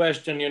broad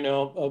question,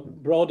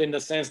 broad in the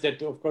sense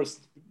that, of course,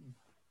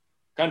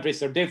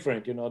 countries are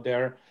different,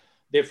 there are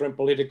different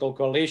political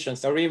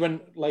coalitions, or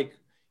even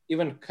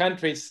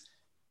countries,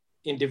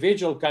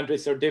 individual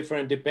countries are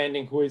different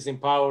depending who is in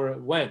power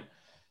when.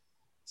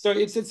 So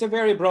it's a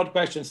very broad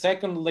question.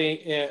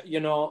 Secondly,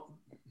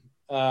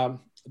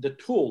 the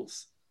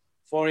tools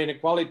for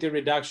inequality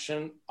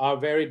reduction are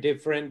very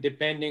different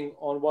depending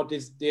on what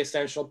is the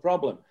essential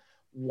problem.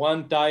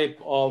 One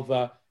type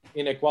of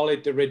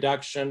inequality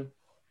reduction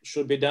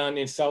should be done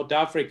in South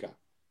Africa.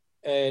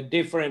 A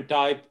different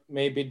type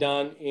may be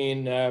done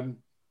in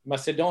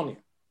Macedonia.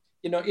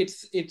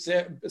 It's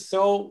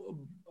so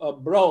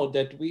broad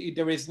that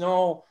there is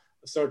no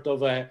sort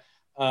of a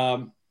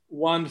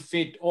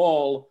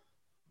one-fit-all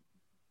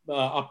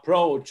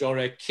approach or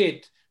a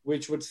kit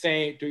which would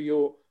say to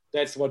you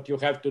that's what you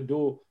have to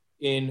do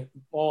in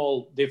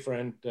all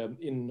different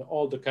in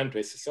all the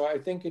countries. So I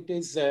think it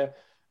is. I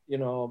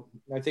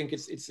think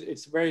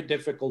it's very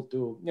difficult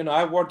to.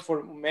 I've worked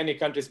for many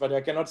countries, but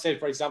I cannot say,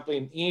 for example,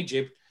 in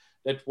Egypt,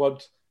 that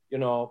what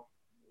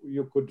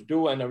you could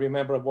do. And I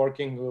remember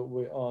working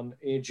on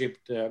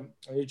Egypt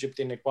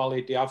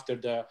inequality after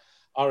the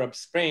Arab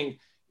Spring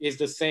is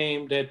the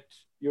same that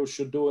you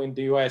should do in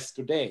the US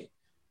today.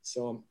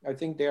 So I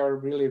think they are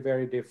really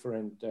very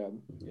different,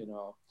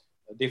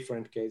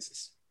 different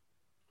cases.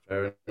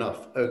 Fair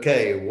enough.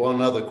 Okay,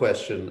 one other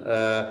question.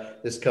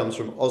 This comes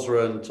from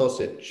Ozran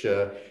Tosic.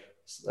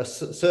 A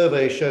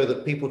survey show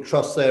that people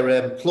trust their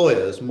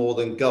employers more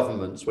than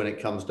governments when it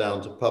comes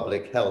down to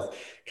public health.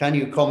 Can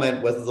you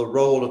comment whether the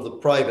role of the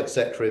private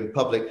sector in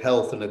public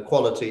health and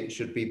equality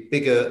should be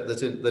bigger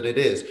than it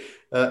is?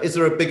 Is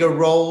there a bigger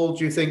role,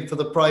 do you think, for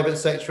the private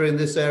sector in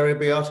this area,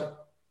 Beata?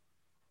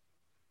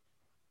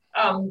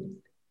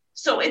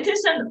 So it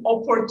is an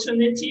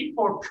opportunity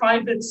for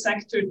private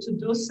sector to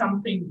do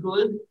something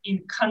good in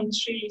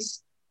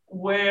countries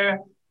where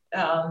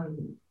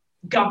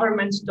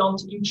governments don't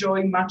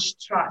enjoy much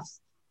trust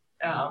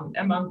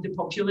among the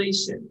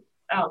population.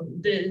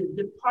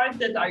 The part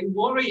that I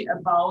worry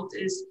about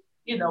is,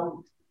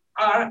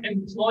 are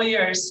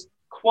employers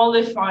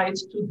qualified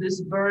to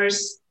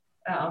disperse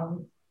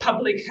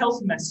public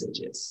health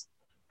messages?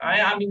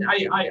 I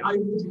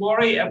would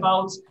worry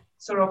about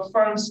sort of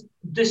firms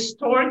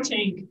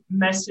distorting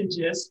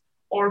messages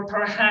or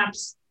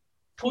perhaps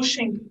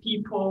pushing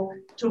people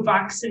to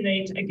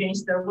vaccinate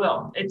against their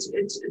will.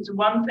 It's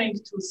one thing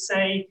to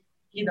say,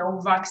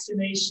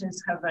 vaccinations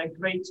have a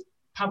great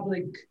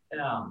public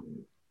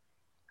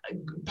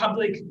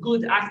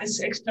good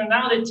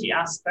externality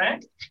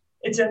aspect.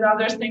 It's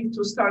another thing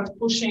to start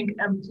pushing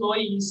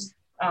employees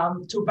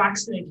to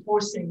vaccinate,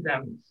 forcing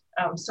them.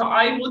 So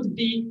I would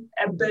be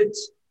a bit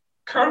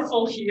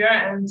careful here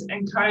and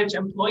encourage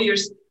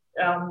employers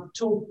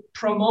to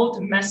promote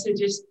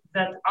messages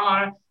that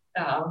are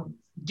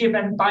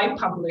given by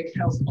public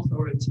health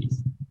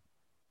authorities.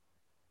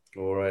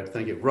 All right,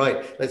 thank you.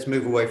 Right, let's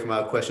move away from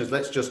our questions.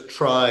 Let's just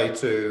try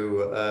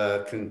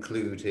to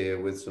conclude here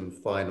with some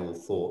final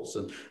thoughts.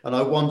 And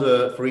I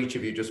wonder for each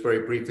of you, just very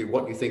briefly,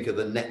 what you think are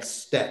the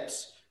next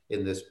steps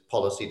in this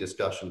policy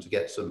discussion to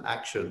get some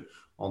action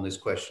on this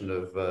question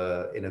of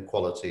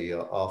inequality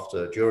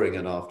during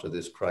and after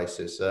this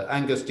crisis.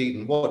 Angus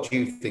Deaton, what do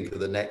you think are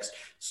the next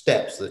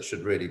steps that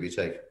should really be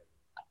taken?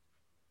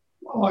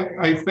 Well,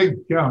 I think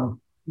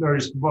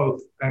there's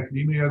both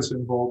academia is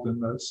involved in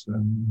this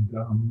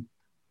and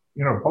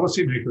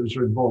policymakers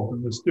are involved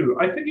in this too.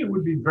 I think it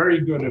would be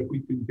very good if we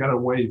could get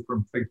away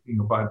from thinking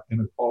about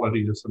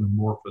inequality as an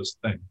amorphous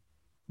thing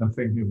and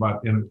thinking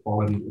about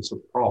inequality as a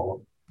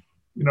problem.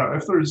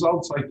 If the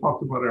results I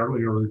talked about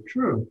earlier are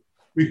true,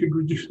 we could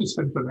reduce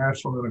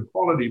international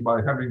inequality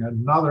by having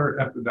another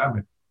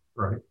epidemic,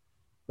 right?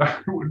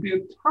 That would be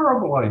a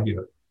terrible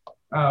idea.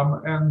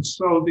 And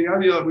so the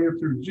idea that we have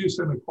to reduce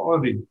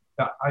inequality,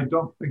 I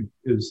don't think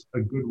is a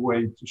good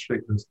way to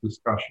shape this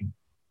discussion.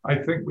 I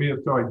think we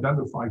have to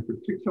identify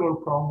particular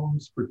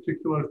problems,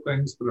 particular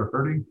things that are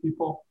hurting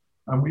people,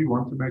 and we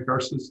want to make our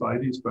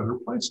societies better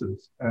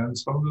places. And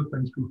some of the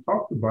things we've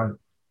talked about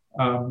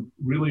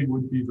really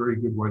would be very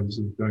good ways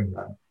of doing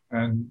that.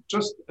 And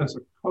just as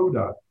a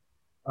coda,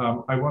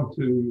 I want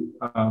to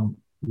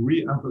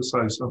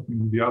re-emphasize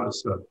something Beata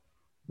said.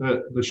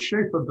 The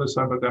shape of this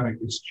epidemic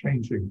is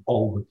changing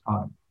all the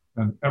time.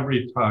 And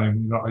every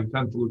time, I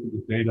tend to look at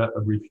the data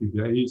every few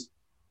days.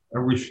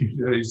 Every few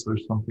days,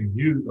 there's something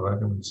new that I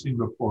haven't seen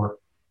before.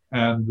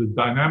 And the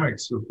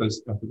dynamics of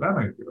this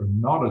epidemic are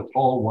not at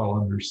all well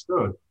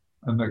understood.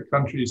 And the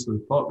countries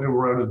that thought they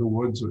were out of the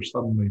woods are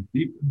suddenly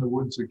deep in the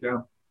woods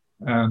again.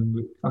 And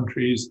the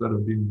countries that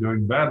have been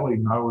doing badly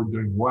now are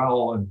doing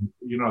well. And,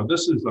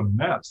 this is a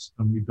mess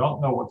and we don't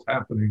know what's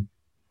happening.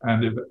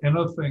 And if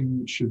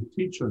anything should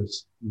teach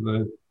us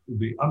the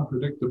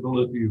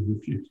unpredictability of the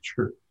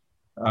future,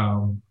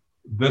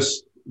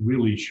 this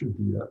really should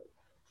be it.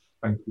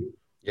 Thank you.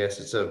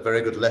 Yes, it's a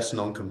very good lesson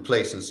on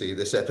complacency,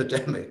 this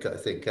epidemic, I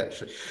think,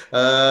 actually.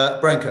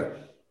 Branko.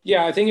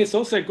 Yeah, I think it's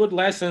also a good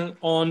lesson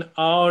on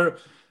our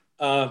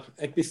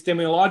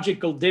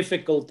epistemological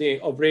difficulty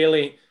of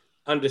really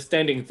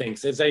understanding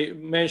things. As I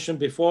mentioned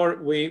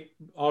before,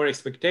 our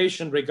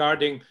expectation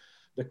regarding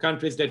the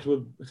countries that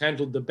would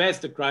handle the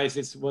best the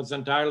crisis was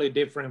entirely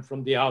different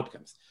from the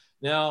outcomes.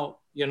 Now,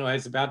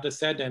 as Beata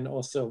said, and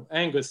also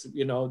Angus,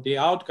 the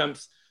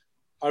outcomes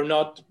are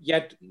not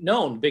yet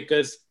known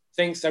because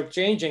things are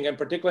changing, and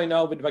particularly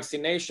now with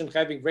vaccination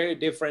having very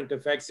different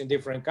effects in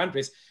different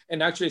countries.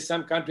 And actually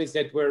some countries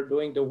that were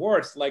doing the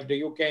worst, like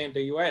the UK and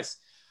the US,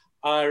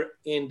 are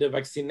in the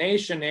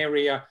vaccination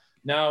area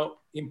now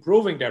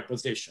improving their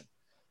position,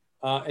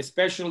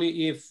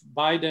 especially if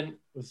Biden,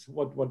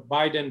 what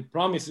Biden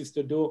promises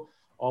to do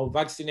of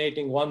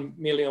vaccinating 1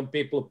 million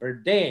people per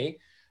day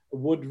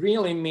would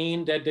really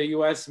mean that the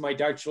US might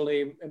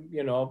actually,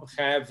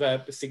 have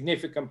a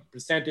significant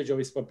percentage of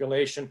its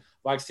population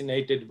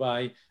vaccinated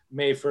by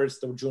May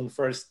 1st or June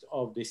 1st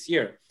of this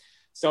year.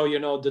 So,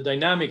 the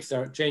dynamics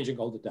are changing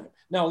all the time.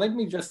 Now, let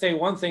me just say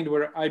one thing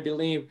where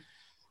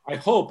I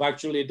hope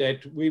actually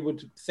that we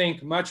would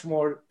think much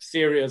more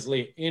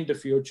seriously in the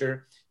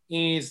future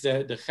is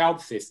the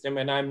health system.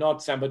 And I'm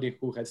not somebody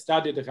who has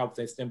studied the health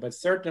system, but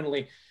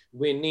certainly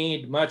we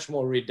need much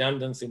more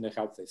redundancy in the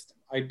health system.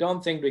 I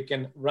don't think we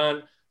can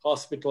run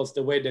hospitals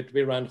the way that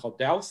we run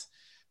hotels.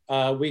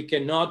 We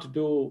cannot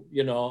do,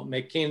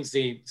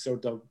 McKinsey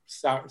sort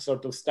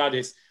of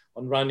studies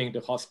on running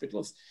the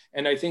hospitals.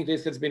 And I think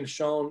this has been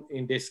shown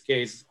in this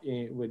case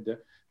with the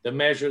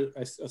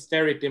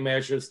austerity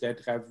measures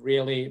that have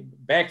really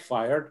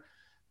backfired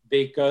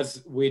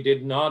because we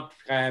did not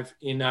have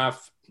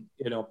enough,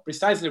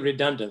 precisely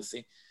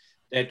redundancy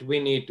that we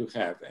need to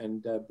have.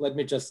 And let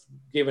me just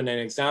give an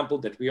example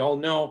that we all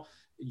know.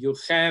 You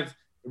have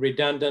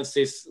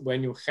redundancies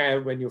when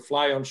you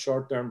fly on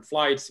short-term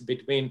flights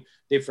between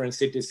different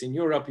cities in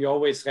Europe. You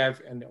always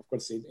have, and of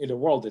course in the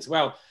world as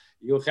well,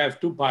 you have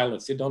 2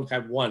 pilots, you don't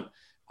have one.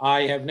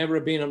 I have never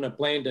been on a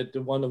plane that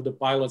one of the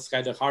pilots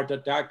had a heart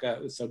attack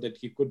so that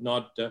he could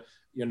not,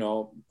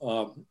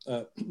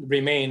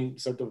 remain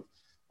sort of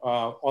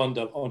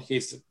on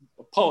his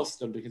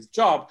post, on his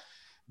job.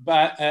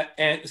 But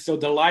and so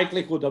the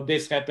likelihood of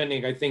this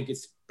happening, I think,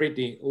 is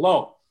pretty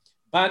low.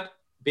 But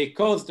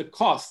because the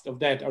cost of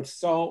that are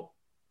so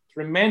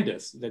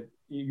tremendous that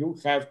you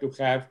have to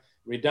have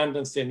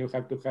redundancy and you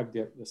have to have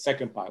the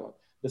second pilot.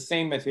 The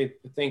same, I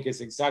think,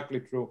 is exactly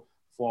true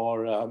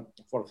for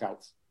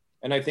health.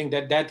 And I think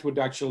that would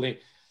actually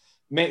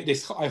make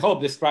this, I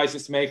hope this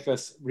crisis makes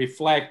us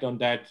reflect on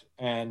that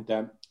and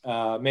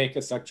make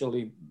us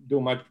actually do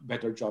a much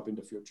better job in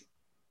the future.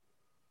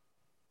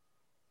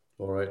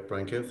 All right,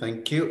 Branko,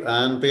 thank you.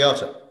 And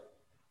Beata.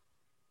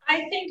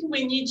 I think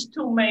we need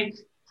to make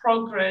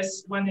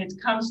progress when it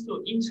comes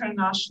to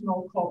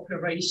international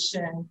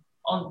cooperation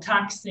on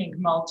taxing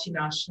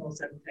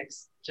multinationals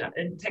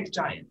and tech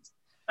giants.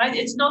 Right?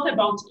 It's not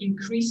about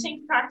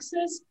increasing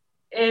taxes,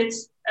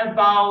 it's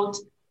about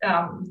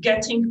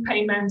getting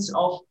payments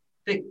of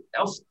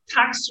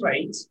tax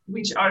rates,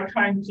 which are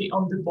currently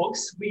on the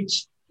books,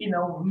 which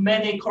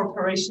many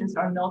corporations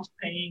are not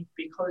paying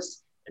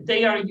because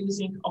they are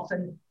using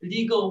often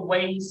legal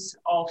ways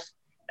of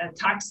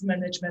tax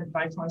management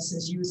by, for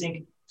instance,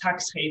 using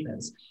tax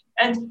havens.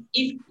 And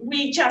if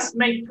we just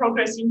make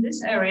progress in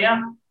this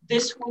area,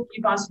 this will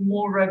give us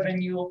more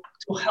revenue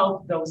to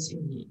help those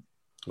in need.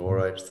 All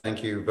right.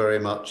 Thank you very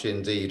much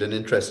indeed. An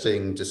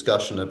interesting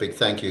discussion. A big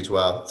thank you to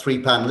our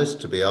 3 panelists,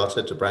 to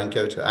Beata, to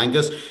Branko, to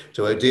Angus,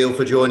 to Odile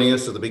for joining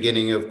us at the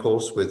beginning, of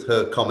course, with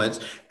her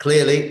comments.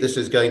 Clearly, this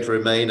is going to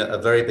remain a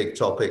very big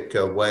topic,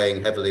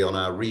 weighing heavily on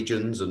our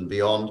regions and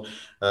beyond.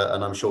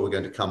 And I'm sure we're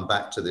going to come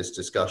back to this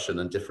discussion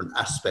and different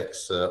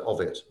aspects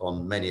of it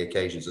on many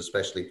occasions,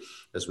 especially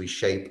as we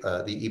shape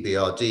the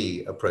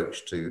EBRD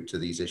approach to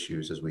these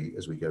issues as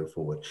we go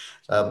forward.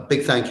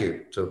 Big thank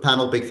you to the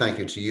panel. Big thank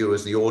you to you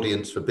as the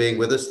audience for being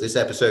with us. This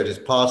episode is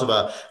part of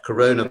our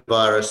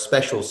coronavirus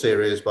special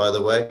series, by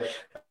the way.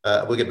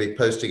 We're going to be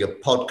posting a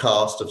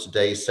podcast of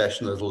today's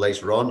session a little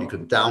later on. You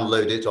can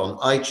download it on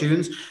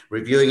iTunes.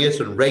 Reviewing it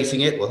and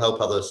rating it will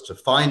help others to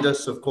find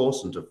us, of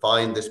course, and to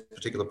find this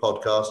particular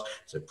podcast.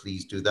 So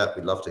please do that.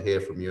 We'd love to hear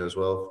from you as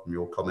well, from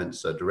your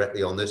comments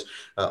directly on this.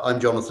 I'm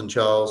Jonathan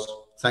Charles.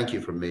 Thank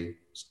you from me.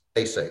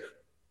 Stay safe.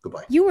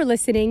 Goodbye. You were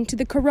listening to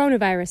the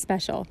Coronavirus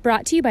Special,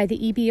 brought to you by the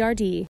EBRD.